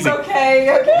amazing. Okay.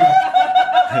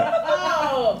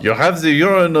 Oh. You have the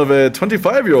urine of a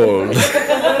 25-year-old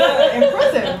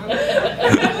Impressive.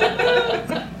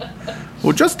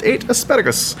 who just ate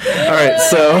asparagus. All right,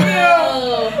 so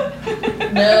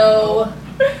No.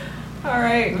 All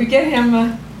right. We get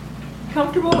him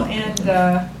comfortable and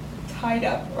tied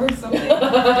up or something.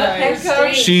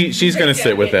 Handcuffed. she's gonna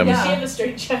sit with him. Does she have a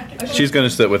straight jacket? She's gonna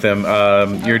sit with him.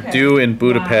 You're Okay. due in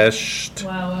Budapest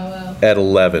Wow. at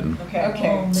 11. Okay.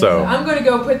 Okay. So- I'm going to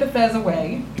go put the fez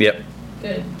away. Yep.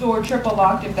 Good. Door triple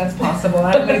locked if that's possible.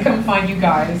 I'm going to come find you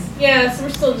guys. Yeah, so we're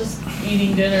still just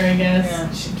eating dinner, I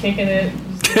guess. Yeah. Kicking it.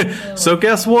 Just So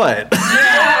guess what?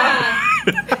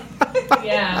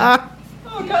 yeah.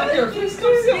 Oh, God, here, please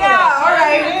come sit with Yeah, us. all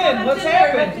right. Come in. What's Dinner,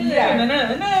 happening? dinner. No, no,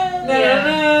 no, no.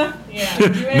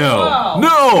 Yeah. No. Wow.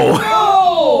 No.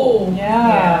 Oh.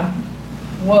 Yeah.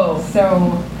 Whoa.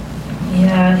 So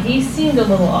Yeah, he seemed a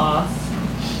little off.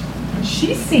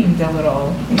 she seemed a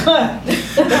little not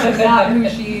who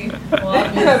she Well,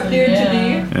 obviously, appeared to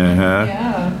be. Uh-huh.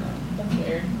 Yeah. That's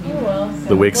weird. Oh well.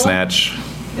 The wig Well, snatch.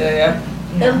 Yeah.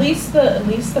 At least the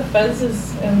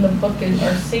fences and the book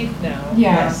are safe now.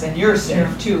 Yeah. Yes, and you're safe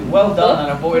too. Well done on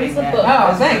avoiding What's the that. book?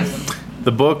 Oh, thanks.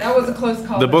 The book. That was a close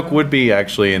call. The book would be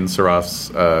actually in Seraf's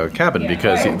cabin Yeah.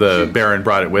 because Oh, the shoot. Baron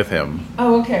brought it with him.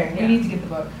 Oh, okay. Yeah. We need to get the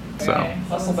book. So Okay.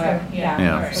 Hustle back. Yeah.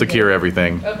 yeah, Alright. secure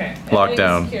everything. Okay. Lock Everything's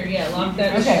down. Secure. Yeah, lock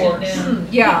that Okay. shit down.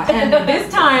 Yeah, and this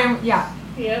time, yeah,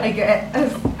 Yeah. like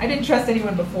I didn't trust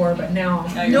anyone before, but now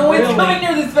Now no you're one's really- coming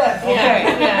near this vest. Yeah. Okay.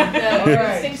 Yeah. No, All your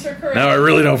right. instincts are correct. Now I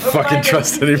really don't Oh, fucking my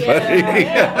trust goodness. anybody.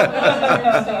 Yeah. Your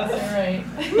instincts are right.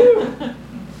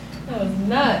 That was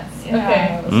nuts. Yeah, Okay.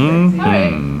 that was crazy.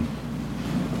 Mhm.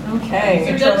 Okay. So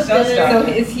You we're done with trust us, dinner. So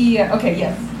is he? Okay.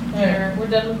 Yes. Alright, we're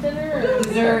done with dinner. Or?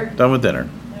 Dessert. Done with dinner.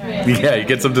 Alright. Yeah, you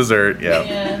get some dessert. Yeah.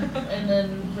 And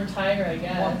then retire, I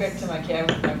guess. Walk back to my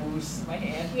cabin with my moose in my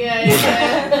hand.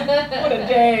 Yeah. What a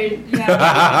day.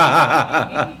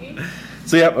 Yeah.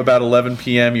 So yeah, about 11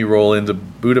 p.m. you roll into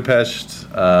Budapest.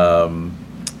 The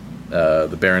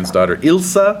Baron's daughter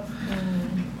Ilsa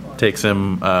takes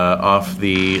him off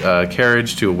the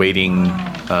carriage to awaiting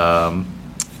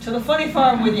To the funny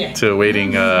farm with you.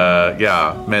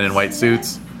 men in white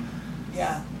suits.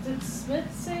 Yeah. Did Smith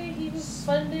say he was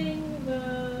funding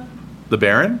The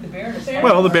Baron? The Baron is Baron?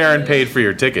 Well, the Baron paid for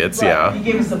your tickets. Right, Yeah. He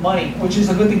gave us the money, which is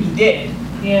a good thing he did.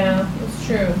 Yeah, that's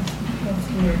true. That's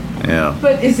weird. Yeah.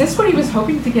 But is this what he was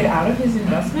hoping to get out of his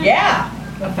investment? Yeah.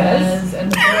 The Fez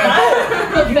and the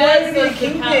You Fez wanted to be was a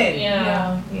kingpin.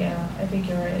 Yeah, I think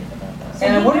you're right about that.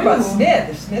 And I he wonder about knew. Smith,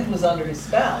 if Smith was under his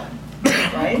spell.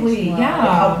 Right? Exactly, Wow.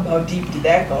 yeah. How deep did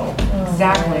that go? Oh,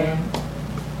 Exactly. man.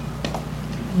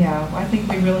 Yeah, I think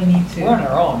we really need to. We're on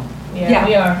our own. Yeah, Yeah.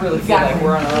 we I are. really feel like Exactly.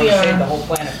 we're on our own We to are. save the whole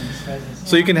planet from these presents.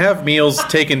 So you can have meals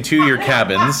taken to your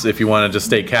cabins if you want to just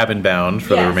stay cabin bound for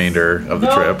the Yes. remainder of the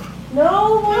No. trip.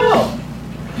 No,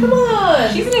 come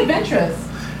on. She's an adventurous.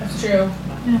 That's true.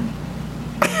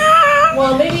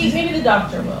 Well, maybe the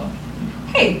doctor will.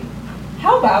 Hey,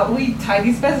 how about we tie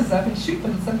these fezzes up and shoot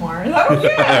them somewhere? Is that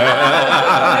okay?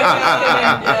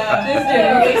 Just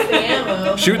kidding. Waste the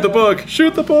ammo. Shoot the book.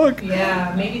 Shoot the book.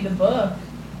 Yeah, maybe the book.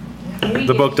 Maybe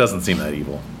The book doesn't seem that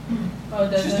evil. Oh,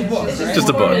 it doesn't. Just a book, It's right? Just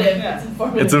a book. informative. Yeah. It's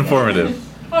informative. It's informative.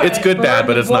 All It's right. good, bad,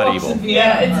 but it's not evil.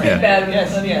 Yeah, it's Yeah. good, bad. but Yes,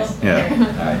 it's not yes. evil. Yeah.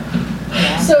 All right.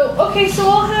 Yeah. So, okay, so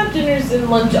I'll have dinners and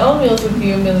lunch, all meals with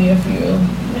you, Amelia, if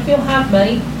you'll have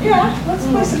money. Yeah, let's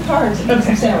play some cards and eat Okay.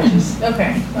 some sandwiches.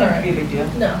 Okay, Not alright. be a big deal.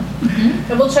 No.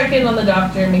 And we'll check in on the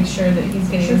doctor and make sure that he's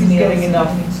getting Sure his he's meals. getting and enough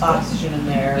everything's good. oxygen in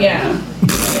there. Yeah.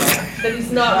 That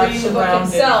he's not Not reading the book surrounded.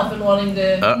 himself and wanting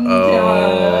to.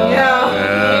 Uh-oh. Yeah.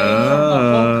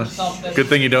 Yeah. Good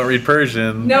thing you don't read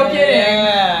Persian. No kidding.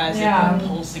 Yeah, is Yeah. it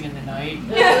pulsing in the night?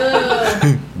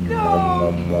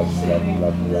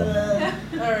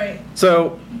 Alright.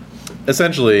 So,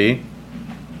 essentially,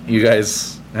 you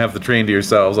guys have the train to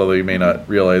yourselves, although you may not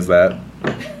realize that.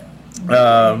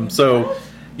 So,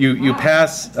 you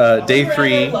pass day I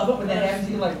 3. love it when that happens.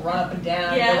 You like run up and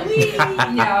down. Yeah.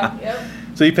 Yeah. Yep.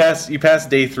 So you pass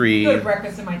day 3. Good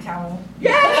breakfast in my towel.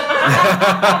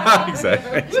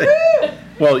 Exactly.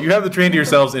 Well, you have the train to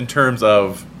yourselves in terms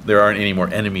of there aren't any more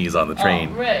enemies on the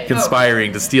train Oh, right.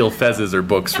 conspiring to steal fezzes or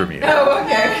books from you. Oh,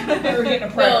 okay. We're getting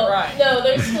a private ride. No,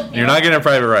 there's still. You're not getting a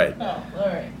private ride. No.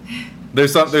 Alright.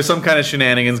 There's some kind of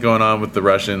shenanigans going on with the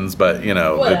Russians, but you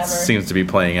know Whatever. it seems to be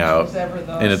playing out As ever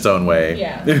thus. in its own way.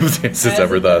 Yeah. It's As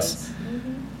ever it thus. does.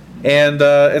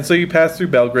 And so you pass through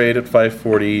Belgrade at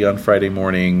 5:40 on Friday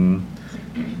morning,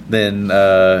 then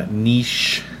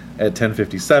Niš at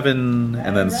 10:57,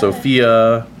 and then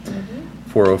Sofia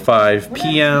 4:05 We're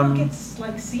p.m. not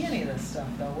like see any of this stuff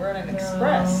though. We're at an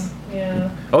express. Yeah.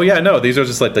 Oh yeah, no, these are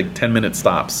just like 10-minute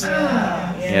stops.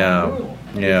 Yeah. Brutal.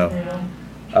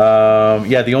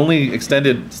 Yeah, the only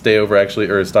extended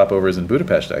stopover is in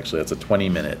Budapest. Actually, that's a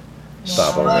 20-minute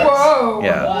stopover. Whoa.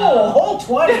 Yeah. Oh, a whole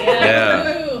 20.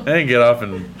 Yeah. I can get off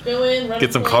and Go in, run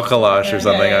get some a plate. cockalash or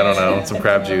something. I don't know, Yeah. some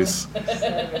crab juice.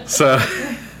 So,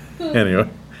 anyway,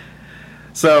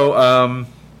 so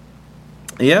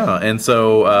yeah, and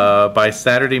so by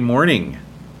Saturday morning,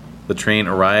 the train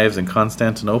arrives in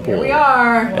Constantinople Here we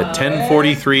are. at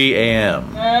 10:43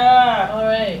 a.m. Yeah.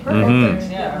 Alright.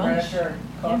 Mhm. Yeah, right after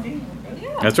coffee.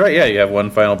 That's right. Yeah, you have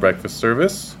one final breakfast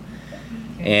service,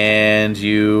 and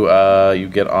you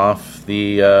get off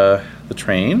the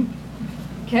train.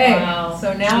 Okay. Wow.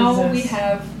 So now Jesus. we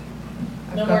have.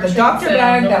 I've No got more the train doctor sound,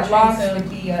 bag no that more train locks sound. with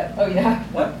the. Oh yeah.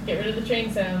 What? Get rid of the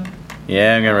train sound.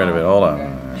 Yeah, I'm getting rid of it. Hold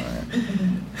on.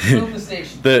 Film the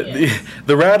station.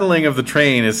 The rattling of the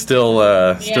train is still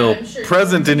I'm sure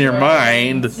present in your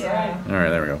mind. Yeah. All right,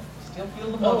 there we go. Still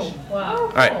feel the Oh, motion. wow. All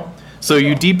All right. So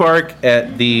you debark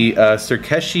at the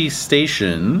Cirkeshi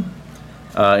station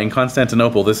in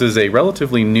Constantinople. This is a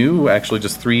relatively new, actually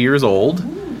just 3 years old,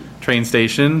 train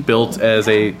station built as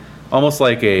almost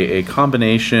like a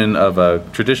combination of a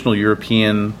traditional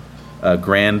European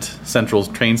Grand Central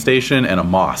train station and a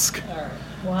mosque. All right.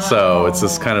 Wow. So it's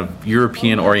this kind of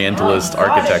European Orientalist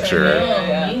architecture.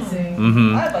 Yeah, amazing.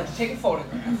 Hmm. I'd like to take a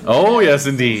photograph. Oh yes,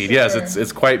 indeed. Yes, Sure.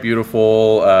 it's quite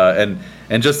beautiful, and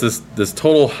just this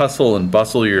total hustle and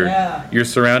bustle. You're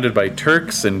surrounded by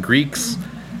Turks and Greeks.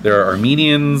 There are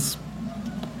Armenians,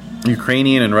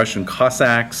 Ukrainian and Russian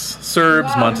Cossacks,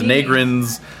 Serbs, Wow,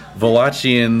 Montenegrins,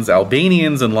 Wallachians,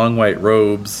 Albanians in long white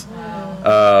robes.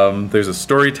 There's a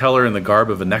storyteller in the garb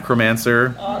of a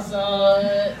necromancer.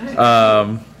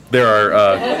 Awesome.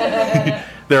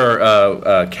 There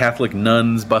are Catholic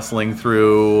nuns bustling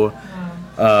through.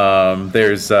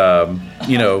 There's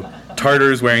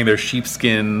Tartars wearing their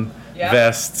sheepskin Yep,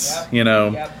 vests. yep, You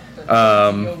know. Yep.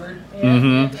 Yogurt.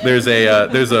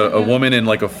 There's a woman in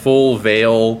like a full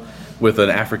veil with an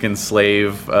African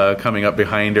slave coming up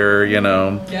behind her. You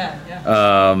know. Yeah,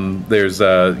 yeah. There's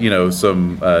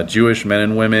some Jewish men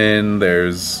and women.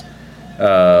 There's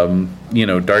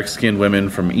dark-skinned women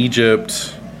from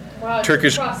Egypt. Wow, it's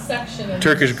Turkish- a cross-section of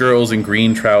Turkish girls in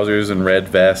green trousers and red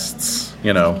vests.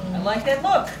 You know, I like that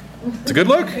look. it's a good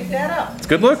look. Pick that up. It's a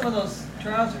good look. Some of those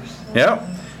trousers. Yeah,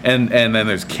 and then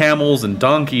there's camels and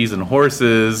donkeys and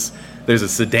horses. There's a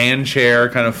sedan chair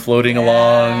kind of floating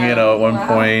along. At one Wow.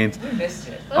 point. We missed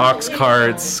it. Ox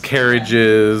carts,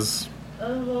 carriages.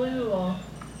 Unbelievable.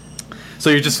 So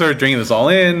you're just sort of drinking this all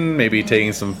in, maybe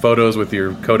taking some photos with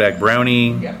your Kodak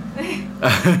Brownie. Yep.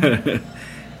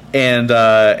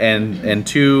 and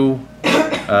two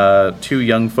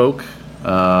young folk,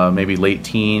 maybe late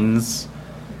teens,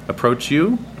 approach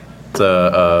you. It's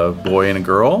a boy and a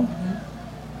girl.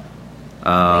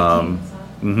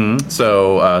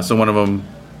 So one of them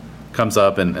comes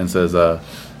up and says,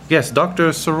 Yes,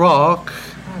 Dr. Sirach.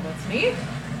 Oh, that's me.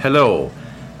 Hello.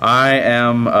 I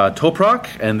am Toprak,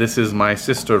 and this is my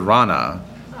sister Rana.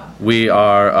 We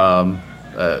are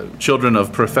children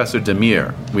of Professor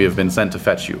Demir. We have been sent to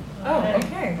fetch you. Oh,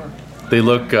 okay. They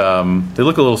look a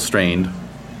little strained.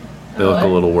 They look a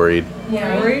little worried.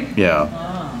 Yeah. Worried? Yeah.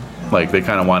 Like they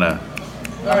kind of want to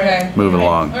Okay. move it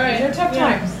along. All right. They're tough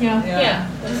times. Yeah. Yeah.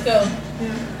 Let's go.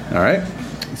 All right.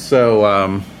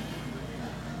 So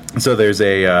so there's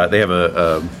they have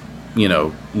a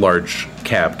large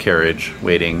cab carriage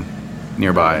waiting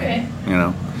nearby. Okay. You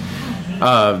know.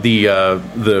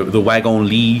 The Wagon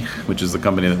Lee, which is the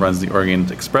company that runs the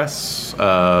Orient Express,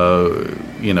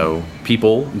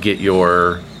 people get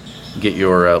your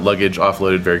luggage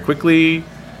offloaded very quickly,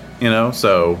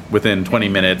 so within 20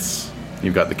 minutes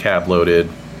you've got the cab loaded,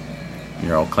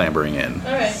 you're all clambering in.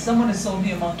 All right. Someone has sold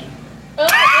me a monkey. Oh,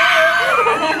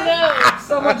 no.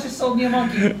 Someone just sold me a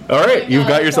monkey. All right, you've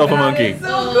got yourself a monkey.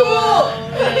 Oh,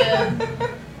 man.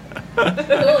 Cool.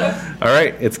 All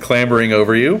right, it's clambering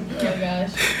over you. Oh,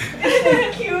 gosh.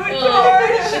 Cute,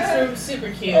 It's super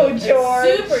cute. Oh, It's George.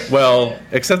 super cute. Well,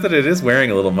 except that it is wearing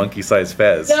a little monkey-sized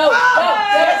fez. No.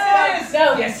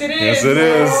 Yes, it is. Yes, it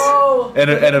is. Oh. And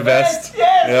a vest.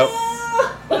 Yes. Yep.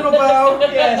 Little bow.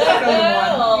 Yes, I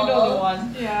know the one. You know the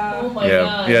one. Yeah. Oh my Yeah,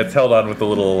 god. yeah, it's held on with the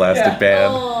little elastic Yeah.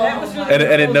 band. Oh. That was really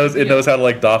And it knows how to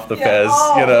like doff the Yeah. fez,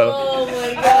 Oh. Oh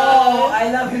my god. Oh,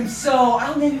 I love him so.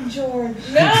 I'll name him George.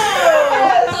 No!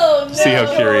 Oh, no! See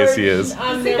how curious he is.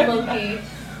 I'm their monkey.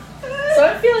 So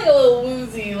I'm feeling a little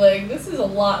woozy. Like, this is a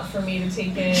lot for me to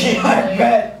take in. Yeah, I Like,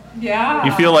 bet. Yeah.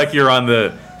 You feel like you're on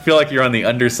the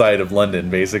underside of London,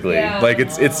 basically. Yeah. Like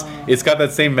it's got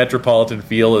that same metropolitan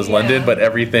feel as Yeah. London, but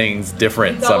everything's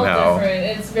different It's all somehow.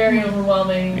 different. It's very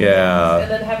overwhelming. Yeah.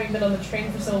 And then having been on the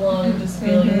train for so long, just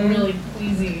feeling really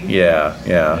queasy. Yeah,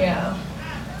 yeah. Yeah.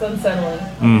 It's unsettling.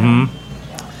 Mm-hmm.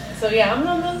 So yeah, I'm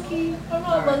not a monkey. I'm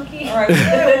not a monkey. All right,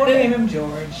 I won't name him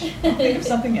George. I'll think of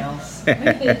something else. I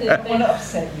don't want to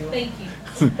upset you. Thank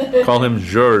you. Call him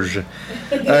George. All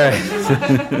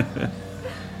right.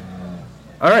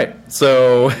 All right.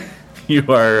 So you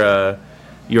are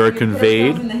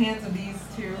conveyed. In the hands of these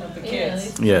two. The Yeah,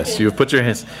 kids. these Yes,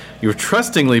 kids. you've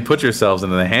trustingly put yourselves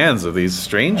into the hands of these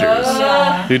strangers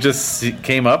Yeah. who just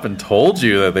came up and told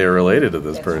you that they were related to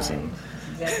this That's person. right.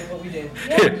 That's exactly what we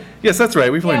did. Yes, that's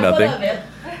right. We've learned Yeah, nothing. whatever.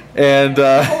 And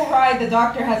The whole ride, the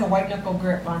doctor has a white knuckle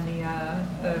grip on the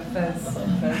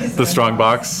fez. the strong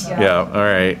box. Yeah. Yeah. All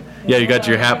right. Yeah, you got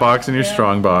your hat box and your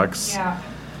strong box. Yeah.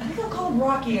 I think I'll call him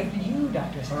Rocky after you,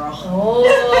 Dr. Sorrell.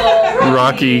 Oh,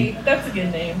 Rocky. That's a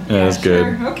good name. Yeah, that's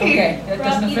good. Sure. Okay. Okay, that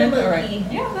doesn't Rocky the offend? All monkey.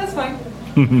 right. Yeah, that's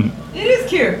fine. It is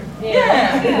cute.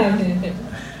 Yeah.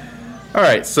 All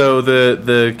right. So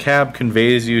the cab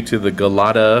conveys you to the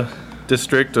Galata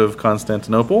district of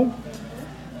Constantinople.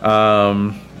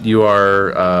 You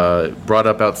are brought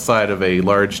up outside of a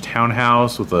large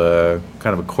townhouse with a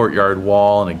kind of a courtyard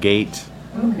wall and a gate.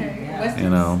 Okay. Western You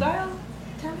know. style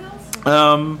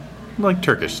townhouse? Like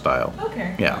Turkish style.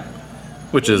 Okay. Yeah.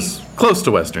 Which is close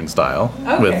to Western style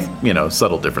Okay. with,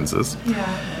 subtle differences. Yeah,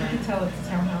 you can tell it's a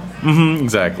townhouse. Mm-hmm,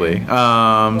 exactly.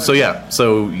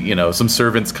 So some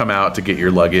servants come out to get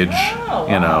your luggage, Oh,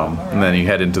 wow. All and then you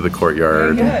head into the Very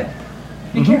courtyard. good.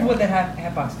 Be careful with that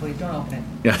hat box, please. Don't open it.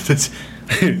 Yeah, that's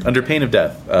under pain of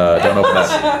death. Don't open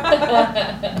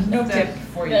that. No tip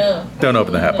for you. No. Don't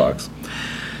open the hat box.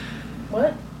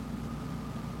 What?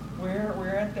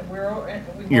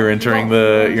 You're entering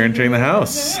the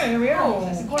house. Yeah, here we are. Oh,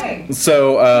 This is okay. great.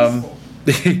 So,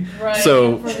 Right.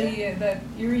 so For the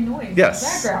eerie noise Yes. in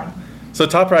the background. So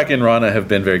Toprak and Rana have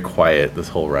been very quiet this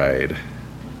whole ride.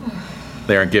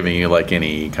 They aren't giving you like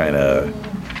any kind of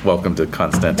welcome to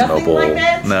Constantinople. Nothing like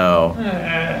that? No.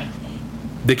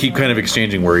 They keep kind of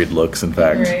exchanging worried looks, in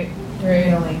fact. Great.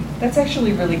 Great. Really? That's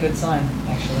actually a really good sign,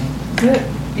 actually. Good.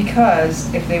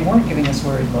 Because if they weren't giving us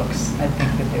worried looks, I'd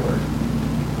think that they were.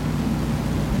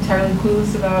 Entirely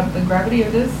clueless about the gravity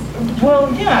of this.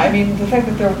 Well, yeah, I mean, the fact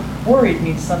that they're worried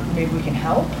means something, maybe we can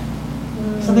help.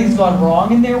 Something's gone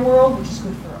wrong in their world, which is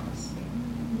good for us.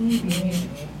 Maybe.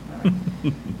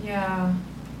 Yeah.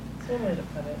 That's one way to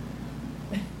put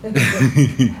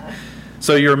it.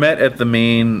 So you're met at the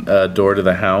main door to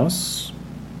the house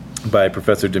by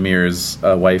Professor Demir's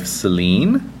wife,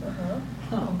 Celine.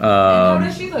 Uh-huh. And how Um,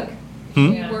 does she look?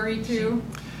 hmm? Yeah. Worried too?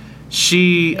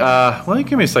 She, you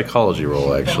give me a psychology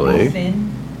roll, actually. Thin.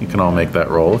 You can all make that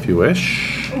roll if you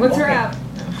wish. What's her Okay. app?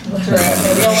 What's her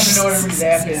app? We all want to know what everybody's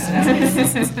app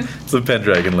is. It's a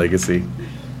Pendragon legacy.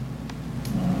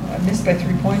 I missed by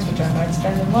 3 points, which I might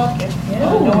spend in luck. Yeah.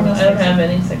 No one else I don't has have it.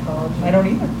 any psychology. I don't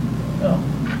either. Oh.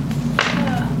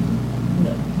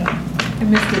 No. No.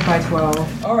 missed it by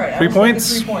 12. All right. I 3 was looking at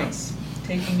points? 3 points.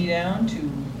 Taking me down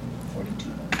to 42.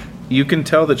 You can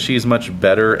tell that she's much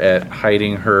better at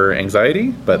hiding her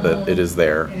anxiety, but that it is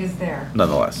there It is there.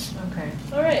 nonetheless. Okay.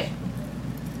 All right.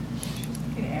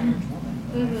 An average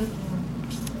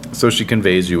woman. So she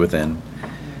conveys you within.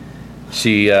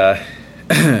 She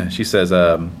she says,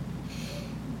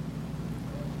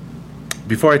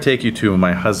 before I take you to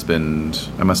my husband,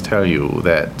 I must tell you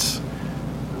that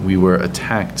we were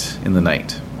attacked in the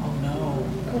night. Oh no.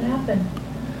 What happened?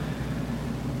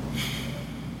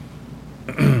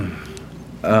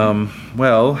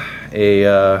 Well,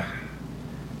 a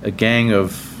gang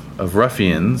of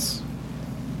ruffians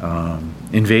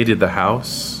invaded the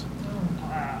house.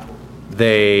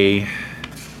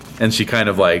 And she kind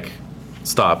of like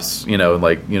stops,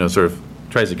 sort of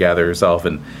tries to gather herself,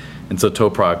 and so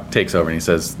Toprok takes over and he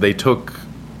says, they took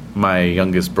my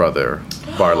youngest brother,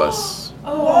 Barlas,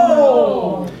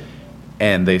 Oh.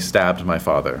 and they stabbed my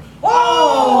father.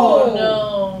 Oh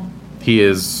no. He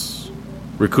is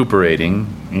recuperating.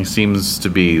 He seems to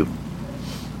be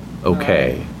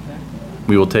okay.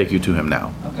 We will take you to him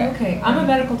now. Okay, I'm a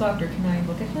medical doctor. Can I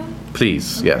look at him?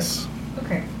 Please, Okay. yes.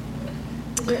 Okay.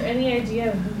 Is there any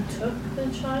idea who took the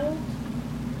child?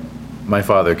 My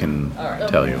father can All right.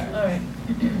 tell you. All right.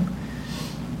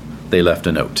 They left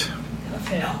a note.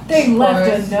 Okay. They Of left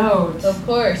course. a note. Of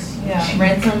course. Yeah,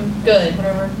 ransom, Good.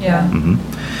 whatever. Yeah. hmm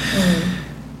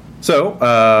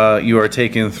So, you are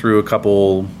taken through a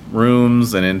couple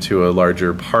rooms and into a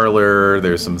larger parlor.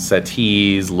 There's some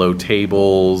settees, low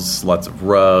tables, lots of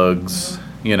rugs,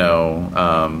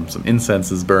 some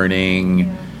incense is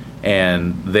burning,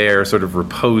 and they're sort of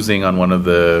reposing on one of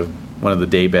the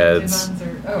day beds. Divans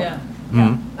or- oh. Yeah.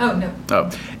 Mhm. Oh, no. Oh,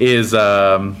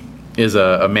 is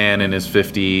a man in his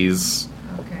 50s,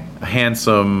 Okay. a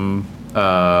handsome,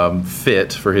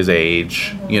 fit for his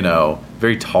age,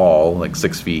 very tall, like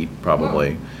 6 feet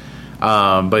probably.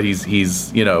 But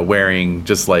he's wearing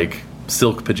just like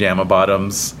silk pajama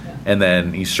bottoms, and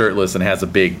then he's shirtless and has a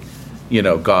big,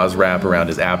 gauze wrap around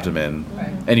his abdomen. Right.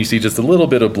 And you see just a little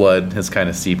bit of blood has kind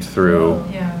of seeped through,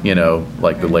 Yeah.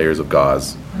 like the Okay. layers of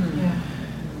gauze. Yeah.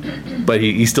 But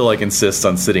he still like insists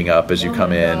on sitting up as you Oh come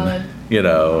my in, God.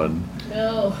 and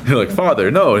No. you're like, Father,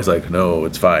 no. He's like, no,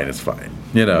 it's fine,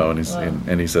 and he's Wow.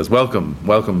 and he says, welcome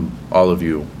all of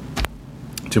you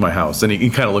to my house. And he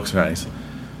kind of looks around. He's,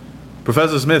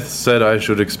 Professor Smith said I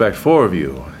should expect 4 of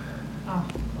you. Oh,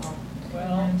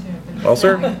 Well, Well,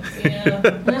 sir. Yeah.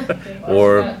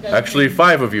 Or That's- actually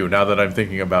 5 of you, now that I'm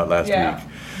thinking about last Yeah. week.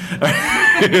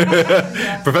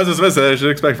 Professor Smith said I should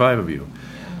expect 5 of you.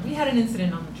 we had an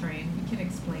incident on the train. We can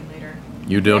explain later.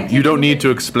 You don't need to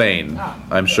explain. Ah.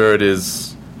 I'm sure it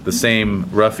is the same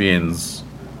ruffians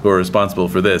who are responsible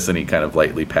for this. And he kind of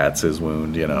lightly pats his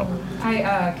wound, Could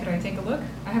I take a look?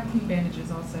 I have clean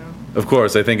bandages also. Of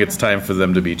course, I think it's time for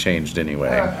them to be changed anyway.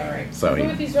 Okay, all right. So Who are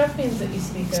he these ruffians that you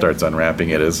speak of? starts unwrapping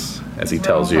it as he We're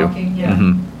tells all you. talking,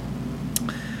 yeah.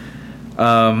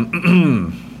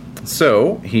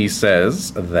 So he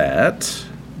says that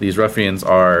these ruffians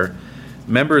are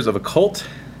members of a cult.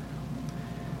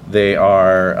 They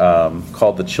are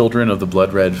called the Children of the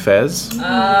Blood Red Fez.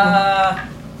 Yeah.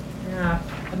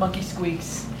 the monkey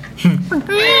squeaks. Do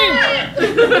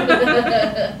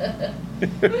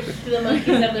the monkeys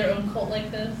have their own cult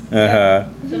like this? Uh-huh.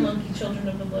 The monkey children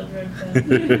of the blood red fez.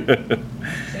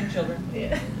 Same children.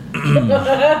 Yeah.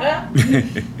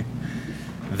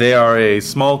 They are a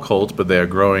small cult, but they are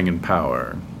growing in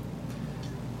power.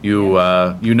 You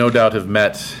no doubt have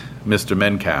met Mr.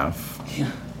 Mencalf.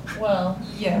 Well,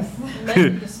 Yes.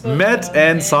 Met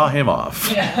and saw him off.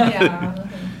 Yeah. Yeah.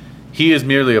 He is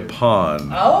merely a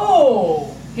pawn.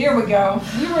 Oh! Here we go.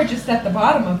 We were just at the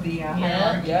bottom of the Yeah.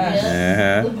 hierarchy.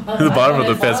 Yes. Uh-huh. The bottom of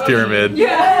the Fez pyramid.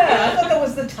 Yeah, I thought that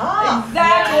was the top.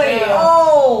 Exactly. Yeah.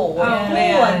 Oh, what a Oh, fool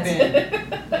man. I've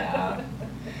been. Yeah.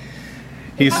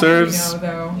 He How serves. did you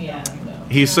know, though? Yeah. No.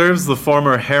 He serves the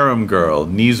former harem girl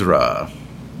Nizra,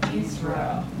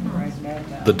 Israel. Right, mad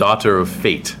now. the daughter of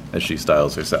fate, as she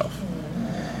styles herself.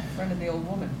 Friend of the old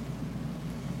woman.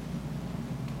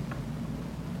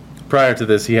 Prior to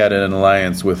this, he had an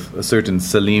alliance with a certain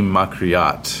Salim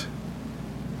Makriyat.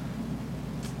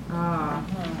 Ah,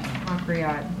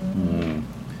 Makriat.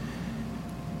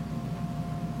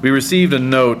 We received a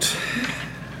note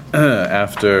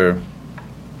after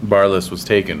Barlas was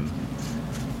taken,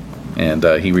 and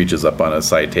he reaches up on a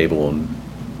side table and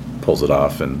pulls it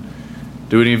off. And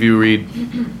do any of you read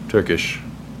Turkish?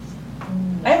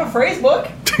 I have a phrase book.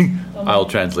 I'll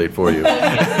translate for you.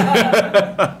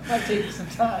 Might take some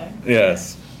time.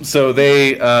 Yes. So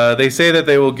they say that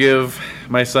they will give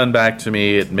my son back to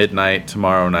me at midnight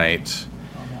tomorrow night,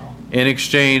 In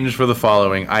exchange for the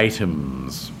following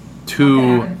items: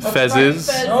 two fezzes,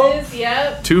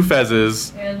 Yep. 2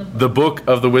 fezzes, And the Book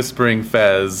of the Whispering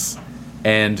Fez,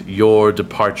 and your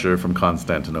departure from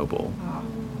Constantinople. Oh.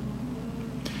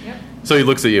 Yep. So he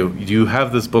looks at you. Do you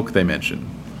have this book they mention?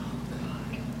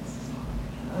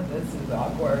 Oh, this is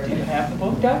awkward. Do you have the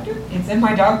book, Doctor? It's in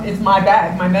my it's my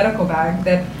bag, my medical bag,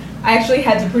 that I actually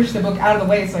had to push the book out of the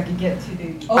way so I could get to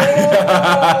the...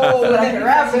 Oh, so that I could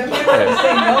wrap him. Say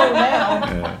no now.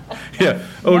 Yeah. Yeah.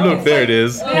 Oh, No, look, it's there like- it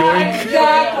is. Yeah, Yoink.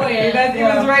 exactly. It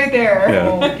was right there. Yeah.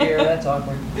 Oh dear, that's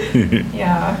awkward.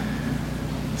 Yeah.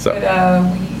 So,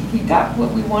 But we got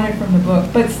what we wanted from the book.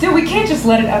 But still, we can't just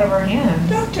let it out of our hands.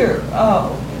 Doctor,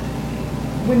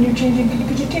 when you're changing,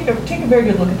 could you take a very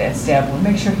good look at that stab wound?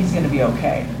 Make sure he's going to be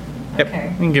okay. yep. Okay.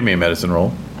 You can give me a medicine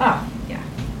roll. Ah, yeah.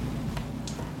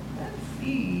 Let's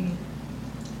see.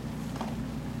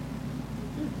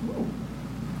 Ooh.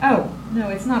 Oh, no,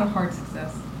 it's not a hard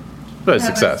success. But a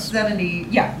Have a success. 70.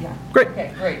 Yeah, yeah. Great.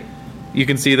 Okay, great. You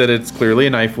can see that it's clearly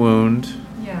a knife wound.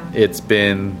 Yeah. It's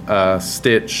been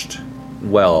stitched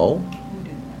well, Who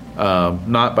did that?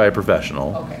 not by a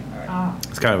professional. Okay, all right. Ah.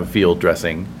 It's kind of a field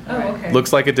dressing. Oh, okay.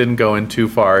 Looks like it didn't go in too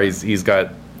far. He's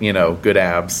got, good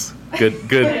abs, good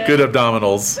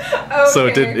abdominals. So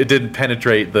it didn't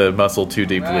penetrate the muscle too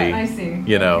deeply. Right. I see.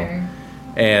 You know. Okay.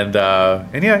 And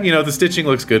yeah, the stitching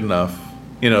looks good enough.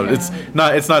 Yeah.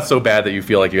 It's not so bad that you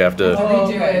feel like you have to Oh,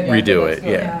 redo it. redo that's it.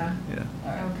 good. Yeah.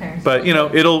 Okay. But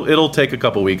it'll take a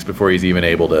couple weeks before he's even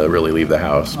able to really leave the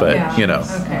house. But Yeah.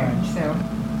 Okay.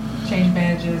 So, change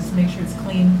bandages, make sure it's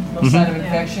clean. No sign of Yeah.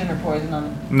 infection or poison on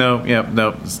it? no,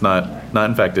 it's not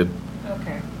infected.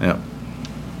 Okay. Yeah.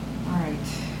 All right.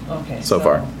 Okay. So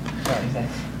far. Sorry,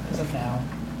 that's as of now.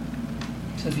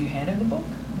 So do you hand him the book?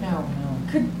 No.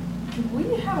 No. Could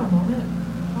we have a moment?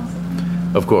 Possibly.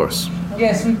 Of course.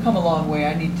 Yes, we've come a long way.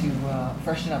 I need to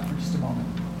freshen up for just a moment.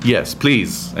 Yes,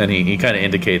 please. And he kind of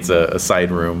indicates a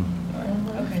side room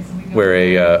Okay, so we go. where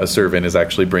a servant is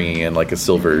actually bringing in like a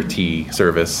silver tea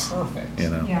service. Perfect.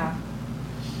 Yeah.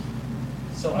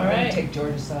 So All I'm going right. to take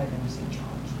George aside and we say,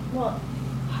 George, Well,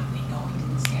 how do we know he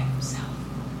didn't stab himself?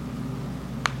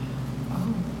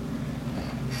 Oh.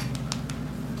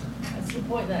 that's the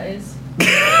point. That is.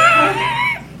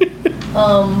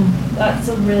 That's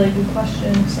a really good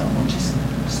question. So we'll just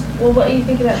Well, what do you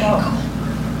think of that dog?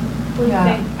 What do you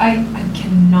Yeah. think? I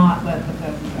cannot let the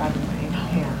pheasant out of my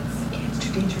hands. it's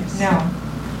too dangerous. No.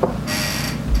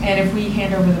 And if we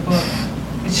hand over the book,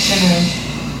 it's gonna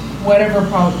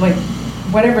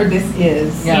whatever this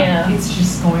is, Yeah. it's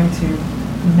just going to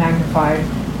be magnified.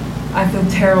 I feel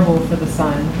terrible for the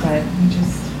son, but we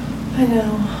just I know.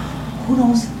 Who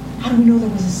knows? How do we know there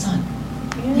was a son?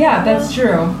 yeah, that's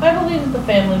true. I believe that the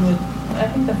family would. I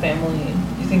think the family.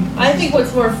 You think? I think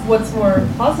what's more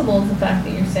plausible is the fact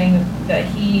that you're saying that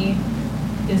he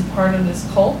is part of this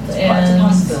cult It's a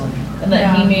possibility. and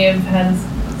that he Yeah. may have had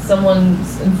someone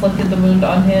inflicted the wound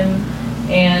on him,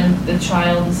 and the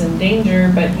child is in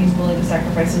danger, but he's willing to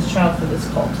sacrifice his child for this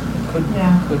cult. Could,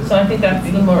 Yeah. could. So I think that's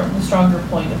the stronger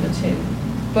point of the two.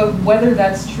 But whether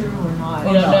that's true or not,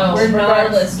 We don't know. we're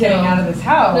Regardless, not getting no. out of this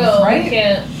house, No, right? we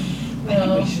can't. I think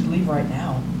No. we should leave right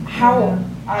now. How?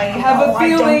 I have know, a I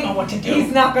don't feeling know what to do.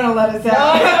 he's not going to let us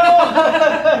out.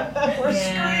 We're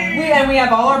Yeah. we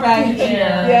have all our baggage Yeah.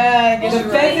 here. Yeah, I The guess you're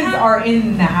right. fences are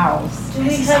in the house. Do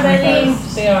we have any?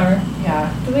 They are. Yeah.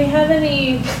 Do we have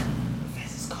any?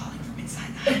 Fez is calling from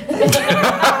inside the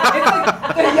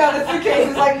Yeah, the suitcase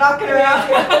is like knocking around.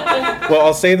 Well,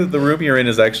 I'll say that the room you're in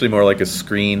is actually more like a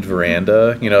screened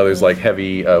veranda. There's like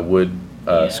heavy wood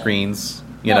Yeah. screens.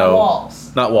 Not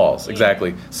walls. Not walls,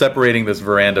 exactly. Separating this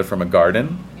veranda from a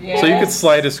garden. So you could Yes.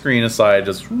 slide a screen aside,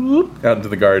 just whoop, out into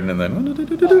the garden, and then,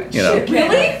 Shit,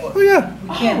 Really? Oh, yeah.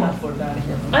 We can't let Florida out of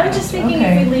here. I'm just thinking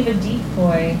Okay. if we leave a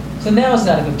decoy. So now is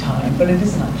not a good time, but it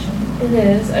is an option. It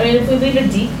is. I mean, if we leave a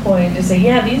decoy and just say,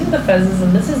 yeah, these are the fezzes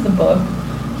and this is the book,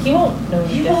 he won't know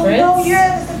the difference.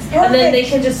 yes, that's perfect. And then they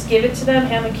can just give it to them,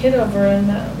 hand the kid over, and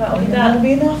that'll be That'll that.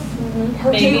 be enough.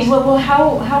 Mhm. Maybe. Well,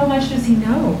 how much does he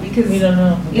know? Because We don't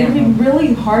know. it'd be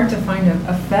really hard to find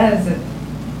a fez that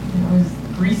is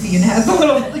greasy and has the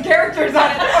little characters on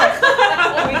it.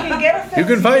 We can get a Fez. You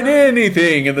can find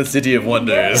anything in the City of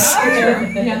Wonders.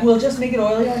 Yeah. We'll just make it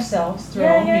oily ourselves through our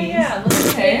Yeah, own yeah, means. yeah. Let's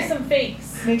Okay. make some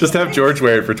fakes. Just have George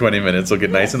wear it for 20 minutes. It'll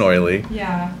get nice and oily.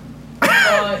 Yeah.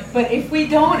 Uh, But if we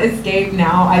don't escape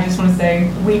now, I just want to say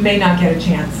we may not get a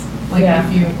chance. Like Yeah.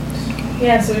 if you.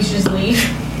 yeah, so we should just leave.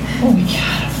 Oh, we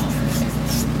got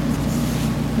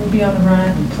We'll be on the run.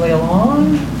 it. Play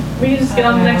along. We can just get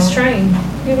on the next train.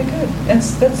 Yeah, we could.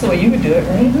 That's the way you would do it,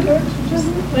 right, George?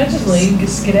 I just leave.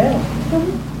 Just skedaddle.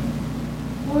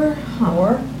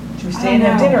 Or should we stay and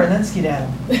have dinner and then skedaddle?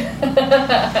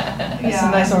 Have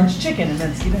some nice orange chicken and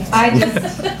then skedaddle. I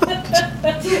just.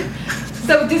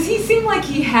 So does he seem like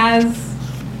he has?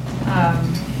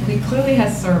 He clearly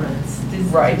has servants.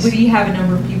 Right. Would he have a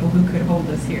number of people who could hold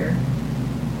us here?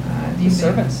 Do you think?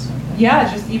 Servants.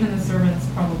 Yeah, just even the servants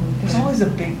probably. There's could. always a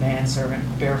big manservant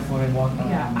barefooted walking around.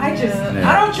 Yeah, Yeah.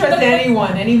 I don't trust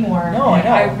anyone anymore. No, I know.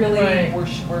 I really. Right.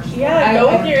 We're Yeah,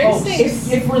 go with your toast.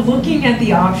 instincts. If we're looking at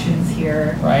the options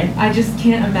here, Right. I just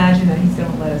can't imagine that he's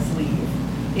going to let us leave.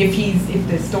 If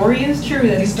the story is true that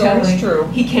The he's story's telling, true.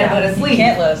 he can't let us leave. He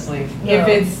can't let us leave. No.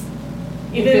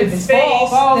 If it's false,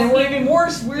 then we're even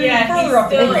worse. We're even further up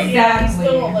the still, creek. yeah, he Exactly.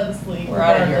 still won't let us leave. We're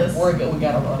out of here. regardless. We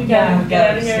gotta run. We Yeah. gotta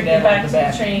get out of here and get skedaddle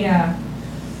back to the train. Yeah.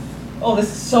 Oh, this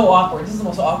is so awkward. This is the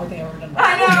most awkward thing I've ever done.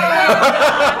 I know.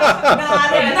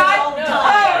 Not Yeah, not no, no, no.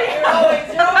 time. You're always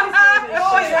doing You're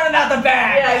always this. running out the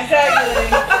back. Yeah,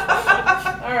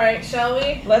 exactly. All right, shall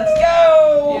we? Let's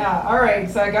go. Yeah. All right.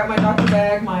 So I got my doctor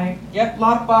bag, my Yep.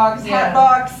 lockbox, Yeah. hat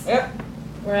box. Yep.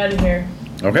 We're out of here.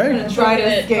 I'm Okay. gonna try to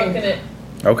Booking escape. it.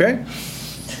 Okay.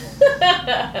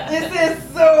 This is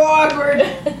so awkward,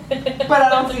 but I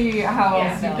don't see how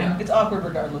Yeah. else you can. It's awkward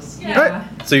regardless. Yeah. All right.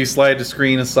 So you slide the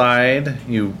screen aside.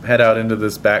 You head out into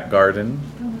this back garden.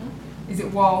 Is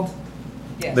it walled?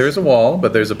 Yes. There is a wall,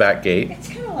 but there's a back gate. It's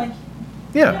kind of like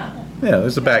Yeah. Yeah,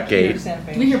 there's a back gate. Santa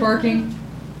Fe. Do we hear barking?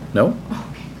 No?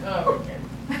 Oh, okay.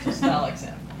 Just not like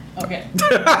Santa Fe. Okay.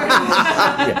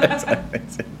 Yes.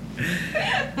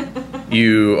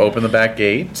 You open the back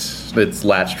gate. It's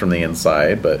latched from the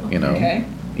inside, but Okay.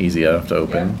 easy enough to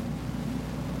open.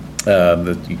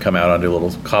 You come out onto a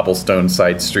little cobblestone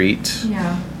side street.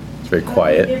 Yeah. It's very How do we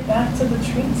quiet. get back to the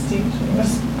train station.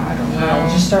 I don't We'll know.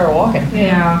 just start walking.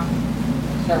 Yeah.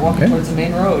 Start walking Okay. towards the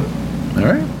main road. All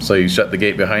right. So you shut the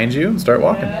gate behind you and start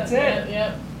walking. Yeah, That's it.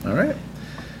 Yep. All right.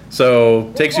 So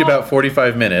takes you about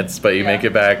 45 minutes, but you Yeah. make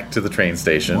it back to the train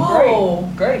station. Whoa.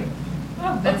 Great.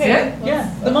 Oh, that's Okay. it. Yeah.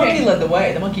 The monkey led the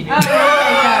way. The monkey knew. Oh, okay,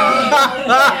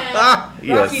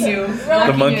 Yeah. Rocky Yes. knew.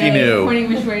 The monkey knew.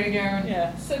 Pointing which way to go. Yeah.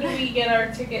 So do we get our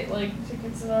tickets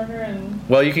in order and?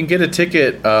 Well, you can get a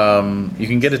ticket. You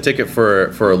can get a ticket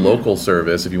for a local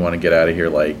service if you want to get out of here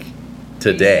like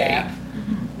today. ASAP.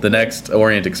 The next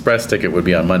Orient Express ticket would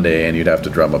be on Monday, and you'd have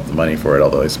to drum up the money for it.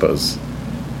 Although I suppose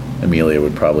Amelia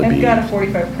would probably I've be. got a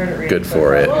 45 credit rating. good so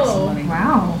for I'll it. make some Whoa. money.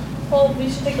 Wow. Well, we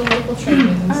should take a local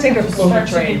train. Let's take a Start local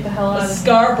to train. Get the hell out A of here.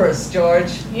 Scarborough's,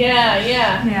 George. Yeah,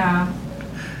 yeah. Yeah.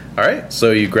 All right,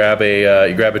 so you grab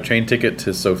a train ticket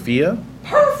to Sofia.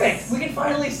 Perfect. We can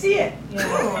finally see it.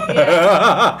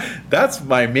 Yeah. That's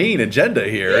my main agenda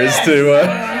here Yes. is to.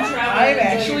 I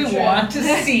actually want to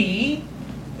see.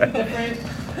 different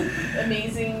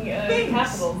amazing Things.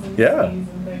 capitals and Yeah. cities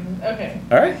and things. Okay.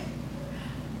 All right.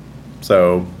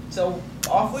 So So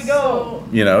off we go.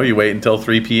 you wait until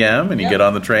 3 p.m. and you Yep. get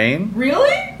on the train. Really?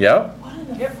 Yep. What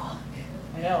in the Yep. fuck?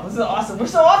 I know. This is awesome. We're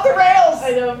so off the rails.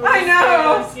 I know. I'm I really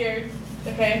know. I'm scared.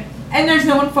 Okay. And there's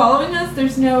no one following us?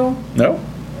 There's no. No.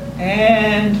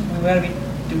 And we gotta be.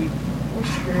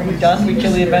 Are we done? We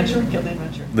kill the adventure. We kill the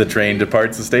adventure. The train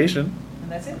departs the station.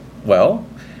 And that's it. Well,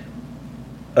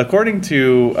 according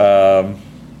to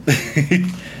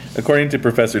according to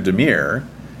Professor Demir,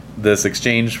 this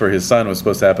exchange for his son was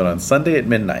supposed to happen on Sunday at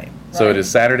midnight. So it Right. is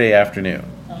Saturday afternoon.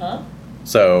 Uh huh.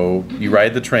 So you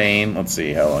ride the train. Let's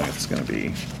see how long it's going to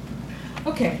be.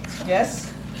 Okay.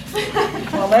 Yes.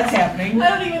 Well, that's happening. I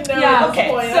don't even know. Yeah. at this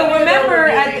point. I So don't even know remember what we're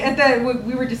at doing. the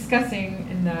we were discussing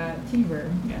in the tea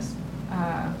room Yes.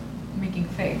 making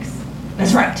fakes.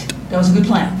 That's right. That was a good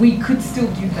plan. We could still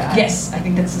do that. Yes, I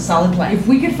think that's a solid plan. If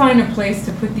we could find a place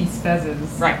to put these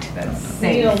fezzes. Right. That's We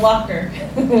need safe. a locker.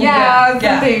 Yeah,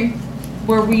 Yeah. something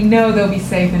where we know they'll be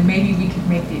safe, and maybe we could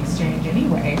make the exchange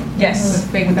anyway. Yes.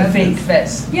 With fake With the fake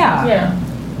fezzes. fez Yeah. Yeah.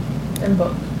 And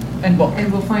book. and book.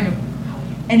 And we'll find a.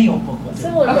 Any old book will do.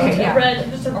 Similar Okay, book. yeah.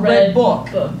 Just a A red red book.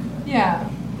 Yeah,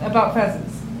 about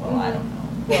fezzes. Well, I don't know.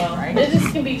 Well, Right. it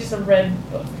just can be just a red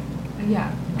book. Yeah.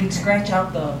 You can scratch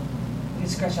out the. You can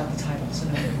scratch out the title, so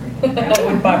nobody would read it. That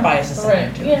would bias us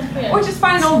Right. too. Yeah. Yeah. Or just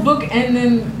find an old book and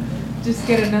then just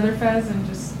get another fez and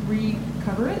just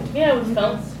recover it. Yeah, with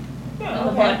felt. Yeah, And the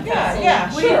okay. black Yeah, pencil.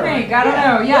 yeah, What do you sure. think? I don't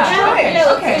know. Yeah. Let's try it. Yeah,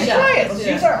 let's Okay. do Let's try it. Let's Let's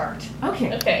do use that. our art.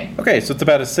 Okay. Okay. Okay, so it's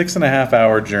about a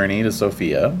 6.5-hour journey to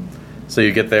Sofia. So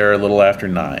you get there a little after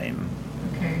 9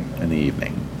 Okay. in the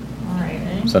evening. All right.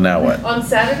 So now what? On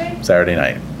Saturday? Saturday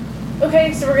night.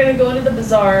 Okay, so we're gonna go into the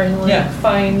bazaar and like Yeah.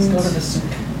 find Let's go to the soup.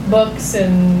 books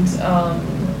and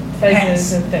fezzes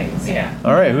Hats. and things. Yeah.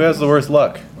 All right, who has the worst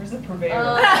luck? Where's the purveyor?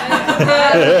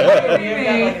 Uh, We have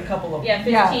got like a couple of. Yeah,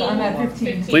 15. Yeah, I'm at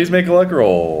 15. Please make a luck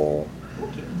roll.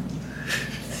 Okay.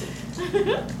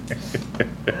 No?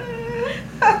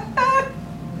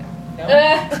 I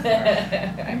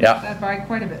missed Yeah. that by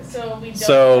quite a bit. So we don't.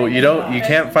 So find you any don't, you pheasants?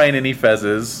 can't find any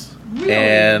fezzes, Really?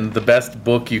 and the best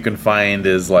book you can find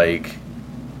is like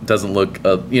doesn't look,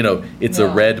 it's a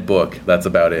No. red book. That's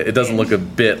about it. It doesn't look a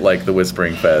bit like the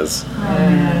Whispering Fez.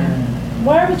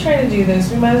 Why are we trying to do this?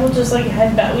 We might as well just like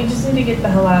head back. We just need to get the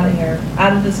hell out of here,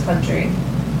 out of this country.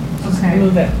 Just Okay.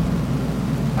 move it.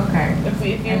 Okay.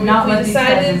 If And not we let these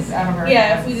decided, fezzes out of our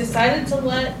yeah, if hands. we decided to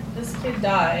let this kid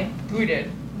die, We did.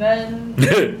 then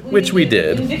Which we need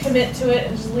did. We need to commit to it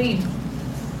and just leave.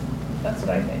 That's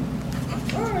what I think.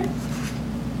 All right.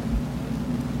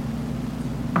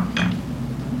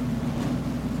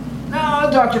 No,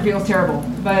 doctor feels terrible,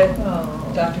 but Oh.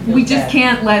 Doctor feels we just bad.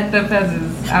 can't let the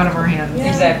fezzes out of our hands. Yeah,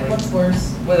 Exactly. What's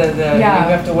worse? Whether the Yeah.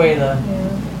 you have to weigh the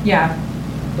Yeah.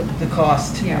 Yeah, the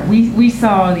cost. yeah. We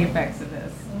saw the effects of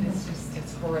this. It's just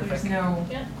It's there's horrific. no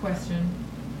Yeah. question.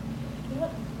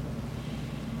 Yep.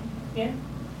 Yeah.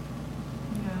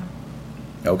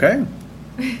 Yeah. Okay.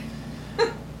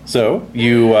 So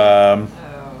you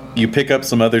you pick up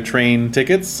some other train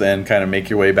tickets and kind of make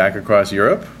your way back across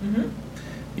Europe. Mm-hmm.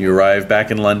 You arrive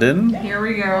back in London. Here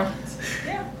we go.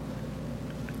 Yeah.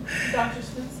 Dr.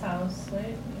 Smith's house,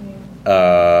 right? I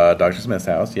mean, Dr. Smith's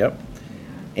house. Yep.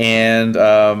 And Did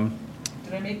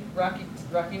I make Rocky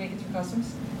make it through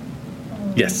customs?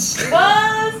 yes.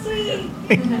 oh,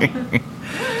 sweet.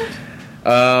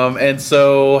 And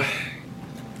so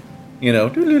Yeah. A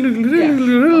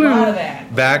lot of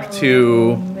that. back Oh,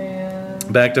 to man.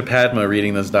 back to Padma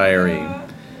reading this diary.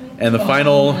 And the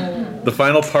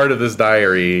final part of this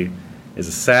diary is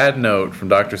a sad note from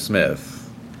Dr. Smith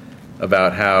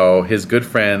about how his good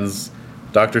friends,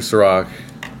 Dr. Sirach,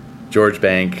 George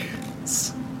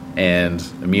Banks, and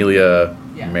Amelia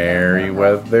Yeah,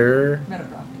 Merriweather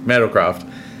Meadowcroft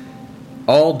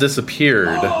all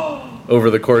disappeared over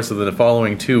the course of the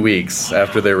following 2 weeks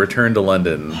after their return to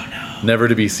London, never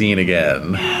to be seen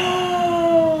again.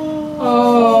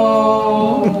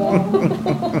 Oh.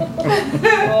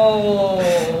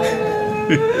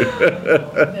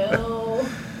 No.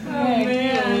 Oh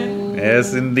man.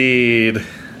 Yes, indeed.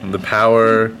 The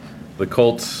power, the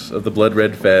cult of the blood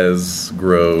red fez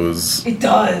grows. It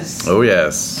does. Oh,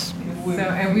 yes. So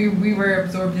and we were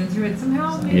absorbed into it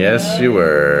somehow. Maybe? Yes, you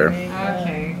were.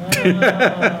 Okay.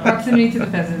 Uh, Proximity to the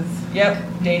fezzes. Yep.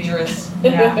 Dangerous.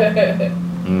 Yeah.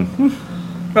 Mhm.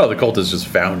 Well, the cult has just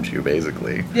found you,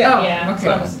 basically. Yeah. Oh, Yeah. okay.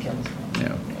 That was the kills.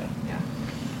 Yeah.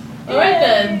 All right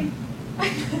then. Would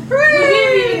we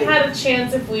have even had a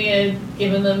chance if we had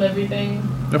given them everything?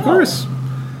 Of course.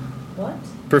 What?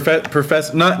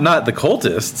 Professor, not the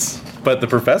cultists, but the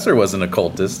professor wasn't a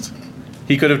cultist.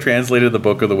 He could have translated the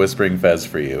Book of the Whispering Fez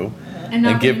for you, and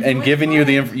not given you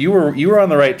the you were on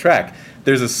the right track.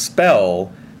 There's a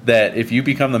spell that if you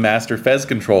become the master Fez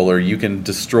controller, you can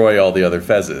destroy all the other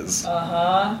Fezes.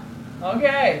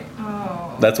 Okay.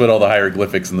 Oh. That's what all the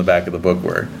hieroglyphics in the back of the book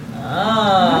were.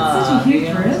 That's such a huge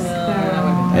yeah. risk,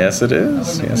 though. Yes, it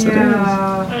is. Yes, it is. Yeah.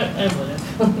 I would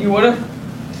have. You would have?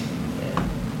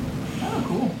 Oh,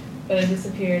 cool. But it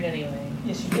disappeared anyway.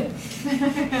 Yes, you did.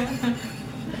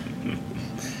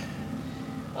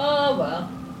 Oh well.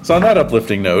 So on that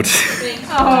uplifting note, Thanks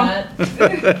for Oh.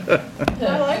 that.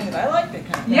 I liked it. I liked it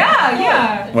kind of thing.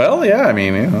 Yeah. well, yeah, I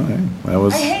mean, that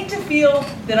was. I hate to feel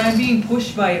that I'm being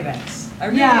pushed by events. I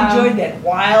really Yeah. enjoyed that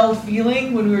wild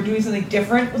feeling when we were doing something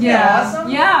different. Wasn't that awesome?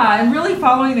 Yeah, and really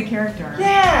following the character.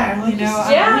 Yeah. Like You know,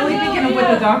 Yeah, I'm really no, thinking of what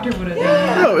yeah. the doctor would have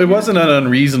Yeah. done. No, it wasn't an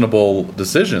unreasonable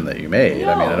decision that you made.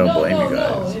 I mean, I don't blame you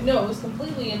guys. No, it was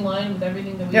completely in line with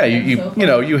everything that we Yeah, did you so you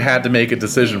know far. you had to make a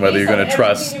decision whether you're going to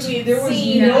trust. There was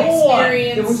Seen no and one.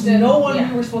 There was experienced no and- one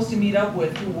yeah. we were supposed to meet up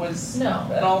with who was No.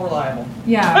 at all reliable.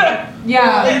 Yeah.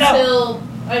 Yeah. Until,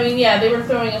 I mean, yeah, they were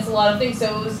throwing us a lot of things, so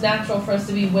it was natural for us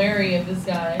to be wary of this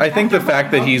guy. I think the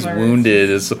fact that he's After wounded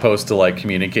is supposed to like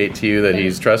communicate to you that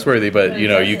he's trustworthy, but you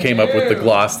know you came up with the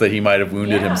gloss that he might have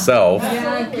wounded Yeah. himself.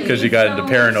 Absolutely. because you got into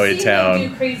paranoid We've seen him town.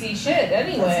 do crazy shit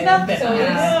anyway. That's nothing. So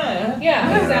Yeah.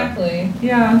 yeah, exactly.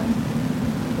 Yeah.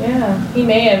 Yeah, he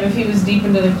may have if he was deep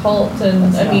into the cult,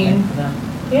 and That's I mean, nothing for them.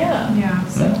 yeah. Yeah.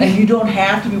 So, And you don't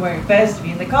have to be wearing fez to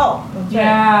be in the cult. that's right.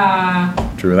 Yeah.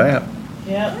 True that.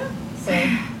 Yeah. So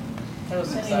That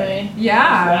was exciting. anyway,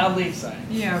 Yeah. Wildly exciting.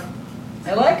 Yeah.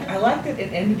 I like that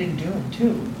it ended in doom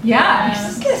too. Yeah.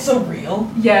 This gets so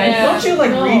real. Yeah. Yeah. Don't you like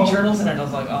No. read journals and I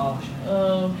was like, oh shit.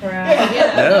 oh crap. Yeah.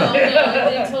 Yeah, Yeah.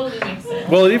 no, it totally makes sense.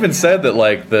 Well, it even said that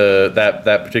like that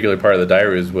particular part of the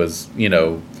diaries was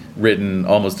written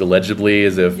almost illegibly,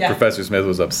 as if Yeah. Professor Smith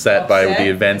was upset by the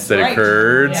events that Right.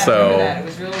 occurred. Yeah, I So remember that. It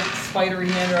was really spidery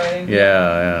handwriting.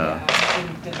 yeah.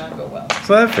 It did not go well.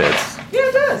 So that fits. Yeah,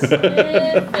 it does.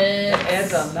 It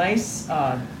Adds a nice,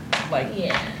 like,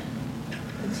 Yeah.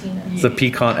 Patina. It's a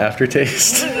piquant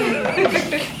aftertaste.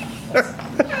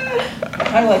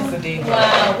 I like the Dean.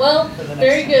 Wow. Well, For the next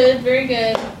very time. good. Very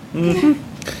good.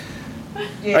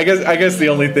 Yeah. I guess the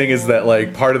only thing is that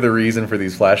like part of the reason for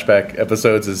these flashback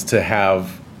episodes is to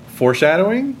have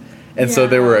foreshadowing. And so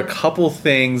there were a couple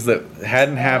things that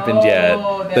hadn't happened yet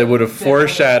that would have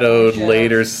foreshadowed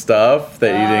later stuff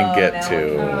that you didn't get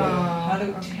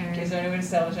to. Is there any way to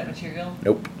establish that material?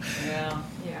 Nope. Yeah.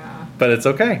 Yeah. But it's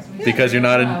okay because you're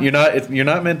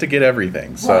not meant to get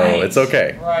everything. So Right. it's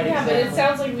okay. Right, Yeah, but exactly. it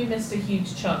sounds like we missed a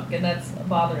huge chunk, and that's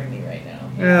bothering me right now.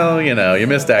 Well, you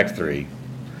missed Act 3.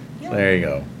 There you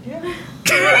go. Yeah.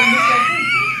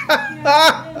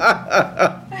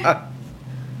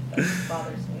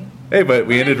 Bothers me. Hey, but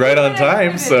we ended right on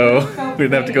time, so we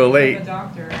didn't have to go late. The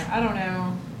doctor. I don't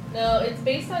know. No, it's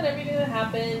based on everything that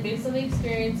happened, based on the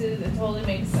experiences. It totally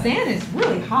makes sense. Sand is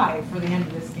really high for the end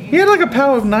of this game. He had like a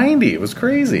POW of 90. It was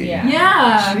crazy. Yeah.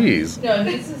 Yeah. Jeez. No,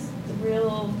 this is a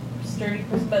real sturdy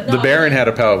person. But no, The Baron had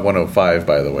a POW of 105,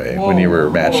 by the way, when you were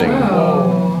matching.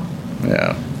 Whoa.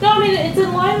 Yeah. No, I mean it's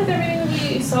in line with everything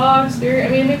that we saw, experienced.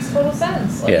 I mean, it makes total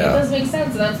sense. Like, Yeah. it does make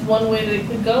sense, and that's one way that it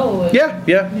could go. And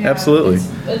Yeah, absolutely.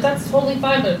 that's totally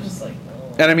fine, but I'm just like, no.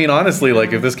 And I mean, honestly,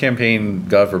 like if this campaign,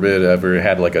 God forbid, ever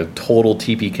had like a total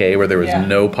TPK where there was Yeah.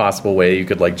 no possible way you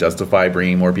could like justify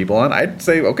bringing more people on, I'd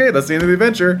say, okay, that's the end of the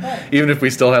adventure. Right. Even if we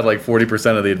still had like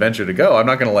 40% of the adventure to go, I'm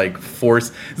not gonna like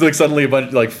force. It's like suddenly a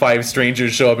bunch like 5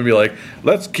 strangers show up and be like,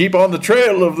 let's keep on the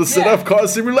trail of the Sedef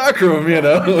cause simulacrum,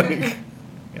 like,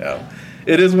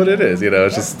 it is what it is,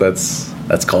 It's just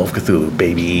that's Call of Cthulhu,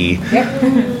 baby.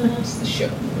 It's the show.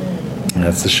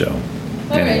 That's the show.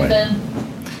 All Anyway. right then.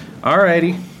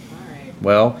 Alrighty.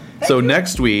 Well, so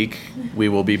next week we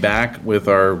will be back with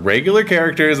our regular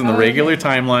characters in the regular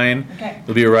timeline. Okay.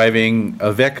 We'll be arriving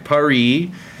avec Paris,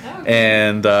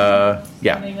 and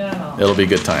it'll be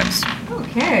good times.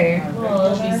 Okay.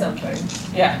 Well, it'll be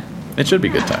something. Yeah. It should be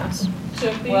good times.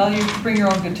 Should be. Well, you bring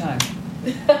your own good time.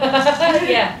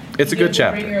 yeah. It's a You good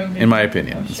have to bring your chapter, own in my good-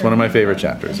 opinion. I'm It's sure one of my it'll favorite be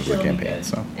chapters good. of the I'm sure it'll be campaign. good.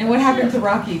 So And what happened to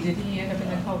Rocky? Did he end up in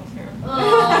the cult too?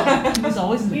 Oh. He was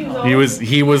always in the He was cult.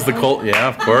 he was the cult. Yeah,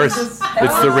 of course.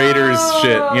 It's the Raiders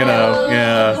shit,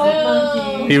 Yeah.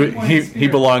 Oh. He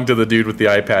belonged to the dude with the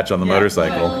eye patch on the Yeah.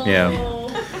 motorcycle. Yeah. Oh.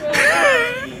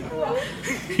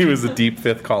 He was a deep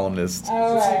fifth columnist.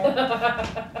 All right.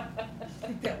 I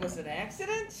think that was an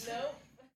accident. Nope.